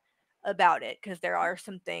me about it, because there are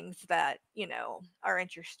some things that are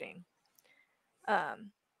interesting. All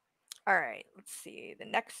right, let's see the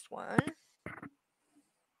next one.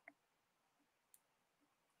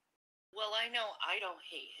 Well, I know I don't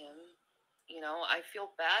hate him. I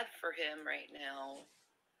feel bad for him right now.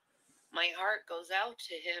 My heart goes out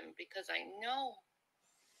to him because I know.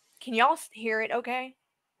 Can y'all hear it okay?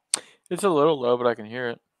 It's a little low, but I can hear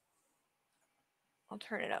it. I'll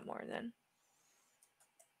turn it up more then.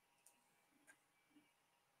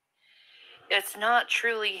 It's not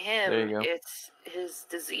truly him. There you go. It's his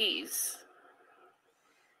disease.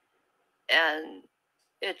 And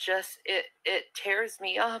it just it tears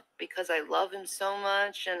me up because I love him so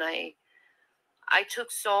much, and I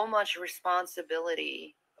took so much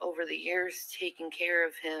responsibility over the years taking care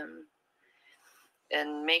of him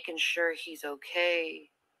and making sure he's okay,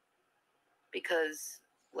 because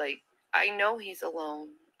like I know he's alone.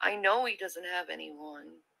 I know he doesn't have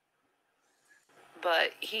anyone.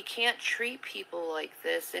 But he can't treat people like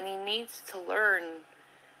this, and he needs to learn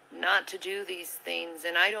not to do these things,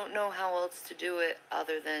 and I don't know how else to do it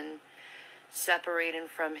other than separating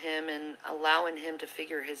from him and allowing him to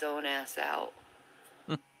figure his own ass out.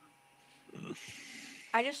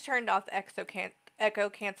 I just turned off echo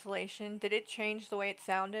cancellation. Did it change the way it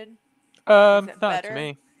sounded? Is it Not better? to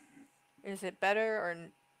me. Is it better or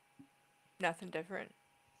nothing different?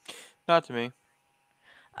 Not to me.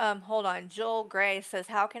 Hold on. Joel Gray says,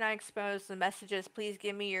 "How can I expose the messages? Please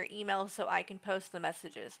give me your email so I can post the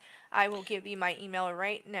messages." I will give you my email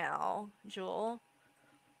right now, Joel.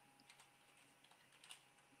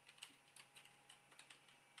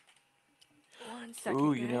 One second,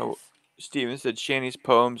 Ooh, guys. Steven said Shanny's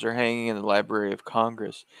poems are hanging in the Library of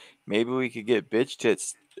Congress. Maybe we could get Bitch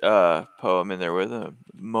Tits poem in there with him.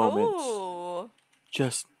 Moments. Ooh.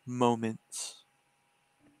 Just moments.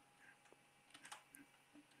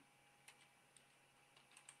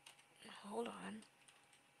 Hold on.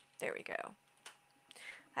 There we go.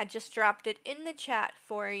 I just dropped it in the chat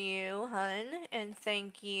for you, hun, and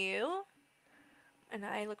thank you. And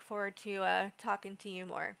I look forward to talking to you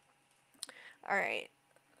more. All right.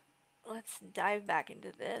 Let's dive back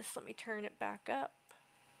into this. Let me turn it back up.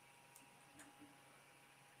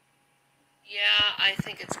 Yeah, I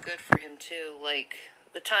think it's good for him too. Like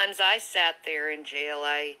the times I sat there in jail,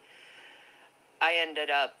 I ended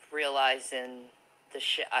up realizing the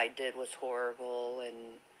shit I did was horrible,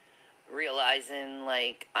 and realizing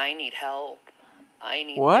like I need help. I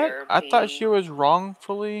need What? therapy. I thought she was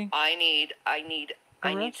wrongfully I need to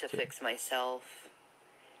arrested. fix myself.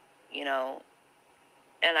 You know,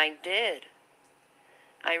 and I did.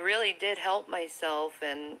 I really did help myself,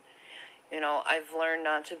 and I've learned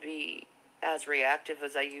not to be as reactive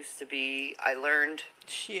as I used to be. I learned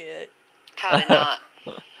how to not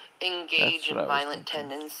engage in violent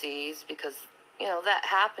tendencies, because that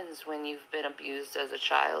happens when you've been abused as a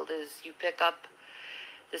child, is you pick up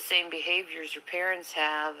the same behaviors your parents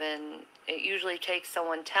have, and it usually takes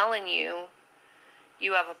someone telling you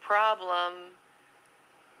you have a problem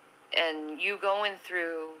and you going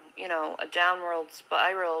through a downward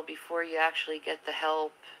spiral before you actually get the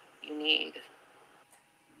help you need.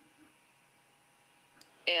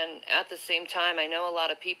 And at the same time, I know a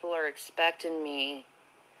lot of people are expecting me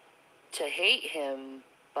to hate him,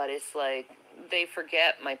 but it's like they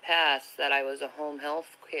forget my past, that I was a home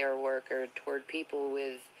health care worker toward people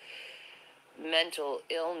with mental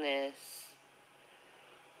illness.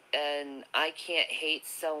 And I can't hate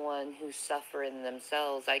someone who's suffering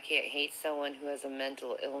themselves. I can't hate someone who has a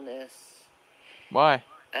mental illness. Why?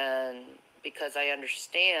 And because I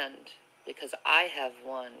understand, because I have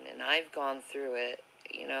one and I've gone through it,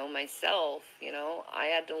 myself. I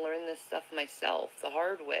had to learn this stuff myself the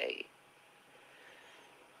hard way.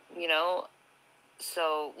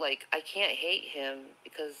 So like I can't hate him,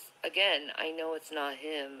 because again, I know it's not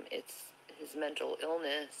him, it's his mental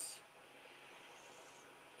illness.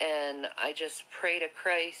 And I just pray to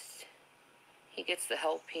Christ he gets the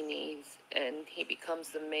help he needs and he becomes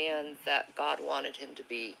the man that God wanted him to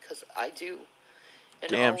be, because I do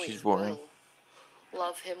and damn, always she's boring. will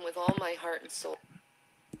love him with all my heart and soul.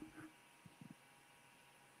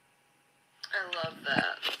 I love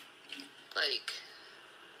that. Like,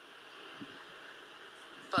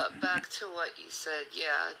 but back to what you said,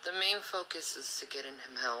 yeah, the main focus is to getting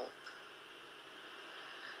him help.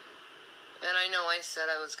 And I know I said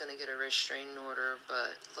I was going to get a restraining order,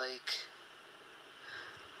 but, like,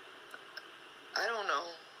 I don't know.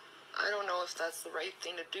 I don't know if that's the right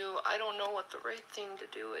thing to do. I don't know what the right thing to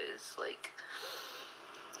do is. Like,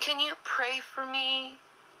 can you pray for me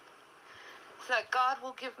that God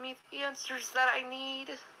will give me the answers that I need?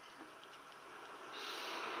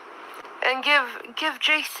 And give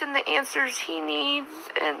Jason the answers he needs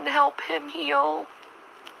and help him heal.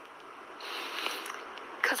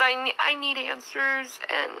 Because I need answers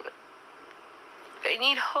and I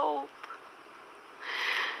need hope.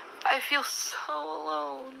 I feel so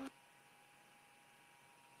alone.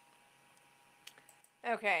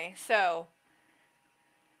 Okay, so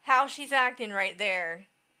how she's acting right there,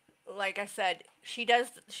 like I said, she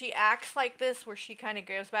acts like this where she kind of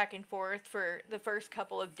goes back and forth for the first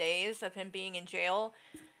couple of days of him being in jail.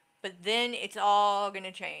 But then it's all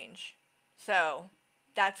gonna change. So,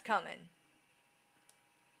 that's coming.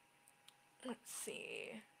 Let's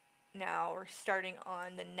see. Now we're starting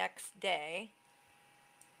on the next day.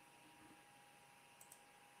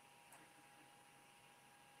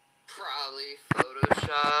 Probably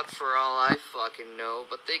Photoshop for all I fucking know,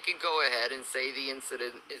 but they can go ahead and say the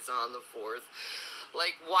incident is on the 4th.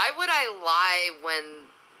 Like, why would I lie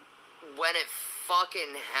when it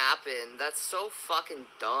fucking happened? That's so fucking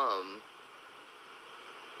dumb.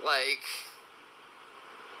 Like,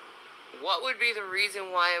 what would be the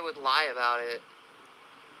reason why I would lie about it?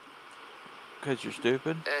 Because you're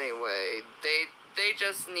stupid? Anyway, they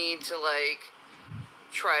just need to, like,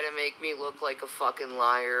 try to make me look like a fucking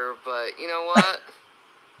liar, but you know what?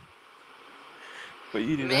 But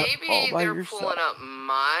you do Maybe that all by they're yourself. pulling up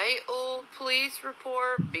my old police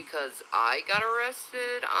report because I got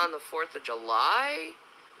arrested on the 4th of July?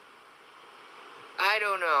 I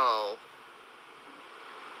don't know.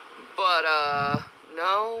 But,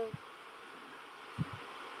 no.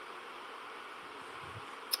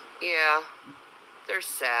 Yeah. They're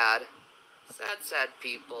sad. Sad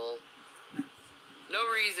people. No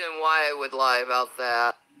reason why I would lie about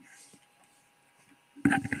that.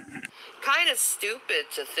 Kind of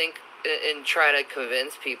stupid to think and try to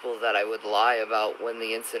convince people that I would lie about when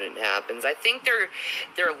the incident happens. I think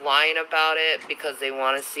they're lying about it because they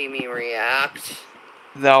want to see me react.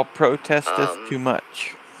 Thou protestest too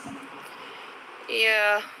much.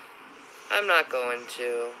 Yeah, I'm not going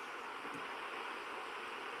to.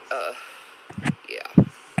 Yeah.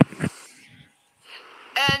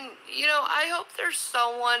 And, you know, I hope there's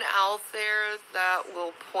someone out there that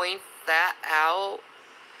will point that out,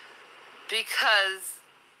 because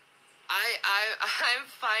I'm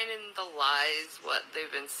finding the lies, what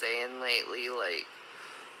they've been saying lately, like,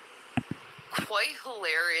 quite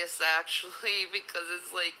hilarious, actually, because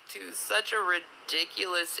it's, like, to such a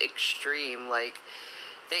ridiculous extreme. Like,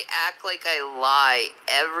 they act like I lie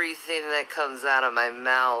everything that comes out of my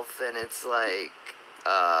mouth, and it's like,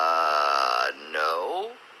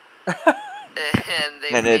 no. And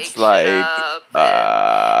they make shit up,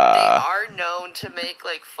 and they are known to make,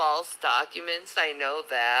 like, false documents, I know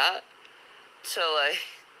that. So, like,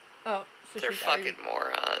 so they're fucking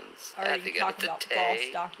morons at the end of the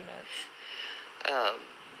day. False documents.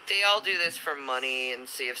 They all do this for money and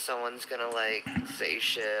see if someone's gonna, like, say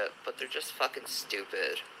shit, but they're just fucking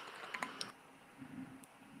stupid.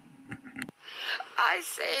 I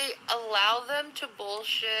say allow them to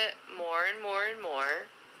bullshit more and more and more.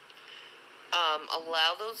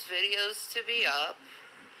 Allow those videos to be up.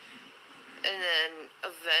 And then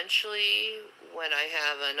eventually, when I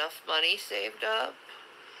have enough money saved up,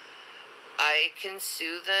 I can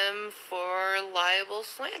sue them for libel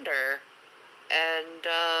slander. And,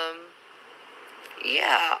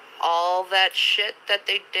 yeah, all that shit that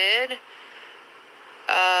they did,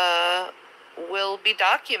 will be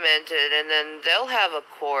documented, and then they'll have a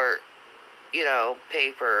court, you know,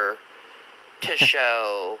 paper to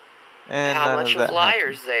show how much of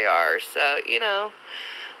liars they are. So, you know,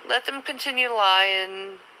 let them continue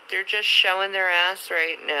lying. They're just showing their ass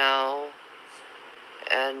right now.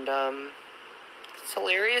 And, it's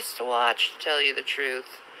hilarious to watch, to tell you the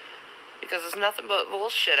truth. Because it's nothing but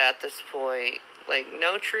bullshit at this point. Like,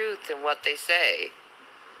 no truth in what they say.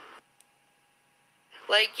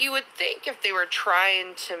 Like, you would think if they were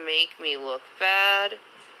trying to make me look bad,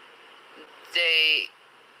 they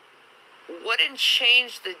wouldn't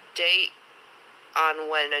change the date on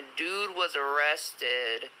when a dude was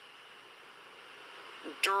arrested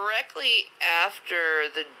directly after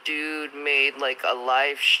the dude made, like, a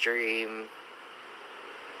live stream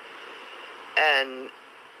and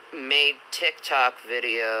made TikTok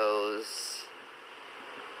videos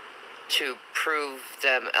to prove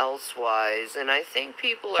them elsewise. And I think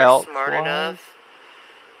people are smart enough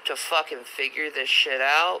to fucking figure this shit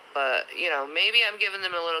out. But, you know, maybe I'm giving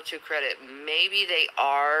them a little too credit. Maybe they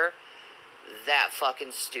are that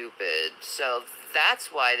fucking stupid. So that's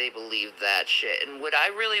why they believe that shit. And would I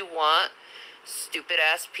really want stupid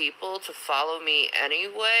ass people to follow me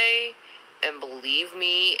anyway and believe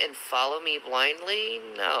me and follow me blindly?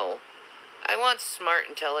 No. I want smart,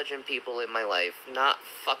 intelligent people in my life, not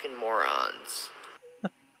fucking morons.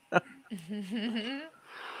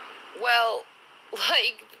 Well,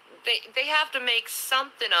 like, they have to make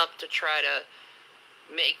something up to try to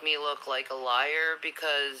make me look like a liar,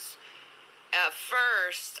 because at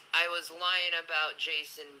first I was lying about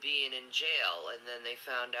Jason being in jail, and then they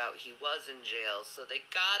found out he was in jail, so they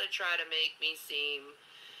gotta try to make me seem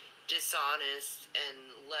dishonest and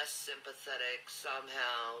less sympathetic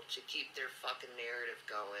somehow to keep their fucking narrative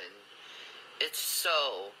going. It's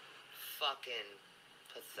so fucking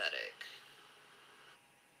pathetic.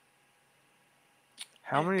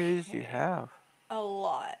 How many of these do you have? A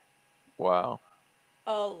lot. Wow.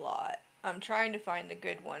 A lot. I'm trying to find the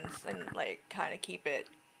good ones and like kind of keep it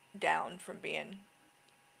down from being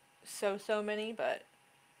so many, but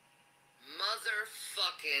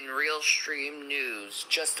motherfucking Realstream News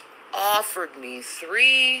just offered me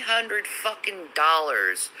 $300 fucking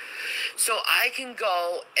dollars so I can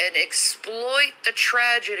go and exploit the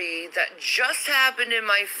tragedy that just happened in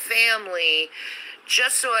my family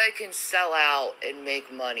just so I can sell out and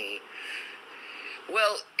make money.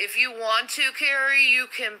 Well, if you want to, Carrie, you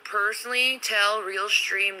can personally tell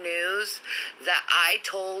Realstream News that I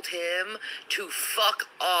told him to fuck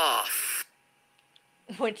off.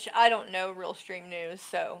 which I don't know Realstream News,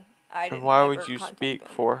 so I And didn't why ever would you contact speak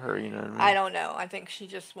them. for her? You know what I mean? I don't know. I think she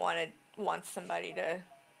just wants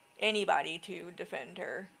anybody to defend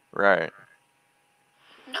her. Right.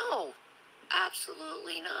 No,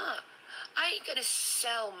 absolutely not. I ain't gonna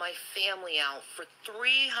sell my family out for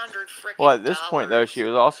 $300 frickin' Well, at this point though, she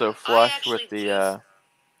was also flush with the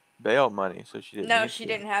bail money, so she didn't No, need she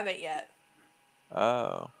to. didn't have it yet.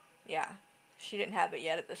 Oh. Yeah, she didn't have it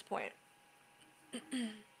yet at this point.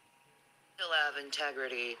 Still have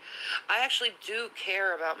integrity. I actually do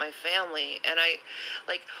care about my family, and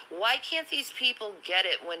why can't these people get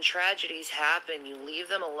it when tragedies happen? You leave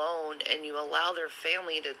them alone and you allow their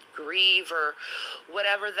family to grieve or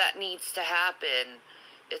whatever that needs to happen.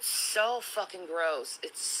 It's so fucking gross.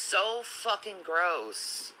 It's so fucking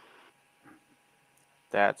gross.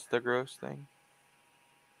 That's the gross thing?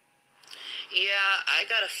 Yeah, I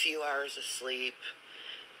got a few hours of sleep,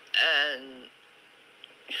 and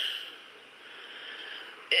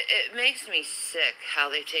it makes me sick how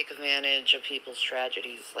they take advantage of people's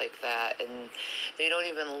tragedies like that, and they don't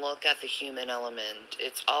even look at the human element.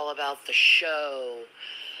 It's all about the show,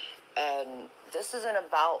 and this isn't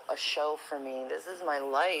about a show for me. This is my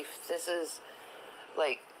life. This is,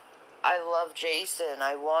 like, I love Jason.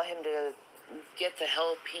 I want him to get the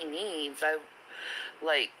help he needs.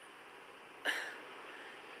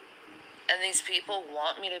 And these people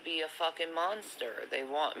want me to be a fucking monster. They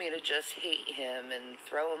want me to just hate him and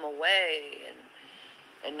throw him away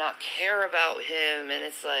and not care about him. And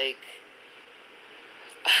it's like,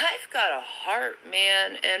 I've got a heart,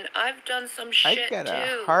 man, and I've done some shit too. I got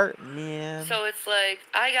a heart, man. So it's like,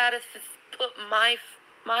 I gotta put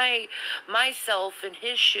myself in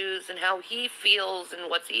his shoes and how he feels and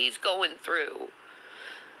what he's going through.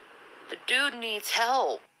 The dude needs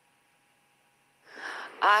help.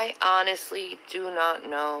 I honestly do not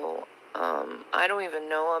know. I don't even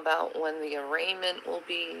know about when the arraignment will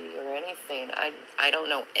be or anything. I don't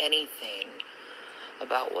know anything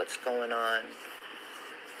about what's going on.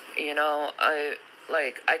 You know, I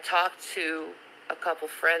talked to a couple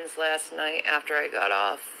friends last night after I got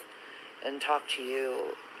off and talked to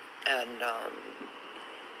you, and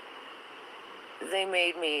they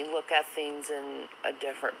made me look at things in a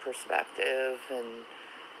different perspective and,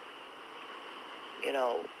 you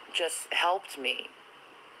know, just helped me.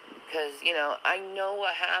 Because, you know, I know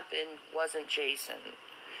what happened wasn't Jason.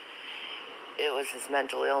 It was his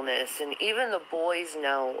mental illness. And even the boys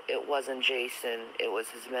know it wasn't Jason. It was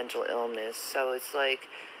his mental illness. So it's like...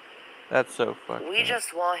 That's so fucked We up.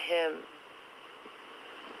 just want him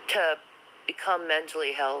to become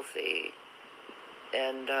mentally healthy.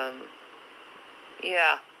 And,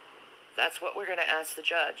 yeah. That's what we're going to ask the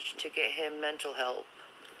judge, to get him mental help.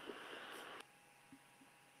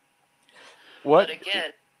 What? But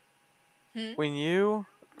again... When you,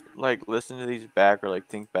 like, listen to these back or, like,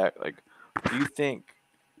 think back, like, do you think,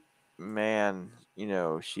 man, you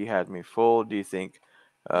know, she had me fooled? Do you think,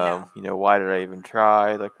 No. you know, why did I even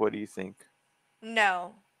try? Like, what do you think?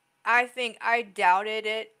 No. I think I doubted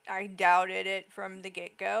it. I doubted it from the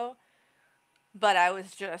get-go. But I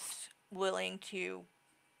was just willing to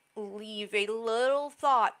leave a little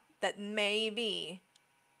thought that maybe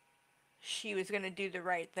she was going to do the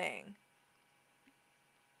right thing.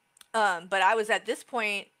 But I was at this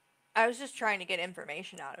point, I was just trying to get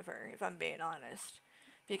information out of her, if I'm being honest.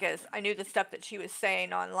 Because I knew the stuff that she was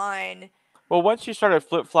saying online. Well, once she started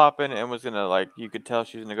flip-flopping and was going to, like, you could tell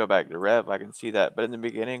she was going to go back to Rev, I can see that. But in the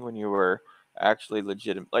beginning, when you were actually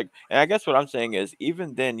legitimate, like, and I guess what I'm saying is,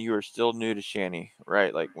 even then, you were still new to Shanny,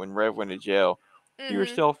 right? Like, when Rev went to jail, you were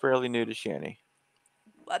still fairly new to Shanny.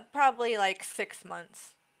 Probably like 6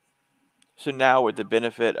 months. So now, with the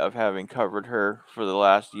benefit of having covered her for the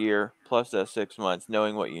last year, plus that 6 months,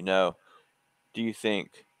 knowing what you know, do you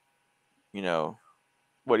think, you know,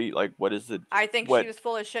 what do you, like, what is the... I think what... she was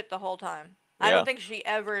full of shit the whole time. Yeah. I don't think she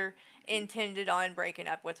ever intended on breaking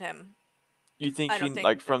up with him. You think she,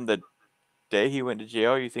 like, from the day he went to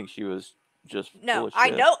jail, you think she was just full No, of I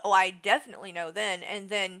shit? know. Oh, I definitely know then. And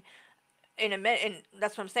then in a minute, and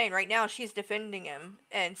that's what I'm saying. Right now, she's defending him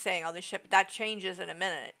and saying all this shit, but that changes in a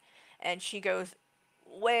minute, and she goes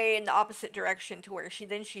way in the opposite direction to where she's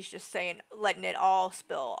just saying, letting it all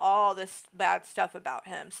spill, all this bad stuff about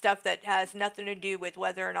him, stuff that has nothing to do with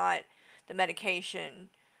whether or not the medication,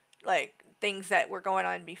 like things that were going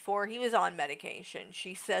on before he was on medication.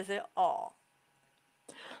 She says it all.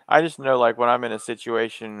 I just know, like, when I'm in a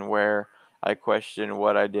situation where I question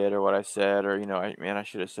what I did or what I said, or man, I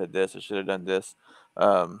should have said this, I should have done this.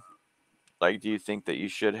 Like, do you think that you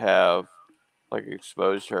should have like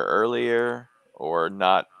exposed her earlier, or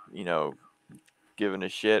not? Given a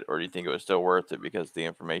shit, or do you think it was still worth it because of the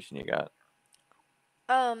information you got?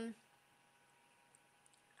 Um,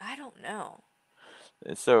 I don't know.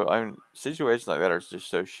 And so, situations like that are just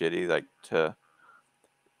so shitty. Like, to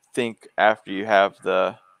think after you have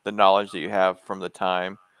the knowledge that you have from the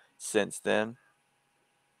time since then,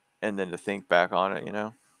 and then to think back on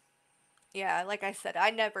it. Yeah, like I said, I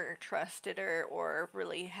never trusted her or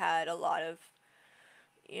really had a lot of,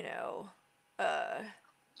 you know, uh,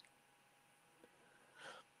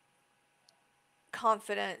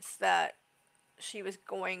 confidence that she was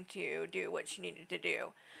going to do what she needed to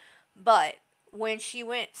do. But when she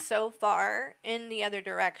went so far in the other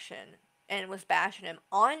direction and was bashing him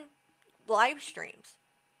on live streams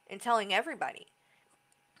and telling everybody,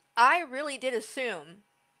 I really did assume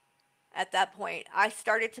at that point, I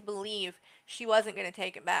started to believe she wasn't going to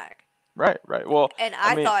take it back. Right. Well, And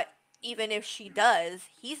I I mean, thought, even if she does,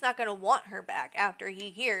 he's not going to want her back after he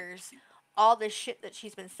hears all this shit that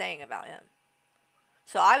she's been saying about him.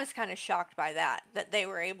 So I was kind of shocked by that they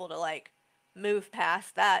were able to, like, move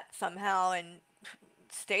past that somehow and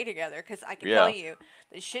stay together. Because I can tell yeah. you,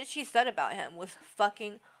 the shit she said about him was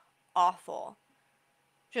fucking awful.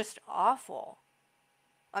 Just awful.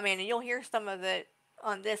 I mean, you'll hear some of it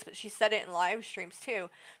on this, but she said it in live streams too.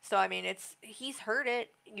 So I mean, he's heard it,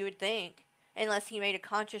 you would think, unless he made a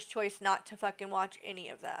conscious choice not to fucking watch any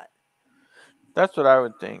of that. That's what I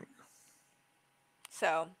would think.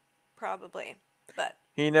 So, probably. But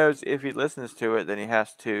He knows if he listens to it, then he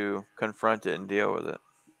has to confront it and deal with it.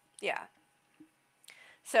 yeah.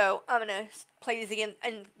 So I'm gonna play these again,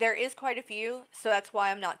 and there is quite a few, so that's why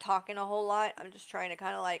I'm not talking a whole lot. I'm just trying to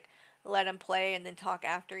kind of like let them play and then talk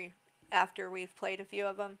after we've played a few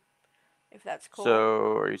of them, if that's cool.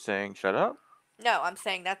 So, are you saying shut up? No, I'm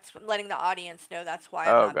saying that's letting the audience know that's why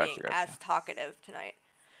I'm Oh, not gotcha, being gotcha. as talkative tonight.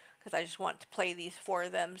 Because I just want to play these for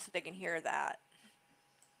them so they can hear that.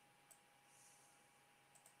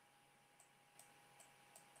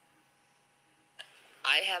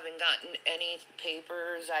 I haven't gotten any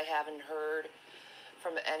papers. I haven't heard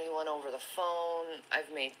from anyone over the phone.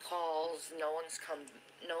 I've made calls. No one's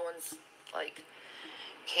like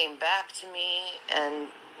came back to me, and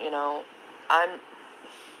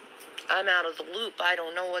I'm out of the loop. I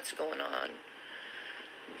don't know what's going on.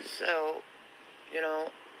 So,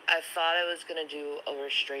 I thought I was going to do a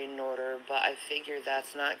restraining order, but I figured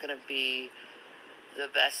that's not going to be the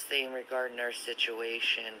best thing regarding our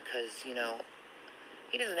situation, because,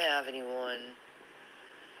 he doesn't have anyone,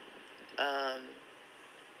 and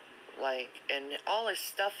all his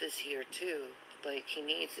stuff is here, too. Like, he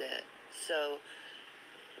needs it. So,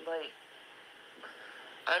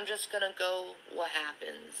 I'm just going to go what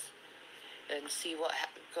happens and see what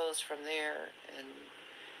goes from there. And,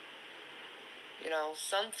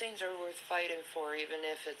 some things are worth fighting for, even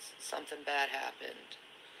if it's something bad happened.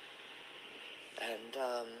 And,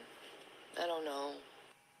 I don't know.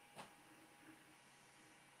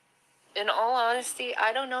 In all honesty,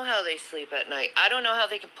 I don't know how they sleep at night. I don't know how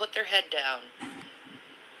they can put their head down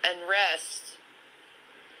and rest,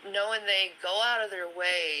 knowing they go out of their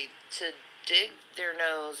way to dig their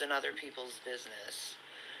nose in other people's business.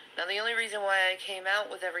 Now, the only reason why I came out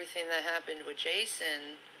with everything that happened with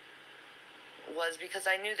Jason was because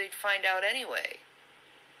I knew they'd find out anyway.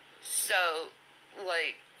 So,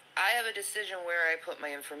 I have a decision where I put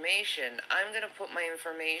my information. I'm going to put my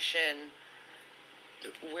information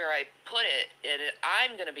where I put it, and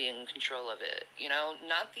I'm going to be in control of it,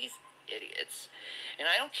 not these idiots. And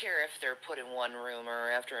I don't care if they're putting one rumor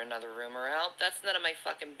after another rumor out. That's none of my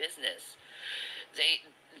fucking business.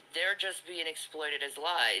 They're just being exploited as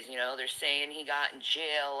lies. They're saying he got in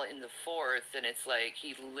jail in the 4th, and it's like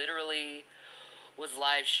he literally was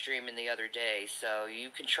live streaming the other day. So you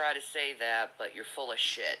can try to say that, but you're full of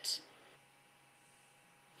shit.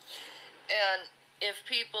 And if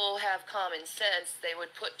people have common sense, they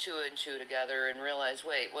would put 2 and 2 together and realize,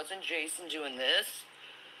 wait, wasn't Jason doing this?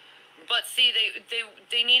 But see,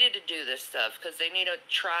 they needed to do this stuff because they need to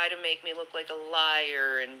try to make me look like a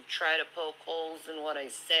liar and try to poke holes in what I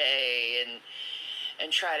say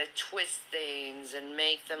and try to twist things and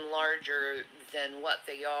make them larger than what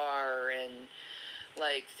they are. And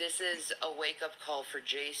like, this is a wake-up call for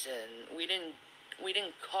Jason. We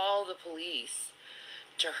didn't call the police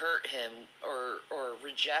to hurt him or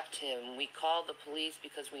reject him. We called the police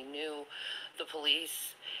because we knew the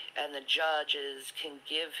police and the judges can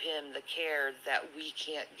give him the care that we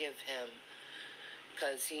can't give him,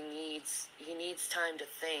 because he needs time to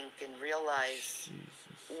think and realize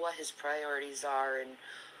what his priorities are and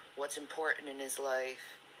what's important in his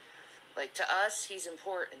life. Like, to us, he's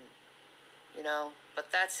important, you know,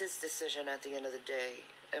 but that's his decision at the end of the day,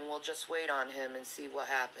 and we'll just wait on him and see what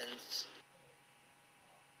happens.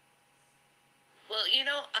 Well, you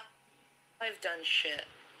know, I've done shit.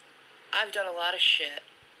 I've done a lot of shit.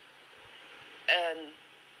 And,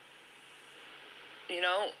 you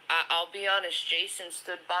know, I'll be honest, Jason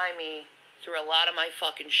stood by me through a lot of my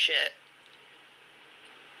fucking shit.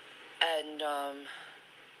 And,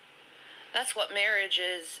 that's what marriage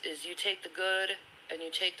is you take the good and you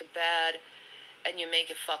take the bad and you make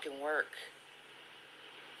it fucking work.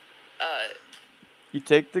 You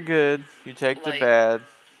take the good, you take the bad,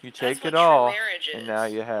 you take it all, and now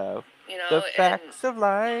you have the facts of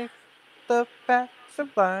life. The facts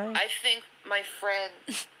of life. I think my friend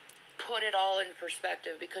put it all in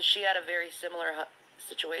perspective, because she had a very similar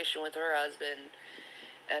situation with her husband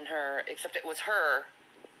and her, except it was her.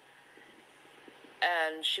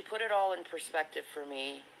 And she put it all in perspective for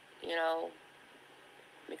me, you know,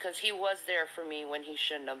 because he was there for me when he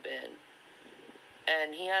shouldn't have been.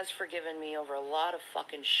 And he has forgiven me over a lot of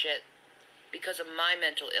fucking shit because of my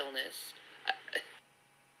mental illness.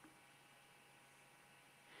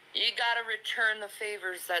 You gotta return the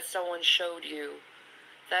favors that someone showed you.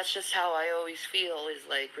 That's just how I always feel, is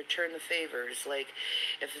like, return the favors. Like,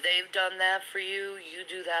 if they've done that for you, you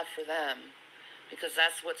do that for them. Because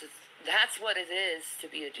that's what it is to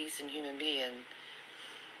be a decent human being,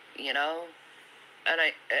 you know? And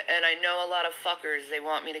I know a lot of fuckers, they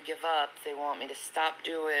want me to give up, they want me to stop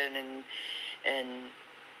doing and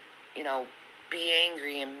you know, be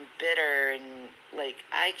angry and bitter, and like,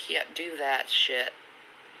 I can't do that shit.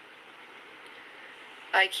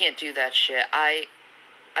 I can't do that shit. I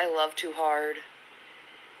love too hard,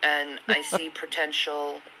 and I see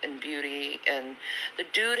potential and beauty, and the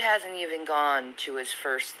dude hasn't even gone to his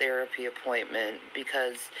first therapy appointment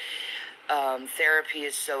because therapy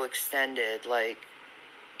is so extended. Like,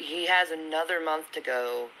 he has another month to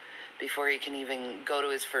go before he can even go to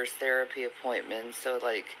his first therapy appointment. So,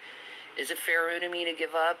 like, is it fair to me to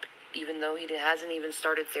give up even though he hasn't even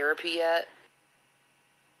started therapy yet?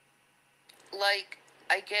 Like,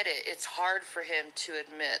 I get it. It's hard for him to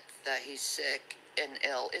admit that he's sick and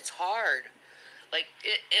ill. It's hard. Like,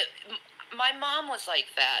 my mom was like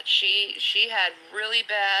that. She had really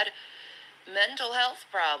bad mental health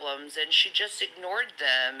problems, and she just ignored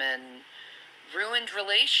them and ruined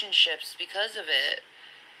relationships because of it.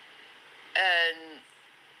 And,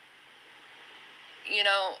 you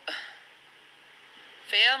know,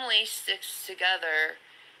 family sticks together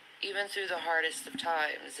even through the hardest of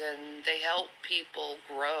times, and they help people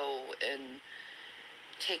grow and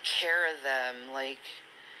take care of them. Like,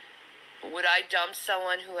 would I dump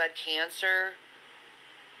someone who had cancer?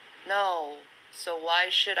 No. So why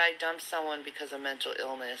should I dump someone because of mental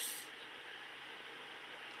illness?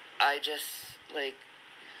 I just, like,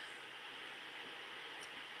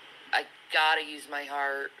 I gotta use my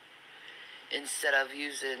heart instead of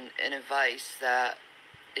using an advice that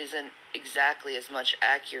isn't exactly as much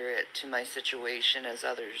accurate to my situation as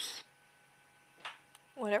others.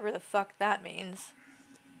 Whatever the fuck that means.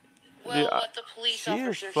 Well, Dude, what the police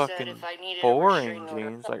officer said, if I needed boring, a restraining order.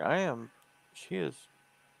 Jeans. Like, she is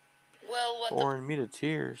boring me to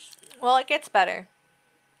tears. Well, it gets better.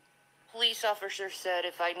 Police officer said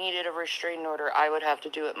if I needed a restraining order, I would have to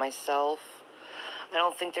do it myself. I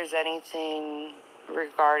don't think there's anything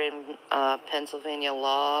regarding Pennsylvania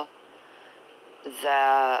law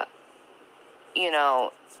that, you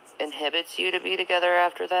know, inhibits you to be together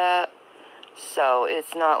after that. So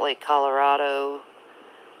it's not like Colorado,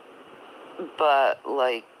 but,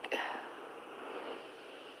 like,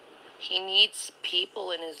 he needs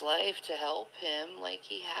people in his life to help him. Like,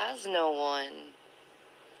 he has no one.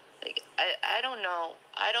 Like, I don't know.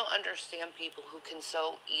 I don't understand people who can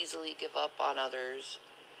so easily give up on others.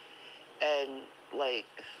 And, like,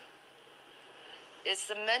 it's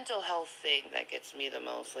the mental health thing that gets me the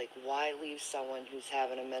most. Like, why leave someone who's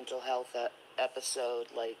having a mental health episode,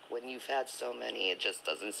 like, when you've had so many? It just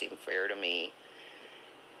doesn't seem fair to me.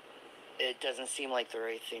 it doesn't seem like the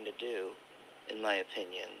right thing to do, in my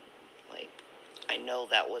opinion. Like, I know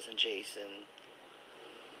that wasn't Jason.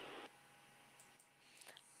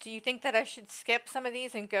 Do you think that I should skip some of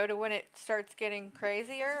these and go to when it starts getting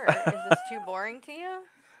crazier, or is this too boring to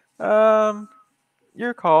you?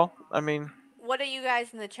 Your call. I mean, what do you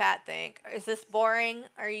guys in the chat think? Is this boring?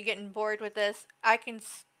 Are you getting bored with this? I can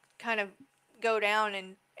kind of go down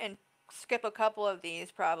and skip a couple of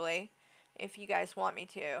these probably, if you guys want me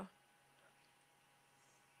to.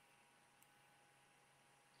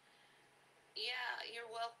 Yeah,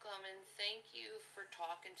 you're welcome, and thank you for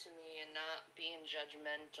talking to me and not being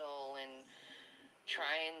judgmental and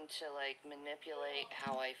trying to, like, manipulate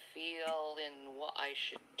how I feel and what I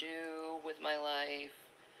should do with my life.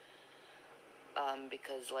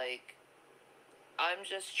 Because, like, I'm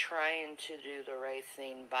just trying to do the right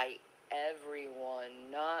thing by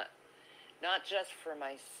everyone, not just for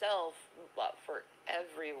myself, but for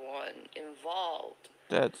everyone involved.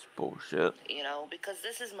 That's bullshit. You know, because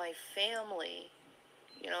this is my family.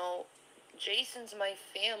 You know, Jason's my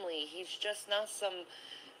family. He's just not some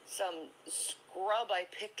scrub I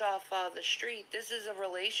picked off the street. This is a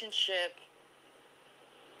relationship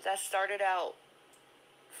that started out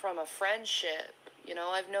from a friendship. You know,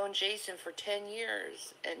 I've known Jason for 10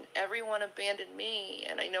 years, and everyone abandoned me,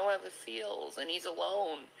 and I know how it feels, and he's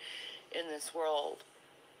alone in this world.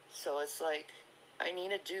 So it's like, I need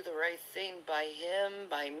to do the right thing by him,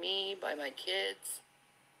 by me, by my kids.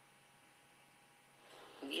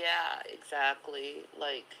 Yeah, exactly.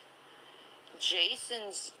 Like,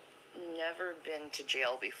 Jason's never been to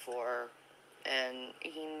jail before, and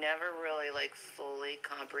he never really, like, fully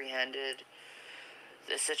comprehended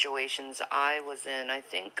the situations I was in. I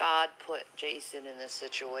think God put Jason in this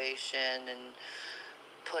situation and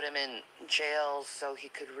put him in jail so he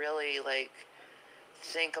could really, like,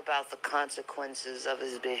 think about the consequences of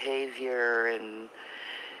his behavior and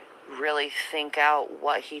really think out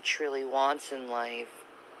what he truly wants in life.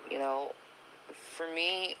 You know, for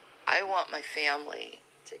me, I want my family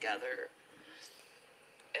together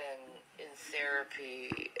and in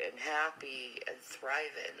therapy and happy and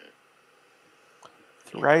thriving.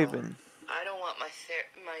 Thriving. You know, I don't want my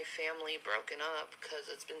family broken up because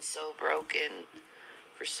it's been so broken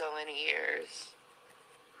for so many years.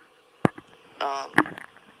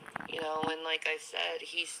 You know, and like I said,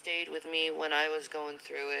 he stayed with me when I was going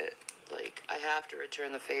through it. Like, I have to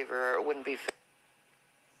return the favor or it wouldn't be fair.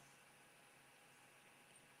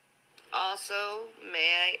 Also,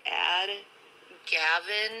 may I add,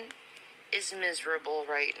 Gavin is miserable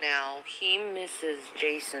right now. He misses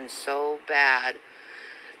Jason so bad.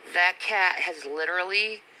 That cat has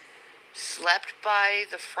literally slept by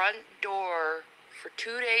the front door for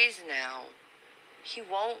 2 days now. He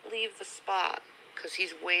won't leave the spot because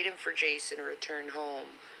he's waiting for Jason to return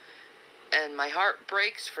home. And my heart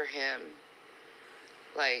breaks for him.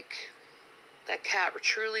 Like, that cat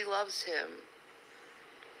truly loves him.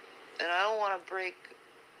 And I don't want to break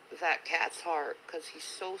that cat's heart because he's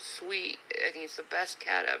so sweet and he's the best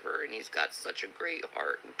cat ever and he's got such a great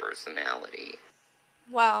heart and personality.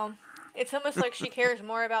 Wow. It's almost like she cares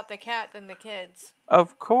more about the cat than the kids.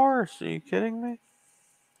 Of course. Are you kidding me?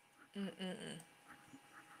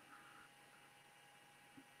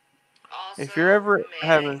 Also, if you're ever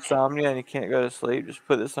have insomnia and you can't go to sleep, just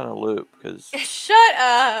put this on a loop because shut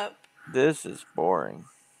up. This is boring.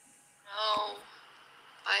 No,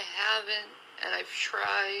 I haven't, and I've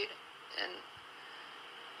tried, and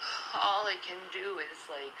all I can do is,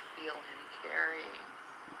 like, feel him caring.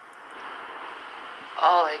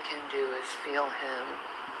 All I can do is feel him,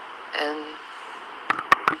 and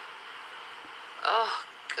oh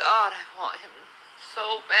God, I want him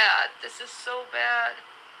so bad. This is so bad.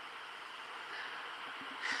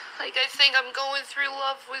 Like, I think I'm going through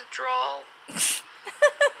love withdrawal.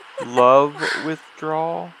 Love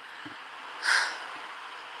withdrawal?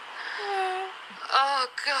 Oh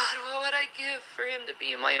God, what would I give for him to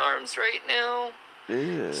be in my arms right now?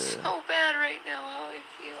 Ew. So bad right now how I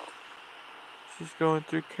feel. She's going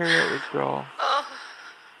through carrot withdrawal. Oh.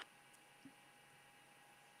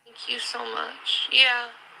 Thank you so much. Yeah,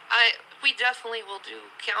 we definitely will do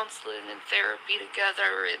counseling and therapy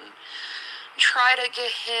together and try to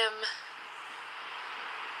get him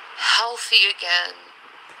healthy again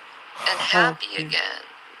and happy again.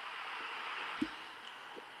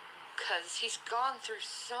 Because he's gone through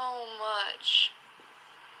so much.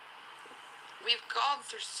 We've gone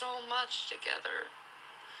through so much together.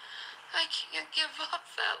 I can't give up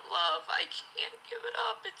that love. I can't give it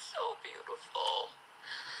up. It's so beautiful.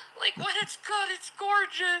 Like, when it's good, it's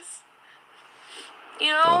gorgeous.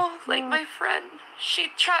 You know, like my friend, she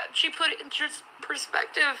put it into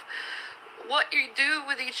perspective what you do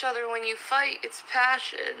with each other when you fight, it's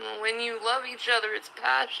passion. When you love each other, it's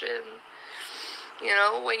passion. You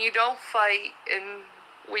know, when you don't fight and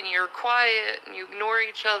when you're quiet and you ignore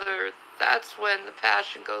each other, that's when the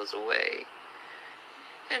passion goes away.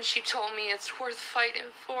 And she told me it's worth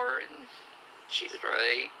fighting for, and she's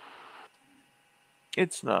right.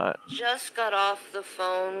 It's not. Just got off the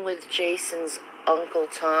phone with Jason's Uncle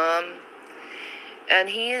Tom, and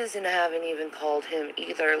haven't even called him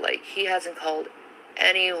either. Like, he hasn't called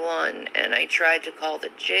anyone, and I tried to call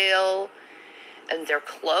the jail, and they're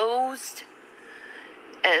closed.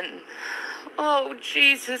 And, oh,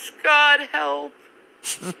 Jesus, God help.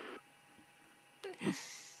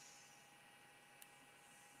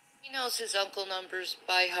 He knows his uncle numbers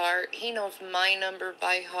by heart. He knows my number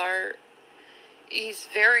by heart. He's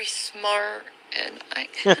very smart, and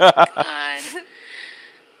God.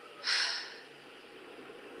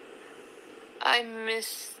 I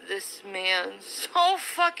miss this man so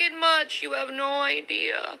fucking much, you have no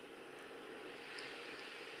idea.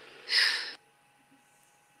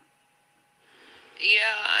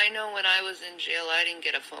 Yeah, I know when I was in jail, I didn't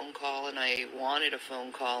get a phone call, and I wanted a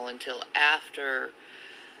phone call until after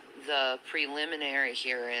the preliminary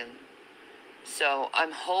hearing. So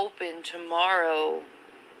I'm hoping tomorrow,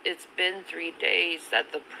 it's been 3 days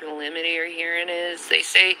that the preliminary hearing is. They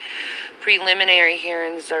say preliminary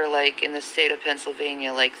hearings are like in the state of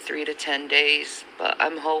Pennsylvania, like 3 to 10 days. But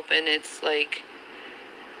I'm hoping it's like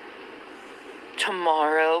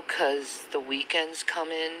tomorrow, because the weekend's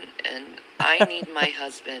coming and I need my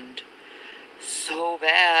husband so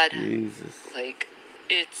bad. Jesus. Like,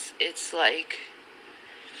 it's like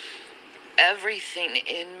everything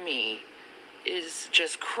in me is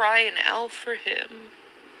just crying out for him.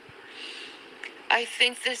 I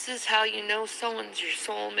think this is how you know someone's your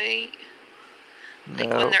soulmate. No. Like,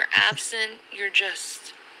 when they're absent, you're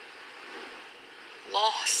just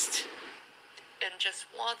lost and just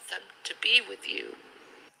want them to be with you.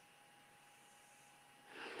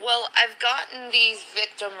 Well, I've gotten these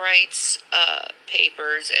victim rights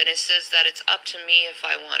papers, and it says that it's up to me if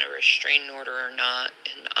I want a restraining order or not,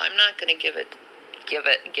 and I'm not going to get it,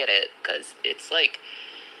 because it's like,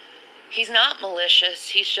 he's not malicious,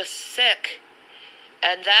 he's just sick,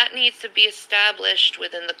 and that needs to be established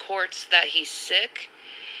within the courts that he's sick.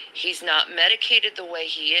 He's not medicated the way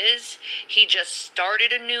he is. He just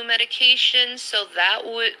started a new medication, so that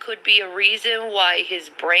could be a reason why his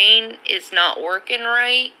brain is not working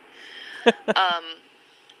right.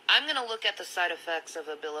 I'm going to look at the side effects of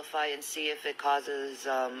Abilify and see if it causes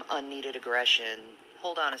unneeded aggression.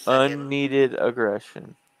 Hold on a second. Unneeded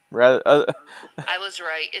aggression. Rather, I was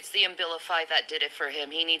right. It's the Abilify that did it for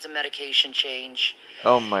him. He needs a medication change.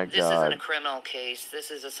 Oh my God. This isn't a criminal case.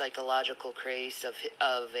 This is a psychological case of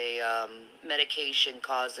a medication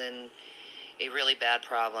causing a really bad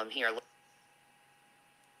problem. Here.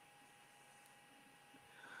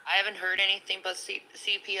 I haven't heard anything but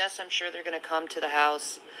CPS. I'm sure they're going to come to the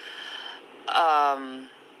house.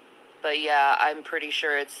 But yeah, I'm pretty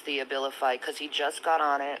sure it's the Abilify, because he just got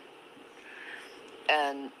on it.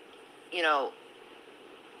 And, you know,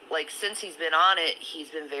 like, since he's been on it, he's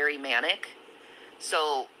been very manic.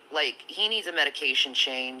 So, like, he needs a medication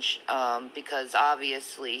change, because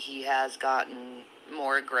obviously he has gotten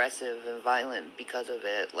more aggressive and violent because of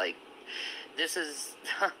it. Like, this is,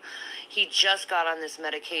 he just got on this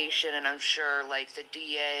medication, and I'm sure, like, the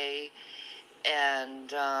DA and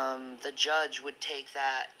the judge would take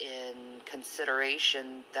that in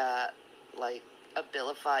consideration, that, like,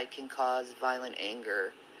 Abilify can cause violent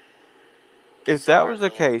anger. If that was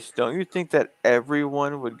the case, don't you think that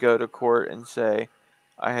everyone would go to court and say,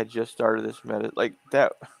 I had just started this like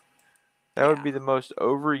that would be the most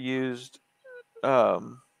overused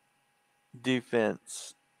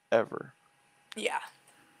defense ever. Yeah.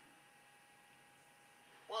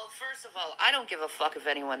 Well, first of all, I don't give a fuck if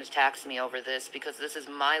anyone attacks me over this, because this is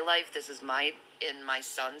my life. This is my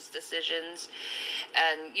son's decisions.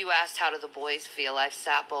 And you asked, how do the boys feel? I've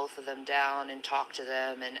sat both of them down and talked to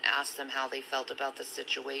them and asked them how they felt about the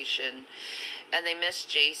situation. And they miss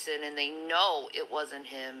Jason, and they know it wasn't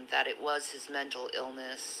him, that it was his mental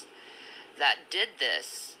illness that did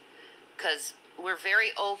this. Because we're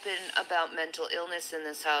very open about mental illness in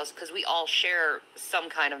this house, because we all share some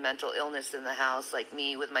kind of mental illness in the house, like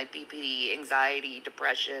me with my BPD, anxiety,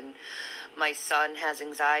 depression. My son has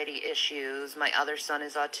anxiety issues. My other son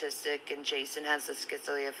is autistic, and Jason has the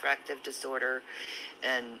schizoaffective disorder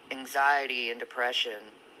and anxiety and depression.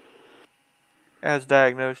 As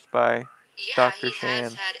diagnosed by Dr. He Shan.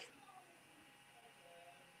 has had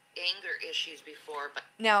anger issues before. But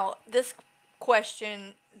now, this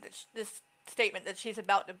question, this statement that she's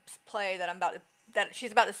about to play that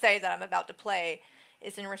she's about to say that I'm about to play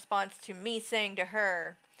is in response to me saying to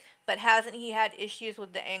her, but hasn't he had issues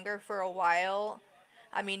with the anger for a while?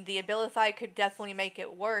 I mean, the Abilify could definitely make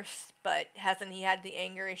it worse, but hasn't he had the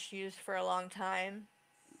anger issues for a long time?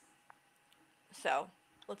 So,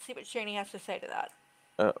 let's see what Shanny has to say to that.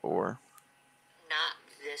 Not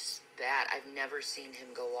this bad. I've never seen him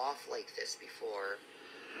go off like this before.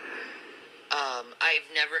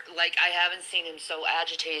 I haven't seen him so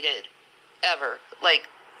agitated ever. Like,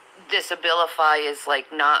 this Abilify is,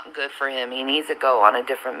 like, not good for him. He needs to go on a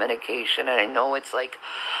different medication, and I know it's, like,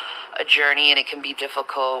 a journey, and it can be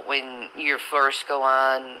difficult when you first go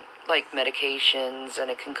on, like, medications, and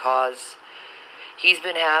it can cause... He's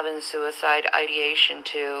been having suicide ideation,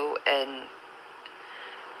 too, and,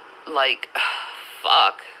 like,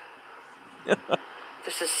 fuck.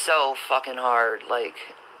 This is so fucking hard. Like,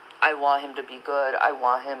 I want him to be good. I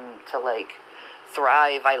want him to, like,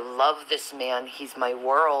 thrive. I love this man. He's my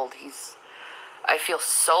world. I feel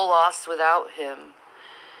so lost without him.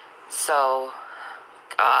 So,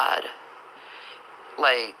 God.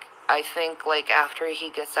 Like, I think, like, after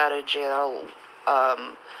he gets out of jail,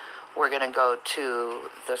 we're gonna go to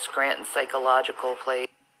the Scranton Psychological place.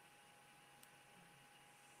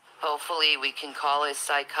 Hopefully we can call his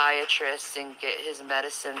psychiatrist and get his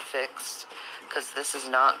medicine fixed, because this is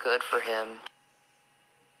not good for him.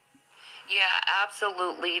 Yeah,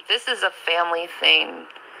 absolutely. This is a family thing.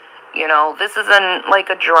 You know, this isn't like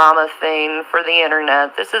a drama thing for the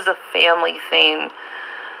internet. This is a family thing.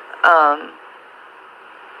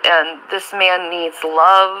 And this man needs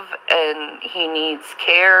love, and he needs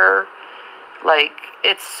care. Like,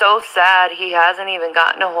 it's so sad he hasn't even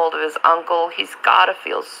gotten a hold of his uncle. He's gotta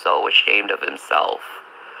feel so ashamed of himself.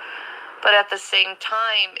 But at the same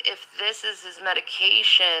time, if this is his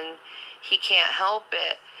medication, he can't help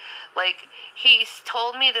it. Like, he's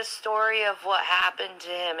told me the story of what happened to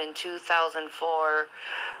him in 2004,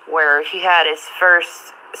 where he had his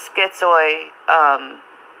first schizoid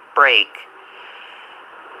break.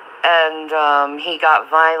 And he got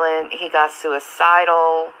violent, he got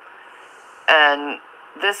suicidal, and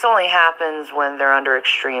this only happens when they're under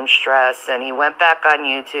extreme stress. And he went back on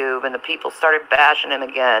YouTube, and the people started bashing him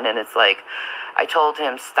again. And it's like, I told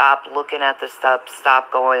him, stop looking at this stuff,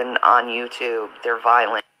 stop going on YouTube, they're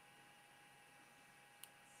violent.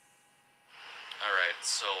 Alright,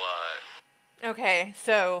 so, Okay,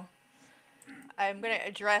 so I'm going to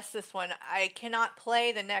address this one. I cannot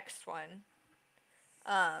play the next one.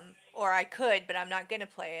 Or I could, but I'm not going to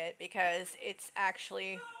play it because it's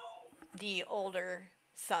actually the older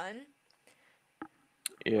son.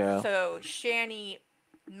 Yeah. So Shanny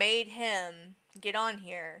made him get on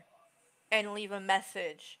here and leave a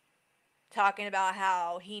message talking about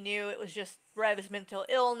how he knew it was just Rev's mental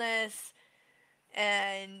illness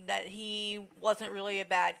and that he wasn't really a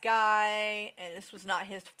bad guy and this was not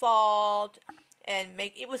his fault, and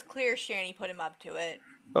it was clear Shanny put him up to it.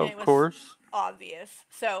 Of course. Obvious.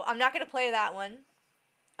 So I'm not going to play that one.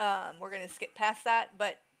 We're going to skip past that,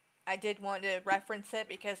 but I did want to reference it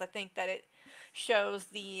because I think that it shows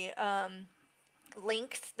the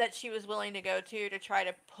links that she was willing to go to try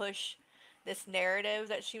to push this narrative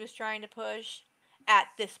that she was trying to push at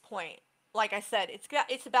this point. Like I said,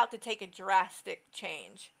 it's about to take a drastic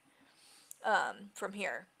change from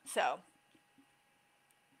here. So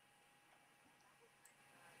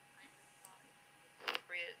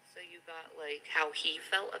you got, like, how he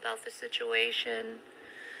felt about the situation.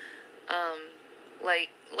 Like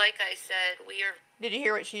I said, we are... Did you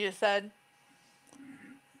hear what she just said?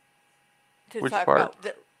 To Which talk part?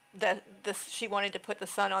 about she wanted to put the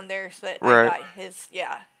son on there so that right. I got his,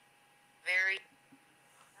 yeah.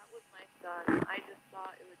 That was my son. I just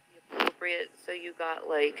thought it would be appropriate so you got,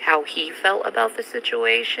 like, how he felt about the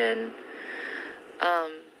situation.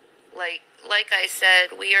 Like I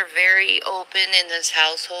said, we are very open in this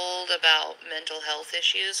household about mental health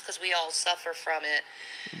issues because we all suffer from it.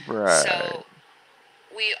 Right. So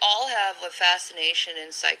we all have a fascination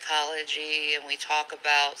in psychology, and we talk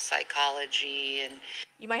about psychology and...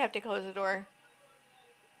 You might have to close the door.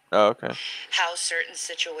 Oh, okay. How certain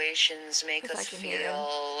situations make us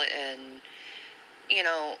feel, and, you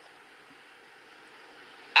know,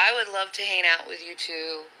 I would love to hang out with you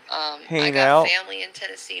too. I got family in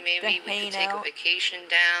Tennessee. Maybe we could take a vacation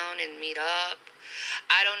down and meet up.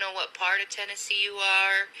 I don't know what part of Tennessee you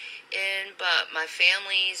are in, but my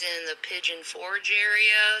family's in the Pigeon Forge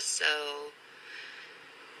area, so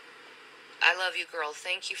I love you, girl.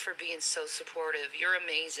 Thank you for being so supportive. You're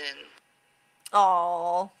amazing.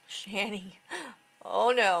 Oh, Shanny.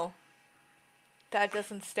 Oh no. That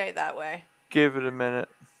doesn't stay that way. Give it a minute.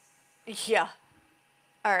 Yeah.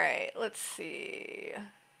 All right, let's see.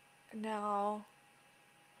 Now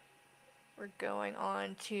we're going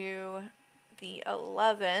on to the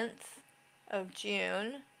 11th of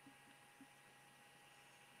June.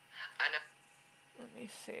 I know. Let me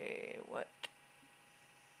see what.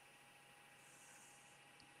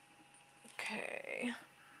 Okay.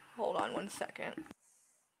 Hold on 1 second.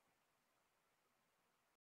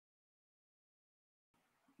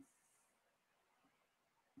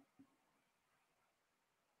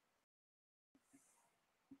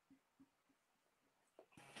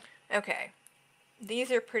 Okay.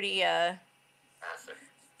 These are pretty, about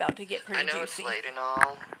to get pretty juicy. I know it's late and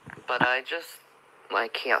all, but I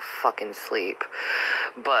can't fucking sleep.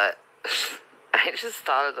 But I just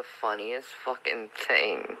thought of the funniest fucking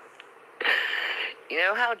thing. You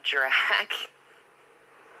know how Drac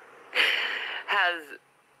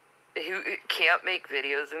who can't make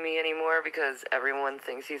videos of me anymore because everyone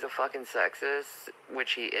thinks he's a fucking sexist,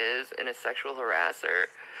 which he is, and a sexual harasser.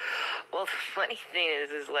 Well, the funny thing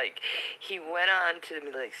is like, he went on to,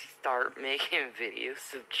 like, start making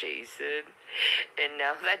videos of Jason, and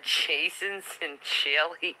now that Jason's in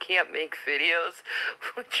jail, he can't make videos,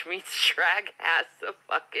 which means Drag has to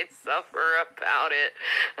fucking suffer about it.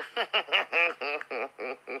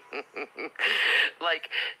 Like,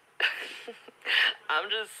 I'm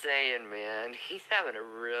just saying, man, he's having a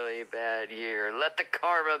really bad year. Let the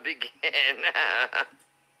karma begin.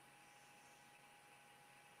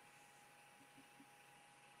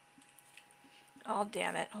 Oh,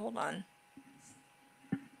 damn it. Hold on.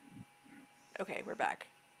 Okay, we're back.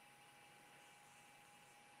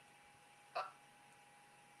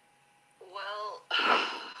 Well,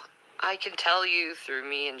 I can tell you through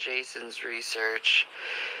me and Jason's research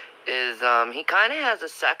is he kind of has a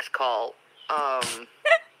sex cult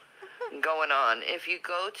going on. If you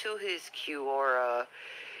go to his Quora,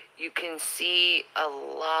 you can see a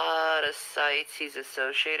lot of sites he's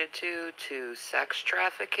associated to sex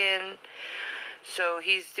trafficking. So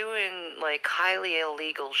he's doing, like, highly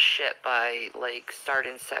illegal shit by, like,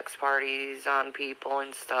 starting sex parties on people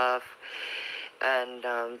and stuff. And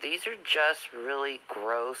these are just really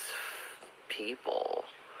gross people.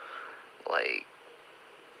 Like,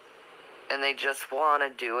 and they just want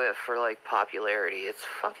to do it for, like, popularity. It's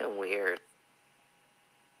fucking weird.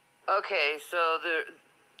 Okay, so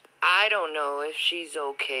I don't know if she's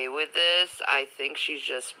okay with this. I think she's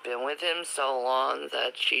just been with him so long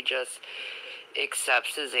that she just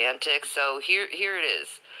accepts his antics. So here it is.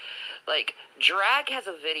 Like, Drag has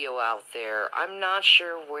a video out there. I'm not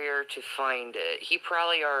sure where to find it. He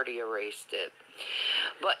probably already erased it.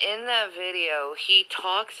 But in that video, he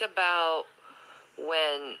talks about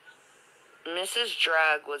when Mrs.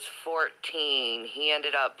 Drag was 14, he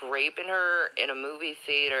ended up raping her in a movie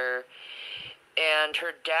theater, and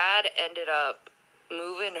her dad ended up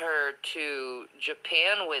moving her to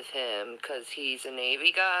Japan with him because he's a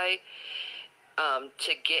Navy guy,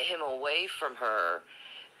 to get him away from her.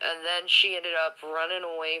 And then she ended up running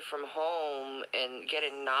away from home and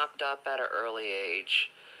getting knocked up at an early age.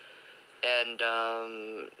 And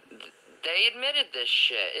they admitted this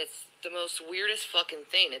shit. It's the most weirdest fucking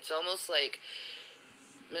thing. It's almost like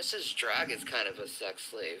Mrs. Drag is kind of a sex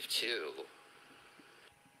slave, too.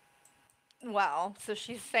 Wow, so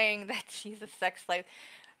she's saying that she's a sex slave.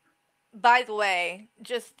 By the way,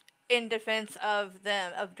 just in defense of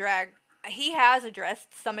them, of Drag, he has addressed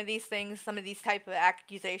some of these things, some of these type of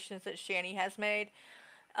accusations that Shanny has made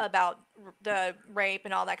about the rape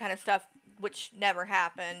and all that kind of stuff, which never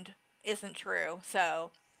happened, isn't true.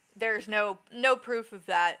 So there's no proof of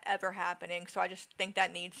that ever happening. So I just think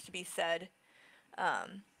that needs to be said.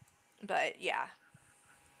 But yeah.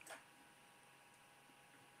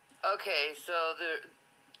 Okay, so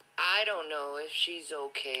I don't know if she's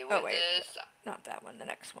okay with this. Not that one, the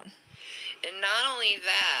next one. And not only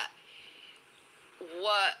that,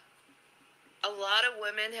 what a lot of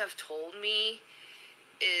women have told me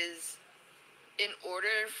is, in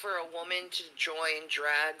order for a woman to join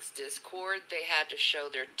Drag's Discord, they had to show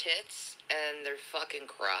their tits and their fucking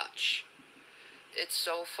crotch. It's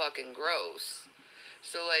so fucking gross.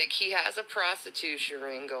 So, like, he has a prostitution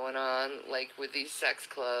ring going on, like, with these sex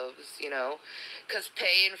clubs, you know? Because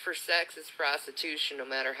paying for sex is prostitution, no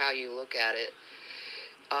matter how you look at it.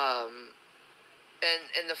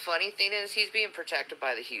 And the funny thing is, he's being protected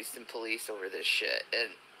by the Houston police over this shit. And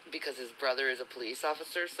because his brother is a police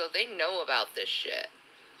officer, so they know about this shit.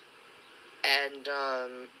 And,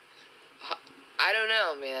 I don't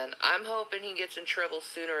know, man. I'm hoping he gets in trouble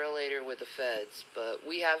sooner or later with the feds. But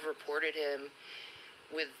we have reported him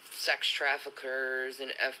with sex traffickers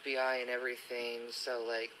and FBI and everything, so,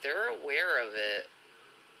 like, they're aware of it.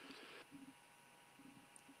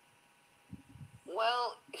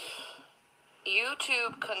 Well,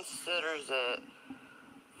 YouTube considers it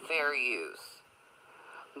fair use.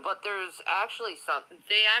 But there's actually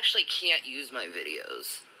they actually can't use my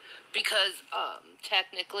videos. Because,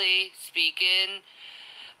 technically speaking,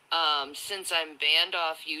 since I'm banned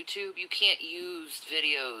off YouTube, you can't use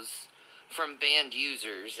videos from banned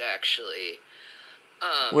users, actually.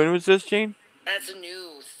 When was this, Gene? That's a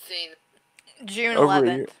new thing. June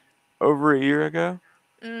 11th. Over a year ago?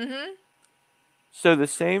 Mm-hmm. So the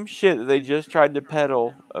same shit that they just tried to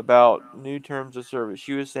peddle about new terms of service,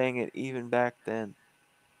 she was saying it even back then.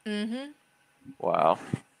 Mm-hmm. Wow.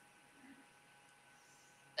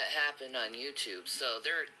 That happened on YouTube, so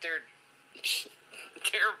they're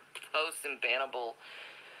posting bannable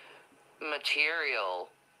material.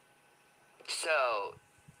 So,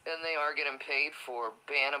 and they are getting paid for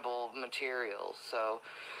bannable material. So,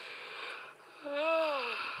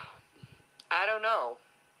 I don't know.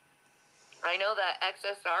 I know that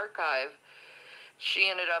Excess Archive, she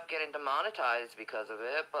ended up getting demonetized because of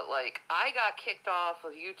it, but like, I got kicked off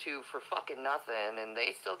of YouTube for fucking nothing, and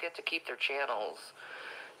they still get to keep their channels.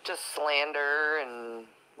 Just slander and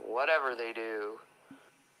whatever they do.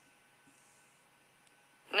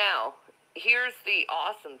 Now, here's the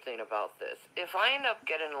awesome thing about this. If I end up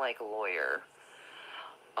getting like a lawyer,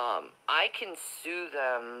 I can sue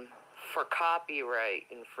them for copyright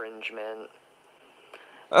infringement.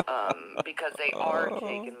 Because they are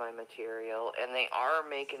taking my material and they are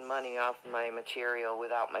making money off my material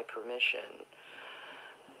without my permission.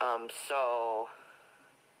 So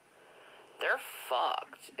they're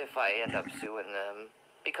fucked if I end up suing them,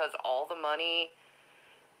 because all the money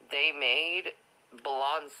they made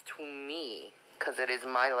belongs to me, because it is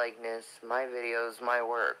my likeness, my videos, my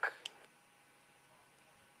work.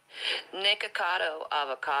 Nikocado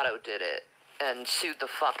Avocado did it and sued the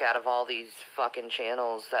fuck out of all these fucking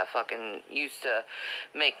channels that fucking used to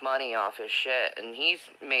make money off his shit, and he's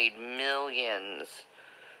made millions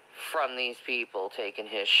from these people taking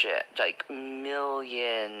his shit, like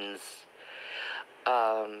millions.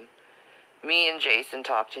 Me and Jason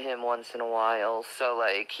talk to him once in a while, so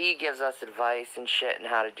like he gives us advice and shit and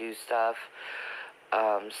how to do stuff.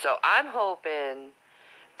 So I'm hoping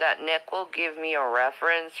that Nick will give me a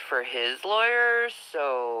reference for his lawyers,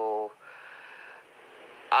 so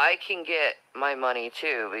I can get my money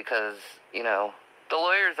too, because, you know, the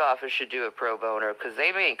lawyer's office should do it pro bono, because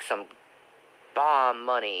they make some bomb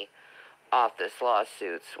money off this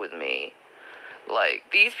lawsuits with me. Like,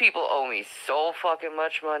 these people owe me so fucking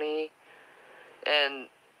much money, and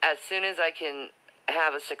as soon as I can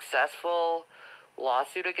have a successful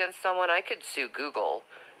lawsuit against someone, I could sue Google.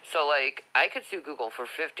 So, like, I could sue Google for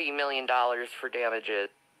 $50 million for damages.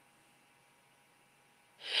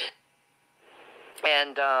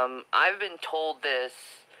 And, I've been told this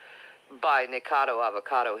by Nikocado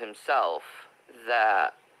Avocado himself,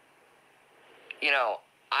 that, you know,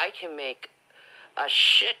 I can make a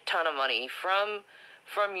shit ton of money from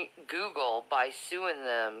Google by suing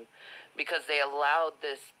them, because they allowed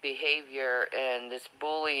this behavior and this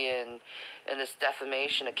bullying and this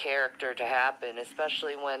defamation of character to happen,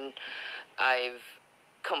 especially when I've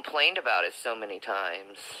complained about it so many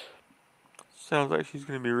times. Sounds like she's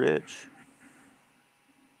gonna be rich.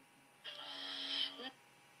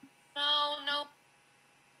 No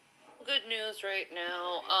good news right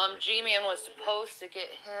now. G-Man was supposed to get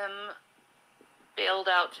him bailed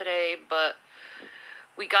out today, but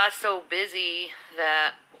we got so busy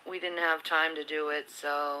that we didn't have time to do it,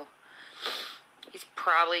 so he's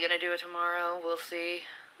probably going to do it tomorrow. We'll see.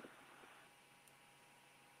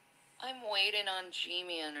 I'm waiting on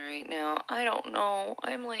G-Man right now. I don't know.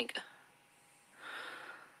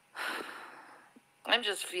 I'm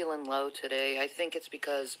just feeling low today. I think it's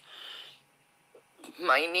because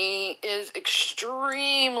my knee is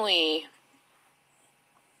extremely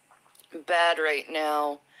bad right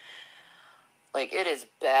now. Like, it is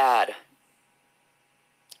bad.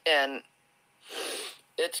 And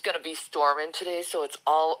it's going to be storming today, so it's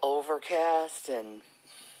all overcast, and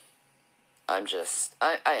I'm just,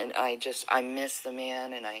 I miss the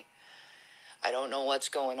man, and I don't know what's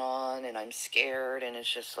going on, and I'm scared, and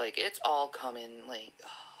it's just like, it's all coming, like,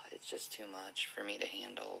 oh, it's just too much for me to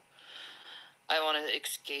handle. I want to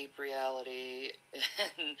escape reality,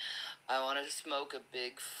 and I want to smoke a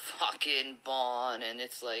big fucking bon, and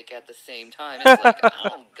it's like, at the same time, it's like, I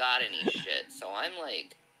don't got any shit, so I'm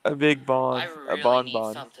like, a big bon, I really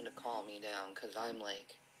need something to calm me down, because I'm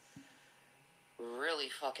like, really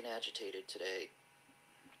fucking agitated today.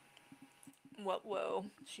 What? Whoa,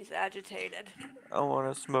 she's agitated. I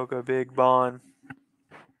want to smoke a big bon.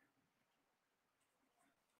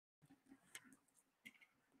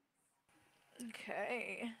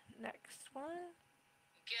 Okay, next one.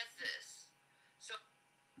 Get this. So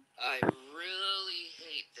I really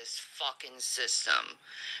hate this fucking system.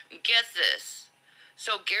 Get this.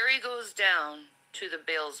 So Gary goes down to the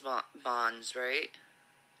bail bonds, right?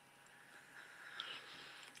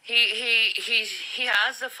 He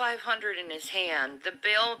has the 500 in his hand. The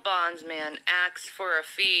bail bondsman asks for a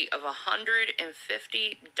fee of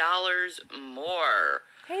 $150 more.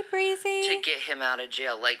 Hey, Breezy. To get him out of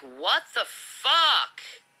jail. Like, what the fuck?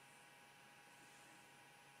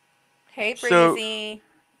 Hey, Breezy.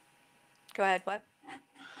 Go ahead, what?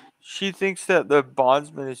 She thinks that the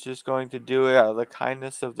bondsman is just going to do it out of the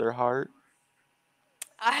kindness of their heart.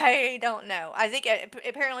 I don't know. I think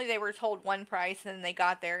apparently they were told one price and then they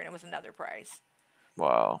got there and it was another price.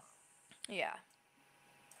 Wow. Yeah.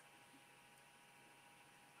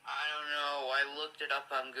 I don't know. I looked it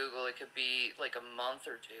up on Google. It could be like a month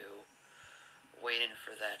or two waiting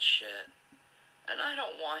for that shit. And I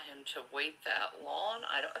don't want him to wait that long.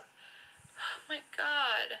 I don't... Oh my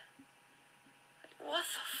god. What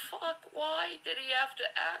the fuck? Why did he have to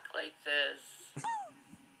act like this?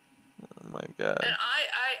 Oh my god. And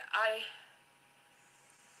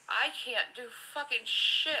I can't do fucking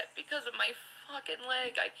shit because of my fucking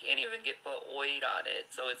leg. I can't even put weight on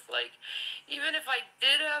it. So it's like, even if I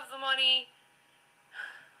did have the money,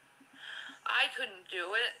 I couldn't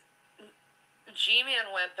do it.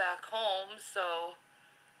 G-Man went back home, so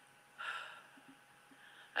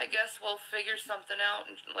I guess we'll figure something out.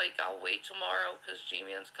 And like, I'll wait tomorrow because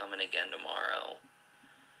G-Man's coming again tomorrow.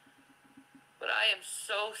 But I am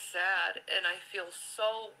so sad, and I feel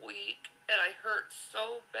so weak, and I hurt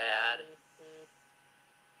so bad.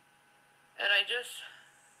 And I'm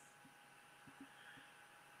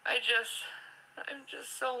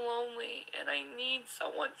just so lonely, and I need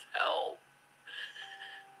someone's help.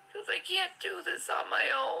 Because I can't do this on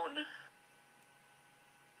my own.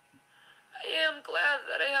 I am glad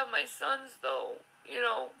that I have my sons, though. You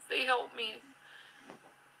know, they help me,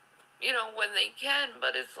 you know, when they can,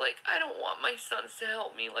 but it's like, I don't want my sons to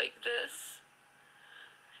help me like this.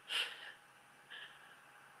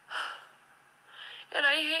 And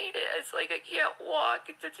I hate it. It's like I can't walk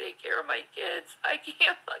to take care of my kids. I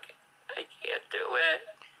can't do it.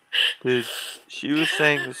 Dude, she was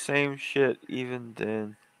saying the same shit even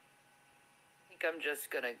then. I think I'm just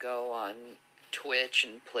gonna go on Twitch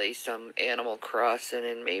and play some Animal Crossing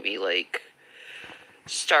and maybe like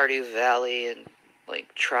Stardew Valley and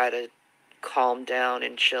like try to calm down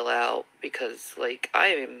and chill out because like I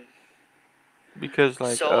am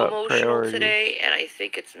so emotional today, and I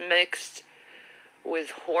think it's mixed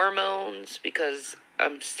with hormones because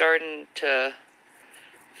I'm starting to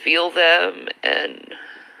feel them, and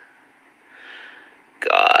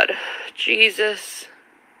God, Jesus,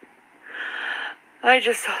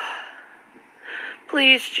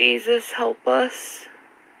 please, Jesus, help us.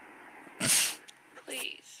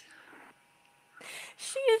 Please.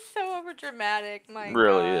 She is so overdramatic, my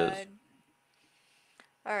really God. Is.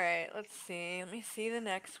 Alright, let's see. Let me see the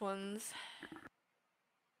next ones.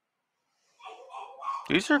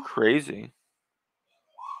 These are crazy.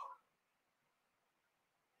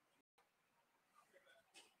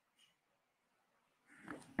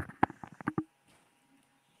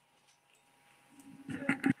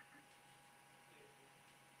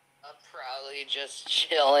 I'm probably just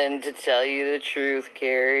chilling, to tell you the truth,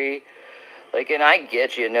 Carrie. Like, and I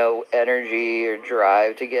get you no energy or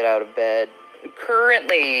drive to get out of bed.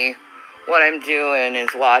 Currently, what I'm doing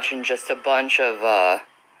is watching just a bunch of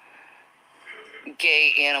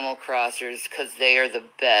gay Animal Crossers because they are the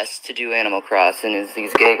best to do Animal Crossing, is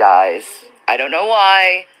these gay guys. I don't know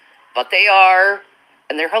why, but they are,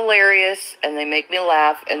 and they're hilarious, and they make me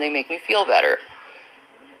laugh, and they make me feel better.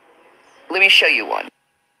 Let me show you one.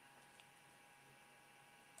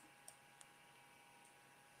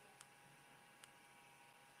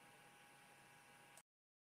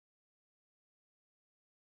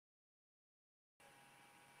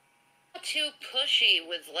 Too pushy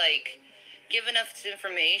with like giving us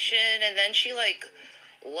information, and then she like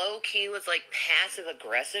low-key was like passive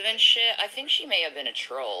aggressive and shit. I think she may have been a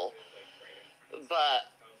troll, but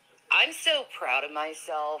I'm so proud of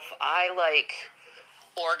myself. I like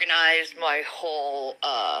organized my whole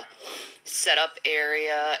setup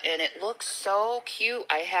area, and it looks so cute.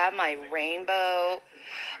 I have my rainbow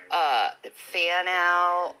fan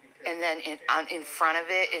out, and then in front of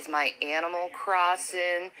it is my Animal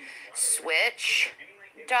Crossing Switch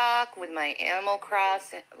dock with my Animal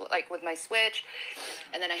Crossing, like with my Switch,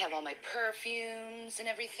 and then I have all my perfumes and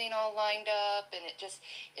everything all lined up, and it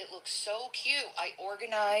looks so cute. I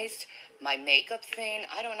organized my makeup thing.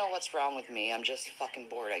 I don't know what's wrong with me. I'm just fucking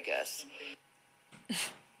bored, I guess.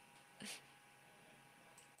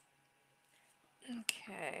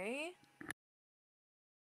 Okay.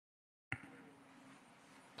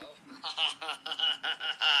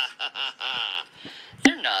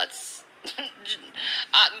 They're nuts.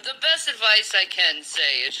 The best advice I can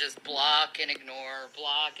say is just block and ignore,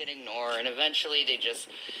 and eventually they just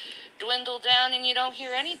dwindle down and you don't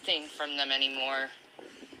hear anything from them anymore.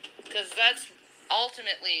 Because that's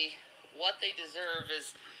ultimately what they deserve,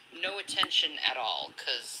 is no attention at all,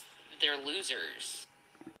 because they're losers.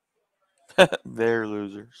 They're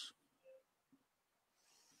losers.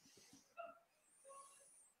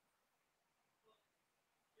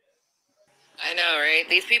 I know, right?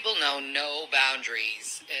 These people know no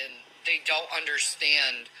boundaries, and they don't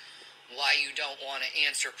understand why you don't want to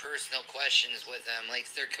answer personal questions with them. Like,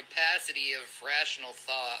 their capacity of rational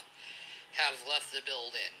thought have left the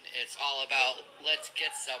building. It's all about, let's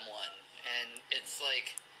get someone. And it's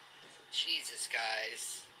like, Jesus,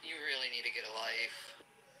 guys, you really need to get a life.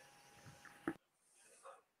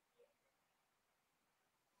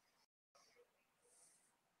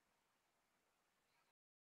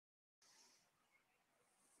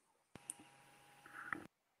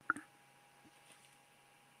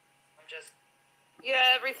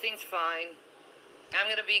 Yeah, everything's fine. I'm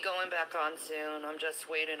gonna be going back on soon. I'm just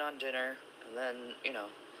waiting on dinner. And then,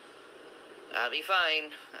 I'll be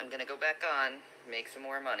fine. I'm gonna go back on, make some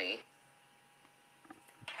more money.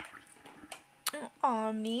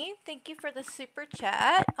 Omni, thank you for the super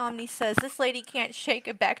chat. Omni says, this lady can't shake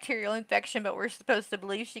a bacterial infection, but we're supposed to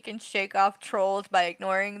believe she can shake off trolls by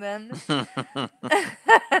ignoring them.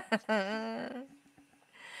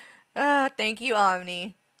 Thank you,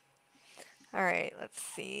 Omni. Alright, let's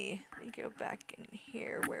see. Let me go back in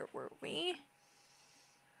here. Where were we?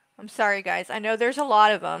 I'm sorry, guys. I know there's a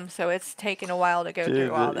lot of them, so it's taken a while to go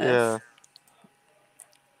through all this. Yeah.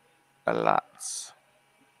 A lot.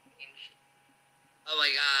 Oh my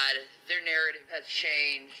god, their narrative has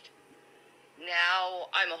changed. Now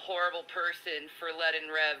I'm a horrible person for letting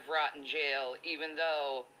Rev rot in jail, even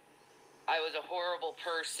though I was a horrible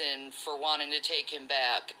person for wanting to take him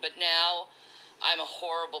back. But now I'm a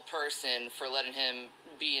horrible person for letting him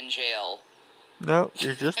be in jail. No,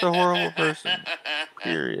 you're just a horrible person.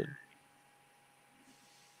 Period.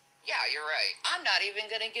 Yeah, you're right. I'm not even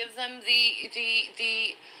gonna give them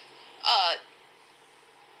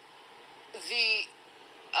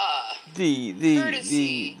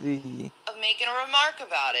courtesy of making a remark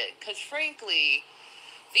about it, because frankly,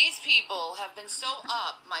 these people have been so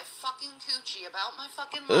up my fucking coochie about my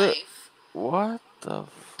fucking life. What the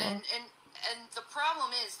fuck? And the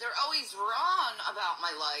problem is, they're always wrong about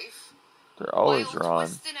my life. They're always while wrong.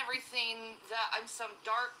 Twisting everything that I'm some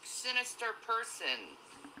dark, sinister person.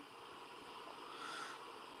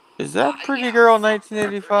 Is that Pretty Girl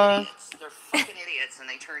 1985? They're fucking idiots, and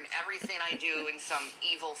they turn everything I do in some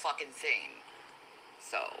evil fucking thing.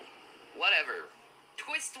 So, whatever.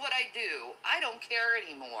 Twist what I do. I don't care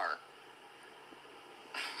anymore.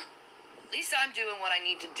 At least I'm doing what I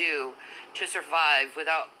need to do to survive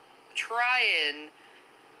without trying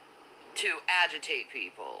to agitate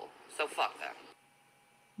people. So fuck them.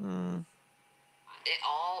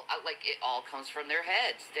 It all comes from their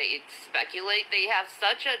heads. They speculate. They have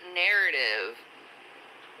such a narrative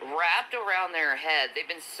wrapped around their head. They've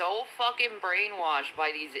been so fucking brainwashed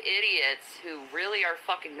by these idiots who really are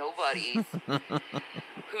fucking nobodies,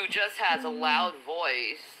 who just has a loud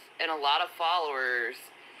voice and a lot of followers,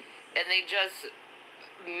 and they just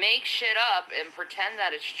make shit up and pretend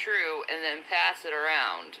that it's true and then pass it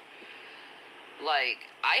around. Like,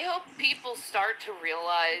 I hope people start to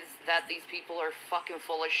realize that these people are fucking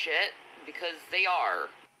full of shit, because they are.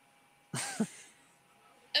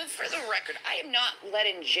 And for the record, I am not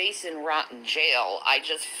letting Jason rot in jail. I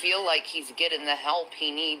just feel like he's getting the help he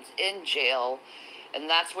needs in jail, and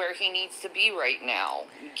that's where he needs to be right now.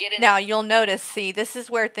 Now, you'll notice, see, this is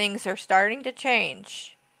where things are starting to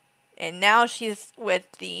change. And now she's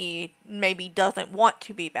with the, maybe doesn't want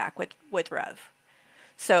to be back with Rev.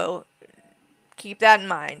 So, keep that in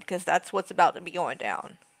mind, because that's what's about to be going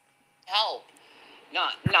down. Help.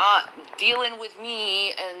 Not dealing with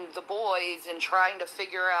me and the boys and trying to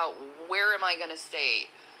figure out where am I going to stay.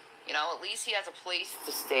 At least he has a place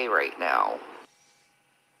to stay right now.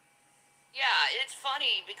 Yeah, it's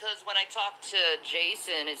funny because when I talk to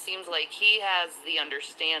Jason, it seems like he has the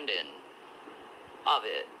understanding of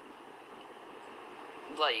it.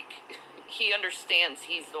 Like, he understands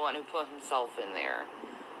he's the one who put himself in there.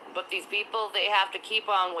 But these people, they have to keep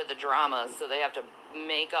on with the drama, so they have to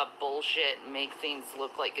make up bullshit and make things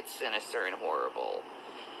look like it's sinister and horrible.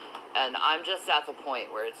 And I'm just at the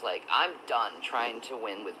point where it's like, I'm done trying to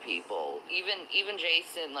win with people. Even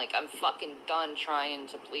Jason, like, I'm fucking done trying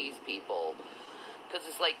to please people. Because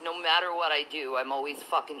it's like, no matter what I do, I'm always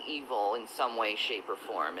fucking evil in some way, shape, or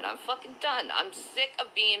form. And I'm fucking done. I'm sick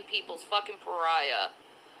of being people's fucking pariah.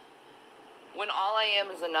 When all I am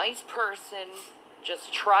is a nice person,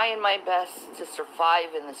 just trying my best to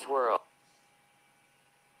survive in this world.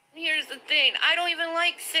 Here's the thing, I don't even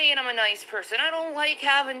like saying I'm a nice person. I don't like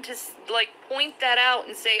having to, like, point that out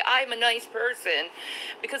and say I'm a nice person.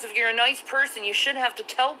 Because if you're a nice person, you shouldn't have to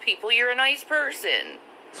tell people you're a nice person.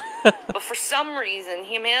 But for some reason,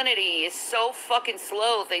 humanity is so fucking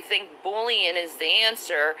slow, they think bullying is the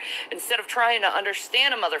answer instead of trying to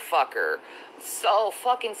understand a motherfucker. So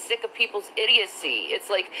fucking sick of people's idiocy. It's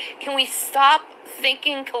like, can we stop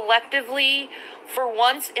thinking collectively for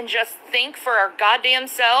once and just think for our goddamn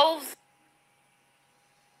selves?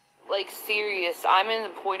 Like, serious, I'm in the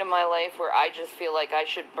point of my life where I just feel like I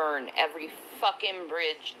should burn every fucking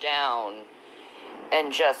bridge down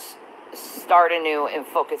and just start anew and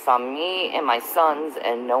focus on me and my sons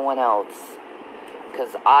and no one else.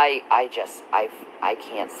 Because I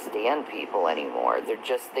can't stand people anymore. They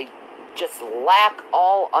just lack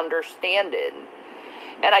all understanding.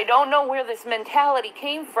 And I don't know where this mentality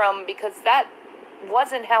came from, because that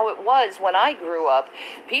wasn't how it was when I grew up.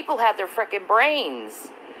 People had their frickin'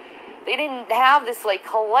 brains. They didn't have this, like,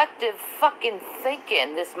 collective fucking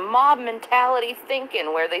thinking, this mob mentality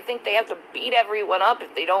thinking where they think they have to beat everyone up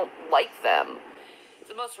if they don't like them. It's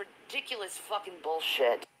the most ridiculous fucking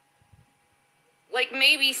bullshit. Like,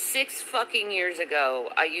 maybe 6 fucking years ago,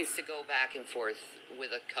 I used to go back and forth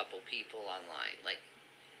with a couple people online. Like,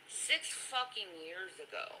 6 fucking years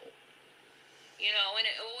ago. You know, and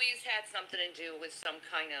it always had something to do with some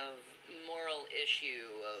kind of moral issue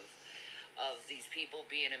of these people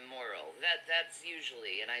being immoral. That's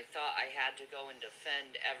usually, and I thought I had to go and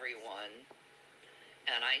defend everyone,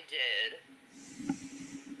 and I did.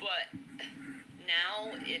 But now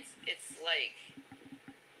it's like,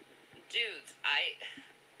 dudes, I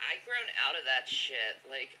grown out of that shit.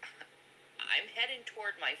 Like, I'm heading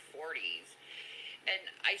toward my 40s, and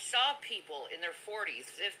I saw people in their 40s,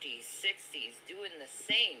 50s, 60s doing the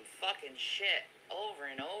same fucking shit over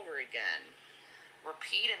and over again,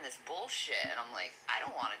 repeating this bullshit, and I'm like, I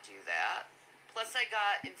don't want to do that. Plus, I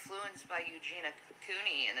got influenced by Eugenia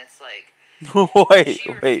Cooney, and it's like,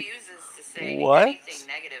 she refuses to say anything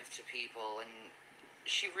negative to people, and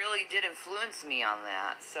she really did influence me on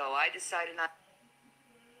that, so I decided not.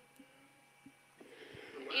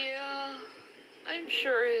 Yeah, I'm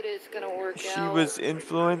sure it is gonna work out. She was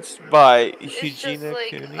influenced by Eugenia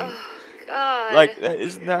like, Cooney? Oh, God. Like,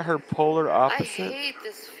 isn't that her polar opposite? I hate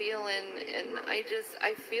this feeling, and I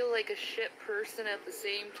feel like a shit person at the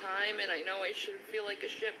same time, and I know I shouldn't feel like a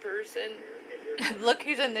shit person. Look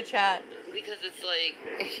who's in the chat. Because it's like,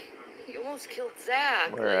 he almost killed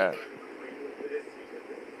Zach. Where like, at?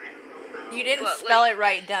 You didn't spell it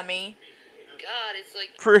right, dummy. God, it's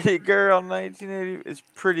like... Pretty Girl 1980. It's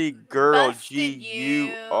Pretty Girl,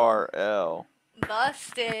 G-U-R-L.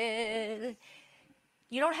 Busted.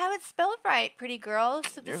 You don't have it spelled right, Pretty Girl.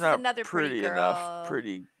 So this is another pretty girl. Enough.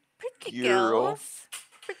 Pretty Pretty girl. girls.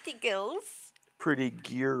 Pretty girls. Pretty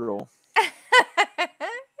girl.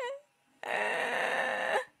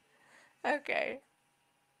 Okay.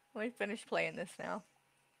 Let me finish playing this now.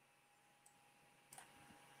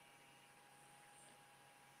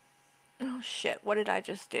 Oh shit, what did I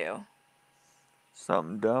just do?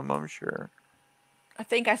 Something dumb, I'm sure. I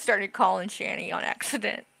think I started calling Shanny on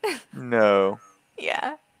accident. No.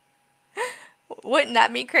 Yeah. Wouldn't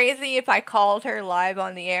that be crazy if I called her live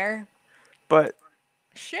on the air? But...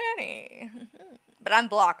 Shanny. But I'm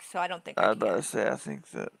blocked, so I don't think I can. I was about to say, I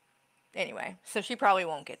think that... Anyway, so she probably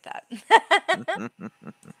won't get that.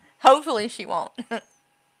 Hopefully she won't.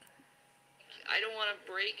 I don't want to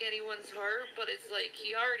break anyone's heart, but it's like,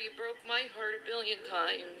 he already broke my heart 1 billion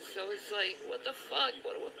times, so it's like, what the fuck?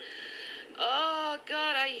 Oh,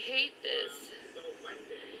 God, I hate this.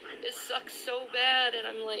 It sucks so bad, and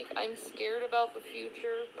I'm like, I'm scared about the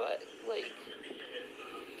future, but, like,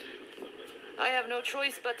 I have no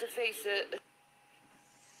choice but to face it.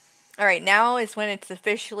 Alright, now is when it's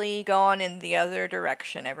officially gone in the other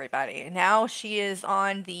direction, everybody. Now she is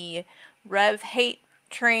on the Rev Hate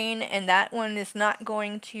train, and that one is not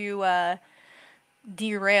going to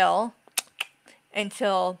derail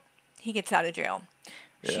until he gets out of jail.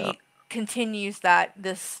 Yeah. She continues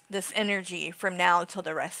this energy from now till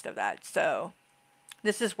the rest of that. So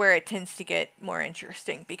this is where it tends to get more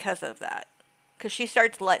interesting because of that. Because she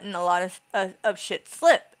starts letting a lot of shit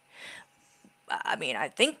slip. I mean, I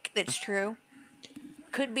think it's true.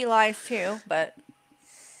 Could be lies too, but.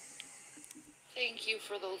 Thank you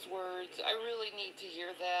for those words. I really need to hear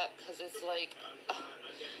that, because it's like,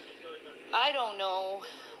 I don't know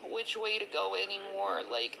which way to go anymore.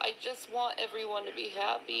 Like, I just want everyone to be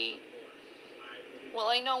happy. Well,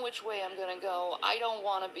 I know which way I'm gonna go. I don't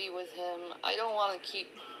want to be with him. I don't want to keep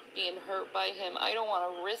being hurt by him. I don't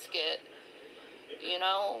want to risk it. You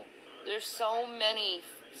know, there's so many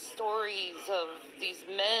stories of these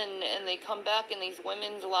men, and they come back in these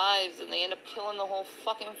women's lives, and they end up killing the whole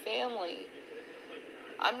fucking family.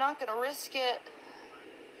 I'm not gonna risk it.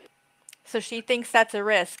 So she thinks that's a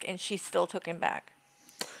risk, and she still took him back.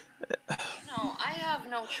 No, I have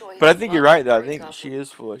no choice. But I think you're right, though. I think she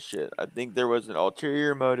is full of shit. I think there was an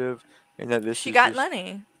ulterior motive, and that this she is got just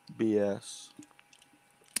money. BS.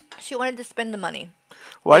 She wanted to spend the money.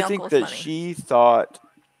 Well, I think that she thought.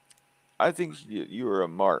 I think you were a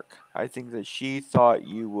mark. I think that she thought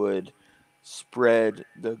you would spread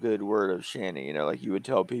the good word of Shanny. You know, like you would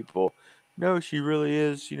tell people, no, she really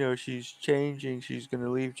is. You know, she's changing. She's going to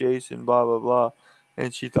leave Jason, blah, blah, blah.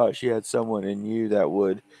 And she thought she had someone in you that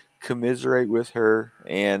would commiserate with her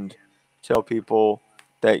and tell people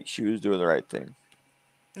that she was doing the right thing.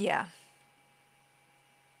 Yeah.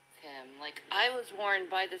 Like, I was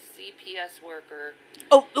warned by the CPS worker.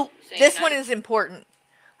 Oh, this one is important.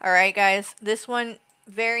 All right, guys. This one,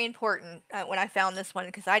 very important when I found this one,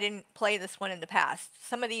 because I didn't play this one in the past.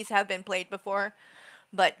 Some of these have been played before,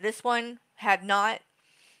 but this one had not.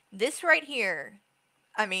 This right here,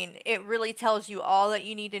 I mean, it really tells you all that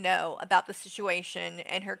you need to know about the situation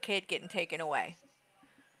and her kid getting taken away.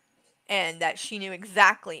 And that she knew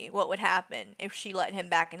exactly what would happen if she let him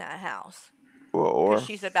back in that house. Because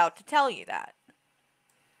she's about to tell you that.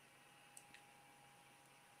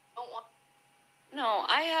 No,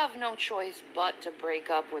 I have no choice but to break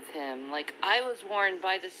up with him. Like, I was warned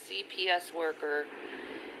by the CPS worker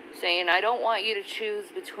saying, I don't want you to choose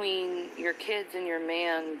between your kids and your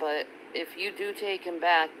man, but if you do take him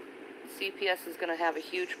back, CPS is going to have a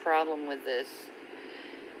huge problem with this.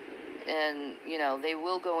 And, you know, they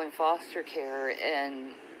will go in foster care,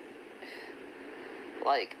 and,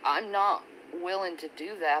 like, I'm not willing to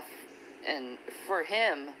do that. And for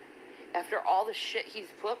him, after all the shit he's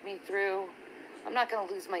put me through, I'm not going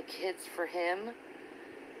to lose my kids for him.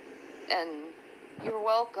 And you're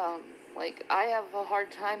welcome. Like, I have a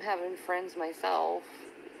hard time having friends myself.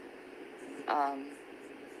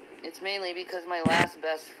 It's mainly because my last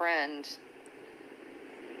best friend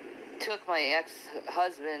took my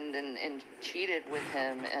ex-husband and cheated with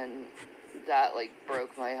him, and that, like,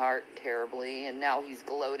 broke my heart terribly, and now he's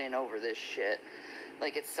gloating over this shit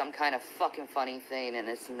like it's some kind of fucking funny thing, and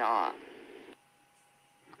it's not.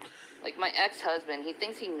 Like, my ex-husband, he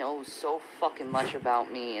thinks he knows so fucking much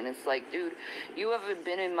about me, and it's like, dude, you haven't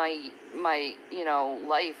been in my you know,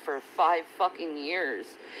 life for 5 fucking years,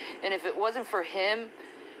 and if it wasn't for him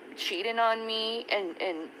cheating on me and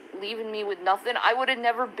leaving me with nothing, I would have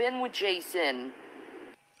never been with Jason.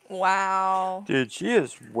 Wow. Dude, she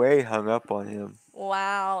is way hung up on him.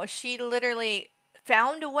 Wow. She literally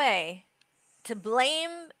found a way to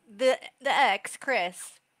blame the ex,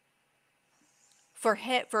 Chris, for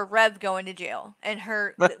Rev going to jail, and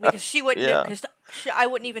her, because she wouldn't, because I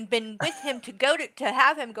wouldn't even been with him to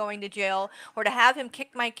have him going to jail, or to have him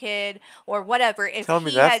kick my kid or whatever if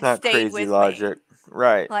he had stayed with logic. Me.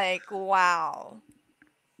 Right. Like, wow.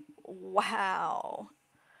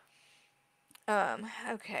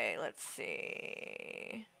 Okay, let's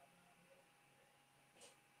see.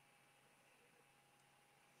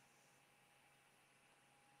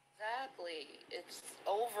 Exactly. It's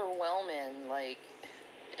overwhelming. Like,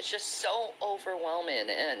 it's just so overwhelming.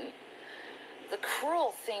 And the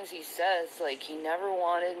cruel things he says, like, he never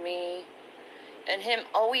wanted me. And him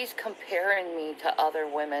always comparing me to other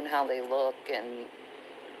women, how they look. And,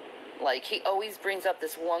 like, he always brings up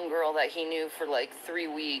this one girl that he knew for, like, 3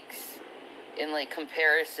 weeks in, like,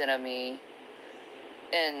 comparison of me.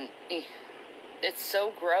 And it's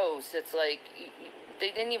so gross. It's like,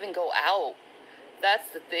 they didn't even go out. That's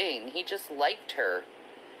the thing. He just liked her.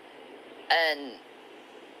 And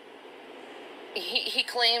he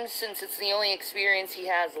claims, since it's the only experience he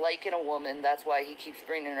has liking a woman, that's why he keeps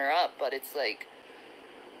bringing her up. But it's like,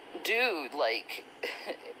 dude, like,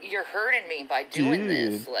 you're hurting me by doing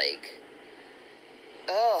this. Like,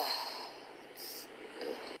 ugh.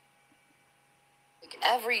 Like,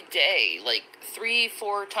 every day, like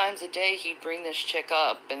 3-4 times a day, he'd bring this chick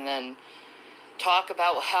up and then talk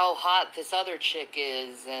about how hot this other chick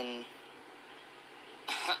is, and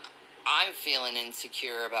I'm feeling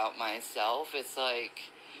insecure about myself. It's like,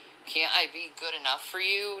 Can't I be good enough for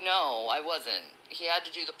you? No, I wasn't. He had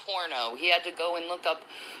to do the porno. He had to go and look up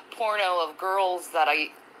porno of girls that I,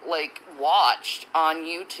 like, watched on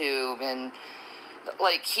YouTube, and,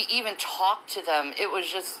 like, he even talked to them. It was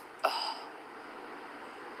just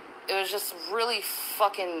really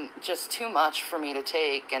fucking just too much for me to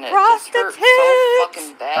take, and it just hurt so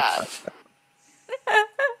fucking bad.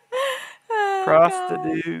 Oh,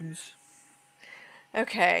 prostitutes.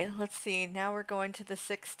 Okay, let's see. Now we're going to the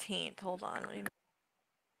 16th. Hold on.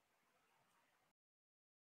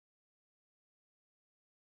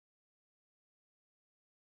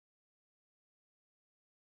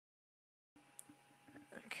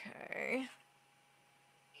 Okay.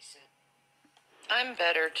 I'm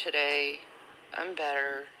better today. I'm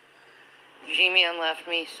better. G-Man left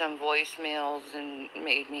me some voicemails and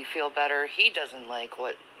made me feel better. He doesn't like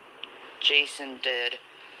what Jason did.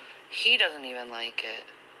 He doesn't even like it.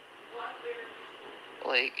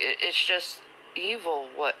 Like, it's just evil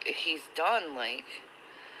what he's done. Like,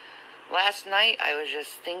 last night I was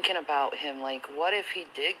just thinking about him. Like, what if he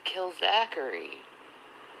did kill Zachary?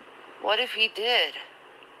 What if he did?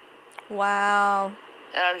 Wow.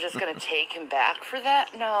 And I'm just gonna take him back for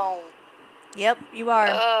that? No. Yep, you are.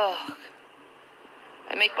 Ugh.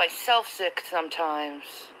 I make myself sick sometimes.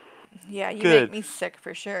 Yeah, you make me sick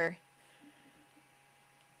for sure.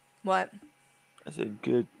 What? I said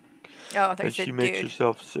good. Oh, they said you makes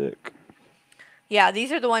yourself sick. Yeah,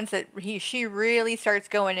 these are the ones that she really starts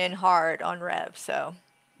going in hard on Rev, so.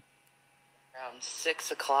 Around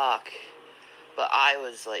 6 o'clock. But I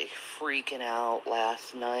was, like, freaking out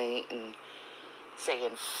last night and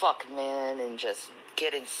saying fuck man and just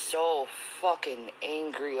getting so fucking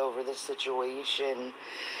angry over the situation.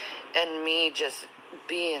 And me just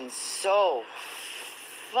being so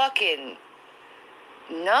fucking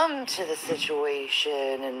numb to the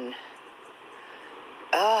situation, and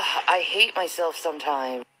I hate myself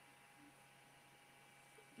sometimes.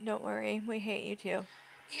 Don't worry, we hate you too.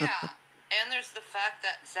 Yeah, and there's the fact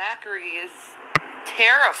that Zachary is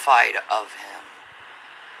terrified of him.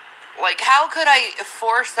 Like, how could I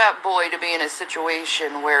force that boy to be in a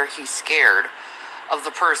situation where he's scared of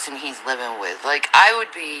the person he's living with? Like, I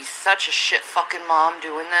would be such a shit fucking mom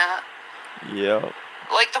doing that. Yeah.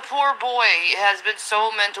 Like, the poor boy has been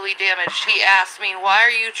so mentally damaged. He asked me, why are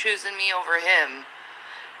you choosing me over him?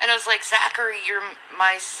 And I was like, Zachary, you're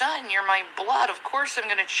my son. You're my blood. Of course I'm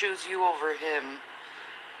going to choose you over him.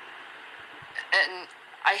 And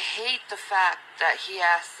I hate the fact that he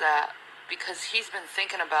asked that, because he's been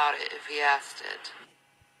thinking about it if he asked it.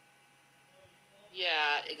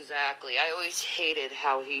 Yeah, exactly. I always hated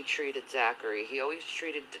how he treated Zachary. He always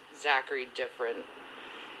treated Zachary different.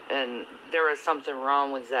 And there was something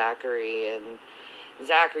wrong with Zachary, and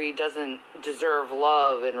Zachary doesn't deserve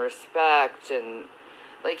love and respect, and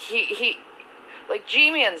like he like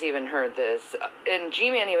G-Man's even heard this, and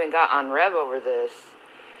G-Man even got on Rev over this,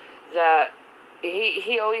 that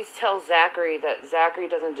he always tells Zachary that Zachary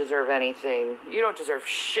doesn't deserve anything. You don't deserve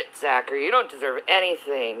shit, Zachary. You don't deserve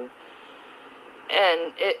anything.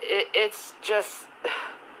 And it's just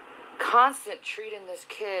constant treating this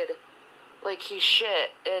kid like he's shit,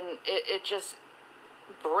 and it just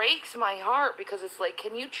breaks my heart, because it's like,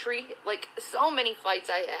 can you treat, like, so many fights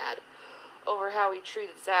I had over how he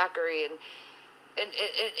treated Zachary,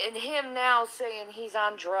 and him now saying he's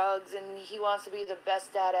on drugs and he wants to be the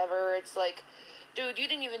best dad ever. It's like, dude, you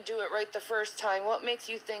didn't even do it right the first time. What makes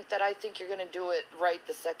you think that I think you're gonna do it right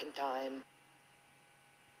the second time?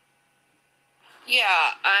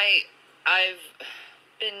 Yeah, I've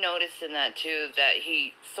been noticing that too, that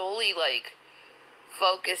he solely, like,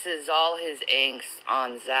 focuses all his angst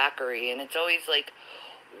on Zachary, and it's always like,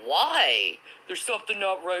 why? There's something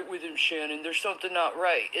not right with him, Shannon. There's something not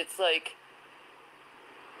right. It's like,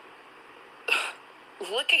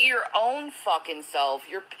 look at your own fucking self.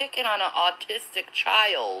 You're picking on an autistic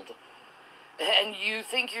child, and you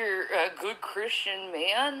think you're a good Christian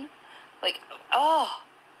man? Like, oh,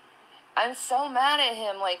 I'm so mad at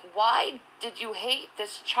him. Like, why did you hate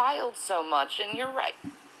this child so much? And you're right.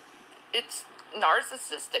 It's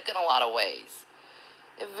narcissistic in a lot of ways.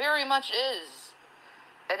 It very much is.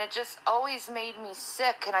 And it just always made me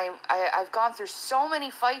sick. And I've gone through so many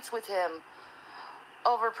fights with him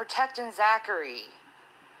over protecting Zachary.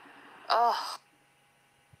 Ugh.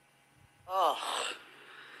 Ugh.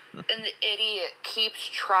 And the idiot keeps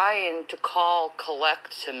trying to call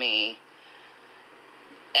Collect to me.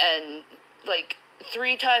 And, like,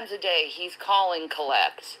 3 times a day he's calling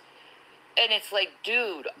Collect. And it's like,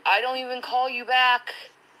 dude, I don't even call you back.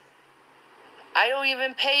 I don't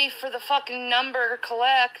even pay for the fucking number,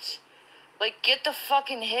 Collect. Like, get the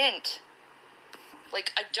fucking hint.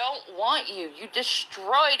 Like, I don't want you. You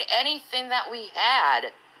destroyed anything that we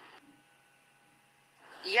had.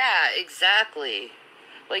 Yeah, exactly.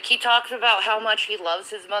 Like, he talks about how much he loves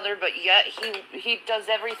his mother, but yet he does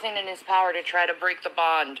everything in his power to try to break the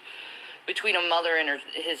bond between a mother and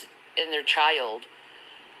their child.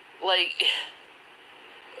 Like,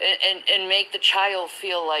 and make the child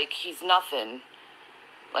feel like he's nothing.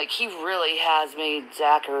 Like, he really has made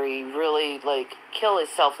Zachary really, like, kill his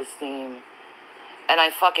self-esteem. And I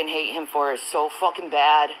fucking hate him for it so fucking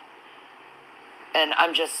bad. And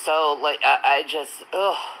I'm just so, like, I just,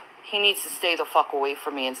 ugh. He needs to stay the fuck away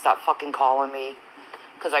from me and stop fucking calling me.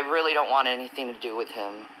 Because I really don't want anything to do with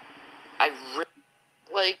him.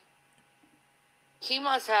 Like, he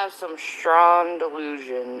must have some strong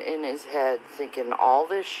delusion in his head thinking all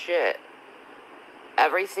this shit.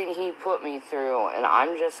 Everything he put me through, and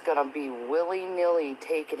I'm just gonna be willy-nilly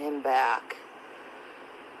taking him back.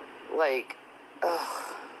 Like,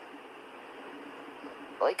 ugh.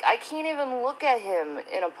 Like, I can't even look at him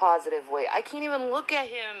in a positive way. I can't even look at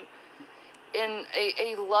him in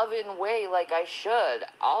a loving way like I should.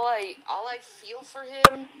 All I feel for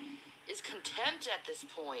him is contempt at this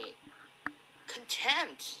point.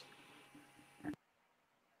 Contempt.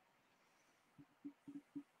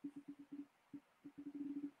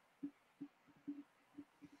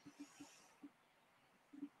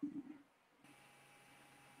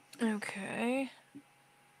 Okay.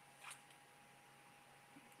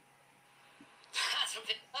 That's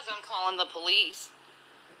what I'm calling the police.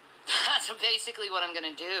 That's basically what I'm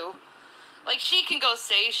gonna do. Like, she can go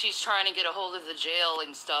say she's trying to get a hold of the jail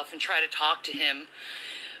and stuff and try to talk to him,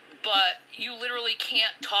 but you literally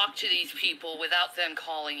can't talk to these people without them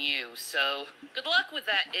calling you, so good luck with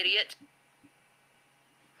that, idiot.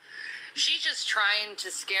 She's just trying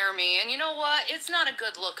to scare me, and you know what? It's not a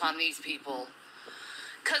good look on these people.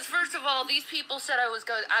 Because, first of all, these people said I was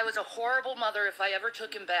a horrible mother if I ever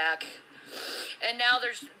took him back. And now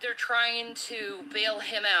they're trying to bail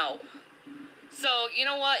him out. So, you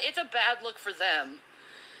know what? It's a bad look for them.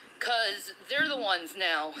 Because they're the ones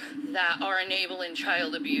now that are enabling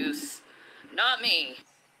child abuse. Not me.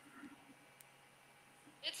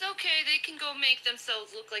 It's okay. They can go make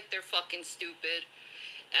themselves look like they're fucking stupid.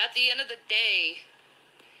 At the end of the day,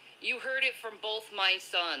 you heard it from both my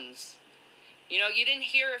sons. You know, you didn't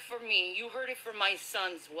hear it from me. You heard it from my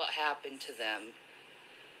sons, what happened to them.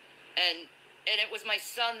 And it was my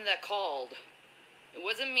son that called. It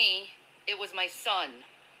wasn't me. It was my son.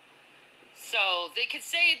 So they could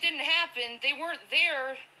say it didn't happen. They weren't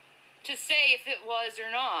there to say if it was or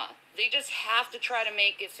not. They just have to try to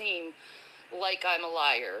make it seem like I'm a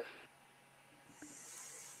liar.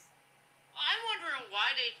 I'm wondering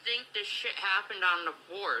why they think this shit happened on the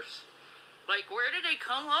 4th. Like, where did they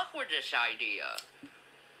come up with this idea?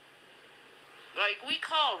 Like, we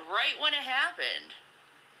called right when it happened.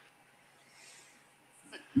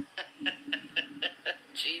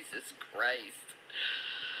 Jesus Christ.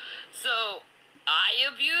 So, I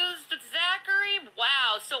abused Zachary?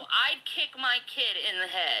 Wow, so I'd kick my kid in the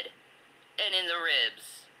head and in the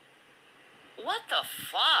ribs. What the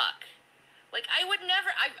fuck? Like, I would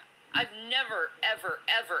never, I've never,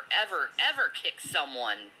 ever kicked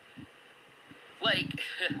someone. Like,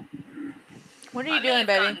 what are you doing,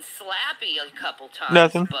 baby? I've gotten slappy a couple times.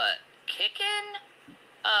 Nothing. But kicking?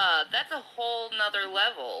 That's a whole nother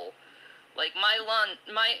level. Like, my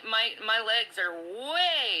legs are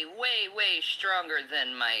way stronger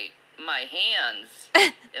than my hands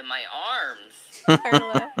and my arms.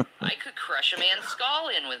 I could crush a man's skull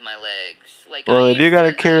in with my legs. Like, well, they do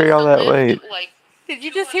gotta carry all that weight. Like, did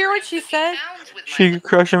you just hear what she said? She could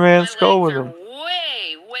crush a man's skull with them.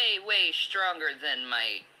 Way stronger than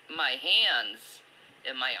my hands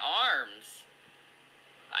and my arms.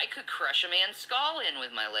 I could crush a man's skull in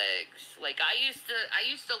with my legs. Like, I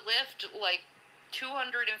used to lift like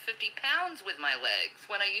 250 pounds with my legs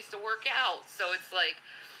when I used to work out. So it's like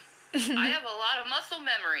I have a lot of muscle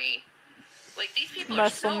memory. Like, these people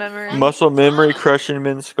muscle are so memory. Muscle memory crushing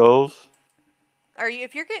men's skulls.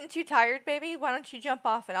 If you're getting too tired, baby, why don't you jump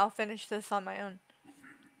off and I'll finish this on my own.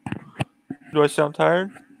 Do I sound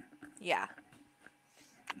tired? Yeah.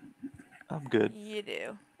 I'm good. You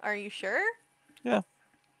do. Are you sure? Yeah.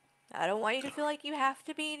 I don't want you to feel like you have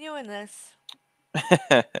to be doing this.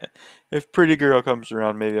 If pretty girl comes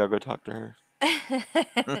around, maybe I'll go talk to her. I'm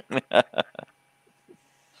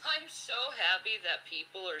so happy that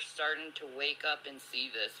people are starting to wake up and see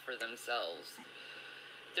this for themselves.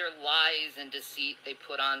 Their lies and deceit they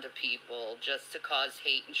put onto people just to cause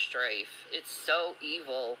hate and strife. It's so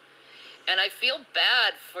evil. And I feel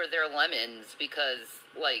bad for their lemons because,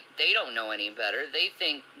 like, they don't know any better. They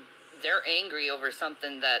think they're angry over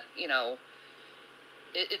something that, you know,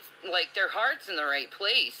 it's like their heart's in the right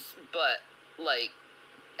place, but like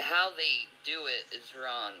how they do it is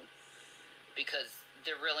wrong, because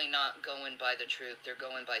they're really not going by the truth. They're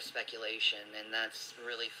going by speculation, and that's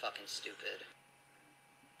really fucking stupid.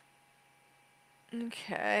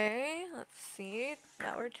 Okay, let's see.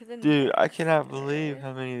 Now we're to the Dude, I cannot believe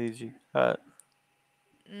how many of these you got.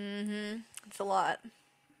 It's a lot.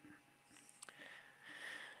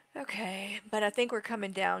 Okay, but I think we're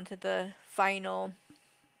coming down to the final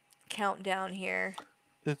countdown here.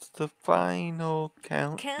 It's the final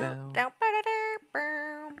countdown.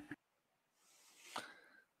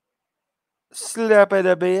 Slap in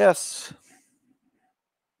the bass.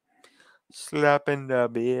 Slap in the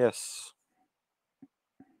bass.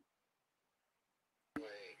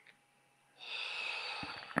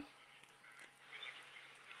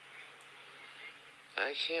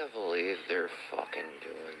 I can't believe they're fucking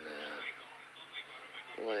doing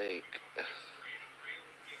that. Like,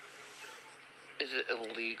 is it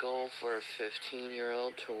illegal for a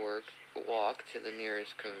 15-year-old to walk to the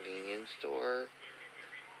nearest convenience store?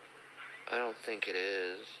 I don't think it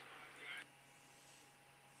is.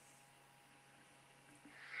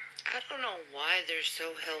 I don't know why they're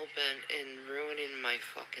so hell-bent in ruining my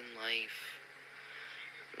fucking life.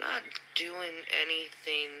 I'm not doing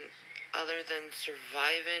anything other than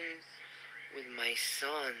surviving with my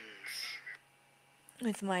sons.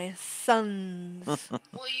 With my sons.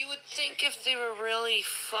 Well, you would think if they were really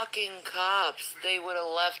fucking cops, they would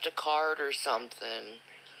have left a card or something.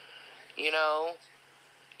 You know?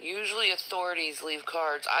 Usually authorities leave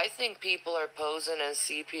cards. I think people are posing as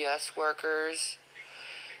CPS workers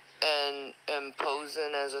and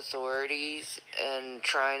posing as authorities and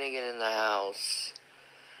trying to get in the house.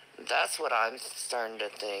 That's what I'm starting to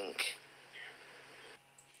think.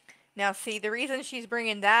 Now, see, the reason she's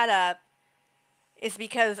bringing that up is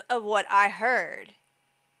because of what I heard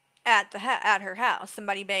at at her house.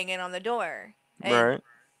 Somebody banging on the door, and Right.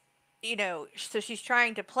 you know, so she's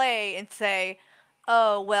trying to play and say,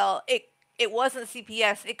 "Oh, well, it wasn't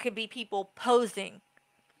CPS. It could be people posing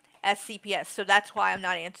as CPS. So that's why I'm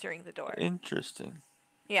not answering the door." Interesting.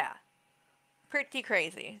 Yeah, pretty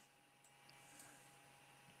crazy.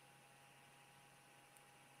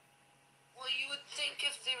 Well, you would think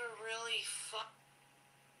if they were really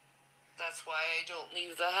That's why I don't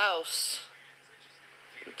leave the house.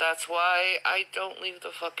 That's why I don't leave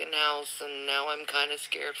the fucking house, and now I'm kind of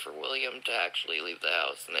scared for William to actually leave the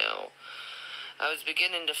house now. I was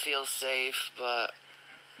beginning to feel safe, but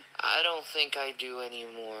I don't think I do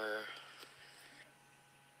anymore.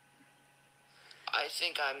 I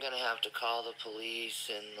think I'm gonna have to call the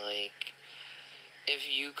police and, like, if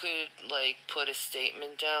you could, like, put a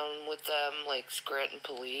statement down with them, like Scranton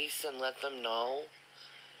Police, and let them know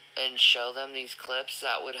and show them these clips,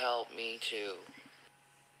 that would help me too.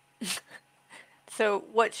 So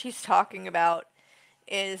what she's talking about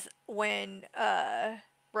is when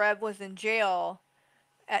Reb was in jail,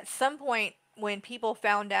 at some point when people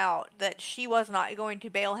found out that she was not going to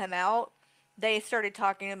bail him out, they started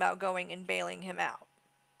talking about going and bailing him out.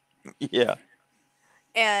 Yeah.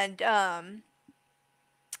 And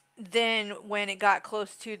then when it got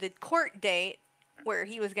close to the court date where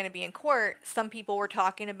he was going to be in court, some people were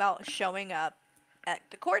talking about showing up at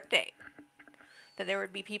the court date. That there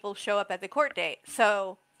would be people show up at the court date.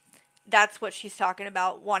 So that's what she's talking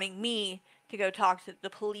about, wanting me to go talk to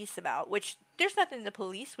the police about, which there's nothing the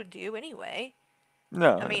police would do anyway.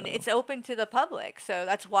 No. I mean, it's open to the public, so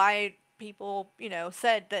that's why people, you know,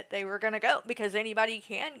 said that they were going to go, because anybody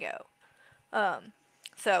can go.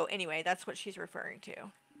 So anyway, that's what she's referring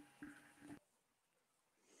to.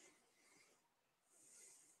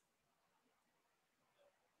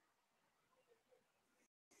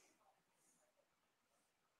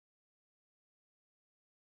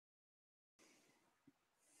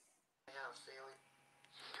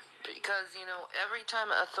 Because, you know, every time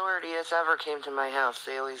authority has ever came to my house,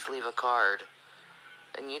 they always leave a card.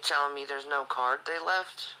 And you telling me there's no card they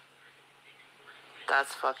left?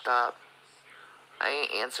 That's fucked up. I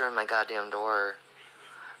ain't answering my goddamn door.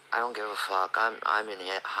 I don't give a fuck. I'm in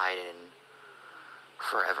hiding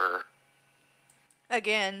forever.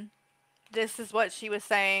 Again, this is what she was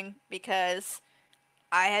saying because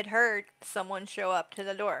I had heard someone show up to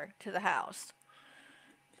the door to the house.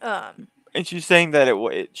 And she's saying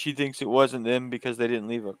that she thinks it wasn't them because they didn't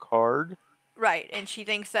leave a card. Right, and she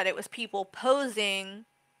thinks that it was people posing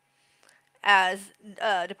as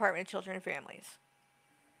Department of Children and Families.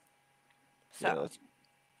 So, yeah, that's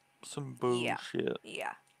some bullshit.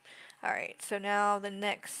 Yeah. All right. So now the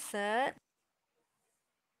next set.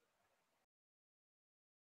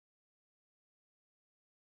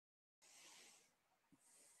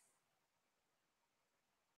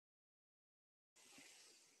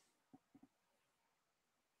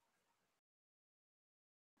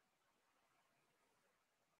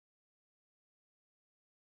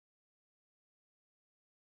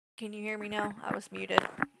 Can you hear me now? I was muted.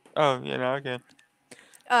 Oh, yeah, no, again.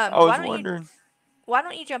 I was wondering. Why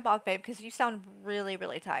don't you jump off, babe? Because you sound really,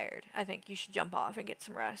 really tired. I think you should jump off and get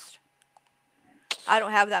some rest. I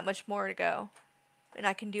don't have that much more to go, and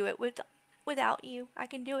I can do it without you. I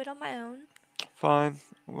can do it on my own. Fine.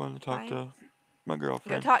 I'm going to talk to my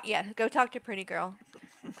girlfriend. Go talk to pretty girl.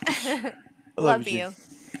 I love you.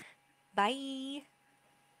 Bye.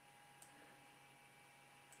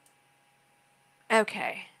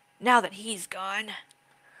 Okay, now that he's gone,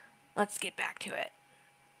 let's get back to it.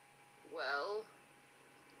 Well,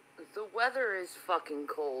 the weather is fucking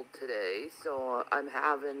cold today, so I'm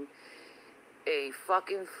having a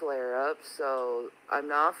fucking flare-up, so I'm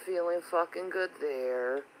not feeling fucking good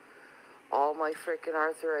there. All my freaking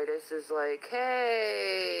arthritis is like,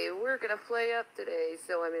 hey, we're gonna play up today,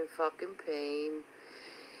 so I'm in fucking pain.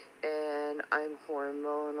 And I'm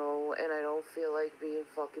hormonal, and I don't feel like being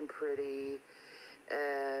fucking pretty.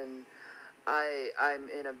 And I'm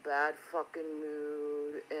in a bad fucking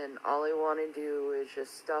mood, and all I want to do is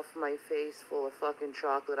just stuff my face full of fucking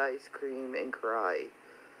chocolate ice cream and cry.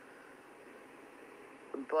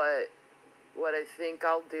 But what I think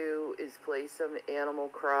I'll do is play some Animal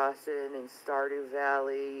Crossing and Stardew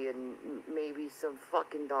Valley and maybe some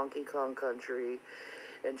fucking Donkey Kong Country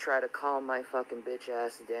and try to calm my fucking bitch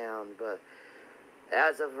ass down. But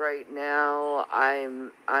as of right now,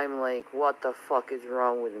 I'm like, what the fuck is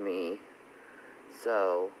wrong with me?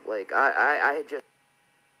 So, like, I just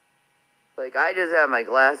have my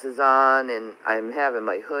glasses on and I'm having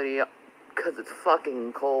my hoodie up because it's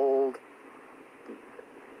fucking cold.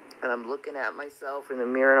 And I'm looking at myself in the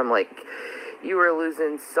mirror and I'm like, you are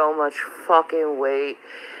losing so much fucking weight.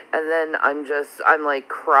 And then I'm like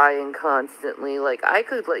crying constantly. Like, I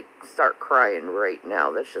could like start crying right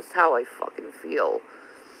now. That's just how I fucking feel.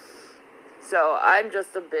 So I'm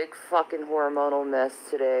just a big fucking hormonal mess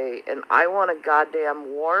today, and I want a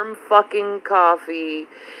goddamn warm fucking coffee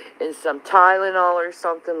and some Tylenol or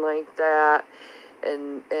something like that,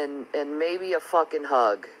 and maybe a fucking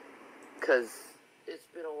hug, 'cause it's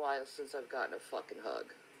been a while since I've gotten a fucking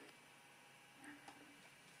hug.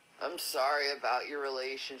 I'm sorry about your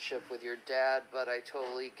relationship with your dad, but I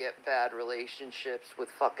totally get bad relationships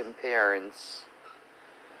with fucking parents.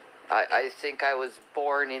 I think I was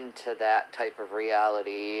born into that type of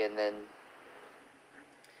reality, and then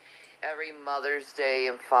every Mother's Day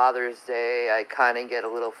and Father's Day, I kind of get a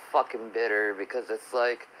little fucking bitter because it's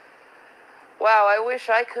like, wow, I wish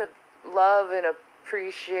I could love and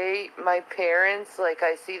appreciate my parents. Like,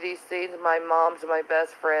 I see these things, my mom's my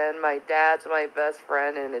best friend, my dad's my best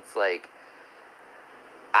friend, and it's like,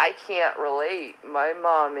 I can't relate. My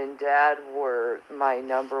mom and dad were my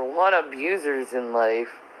number one abusers in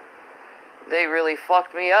life. They really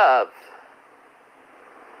fucked me up.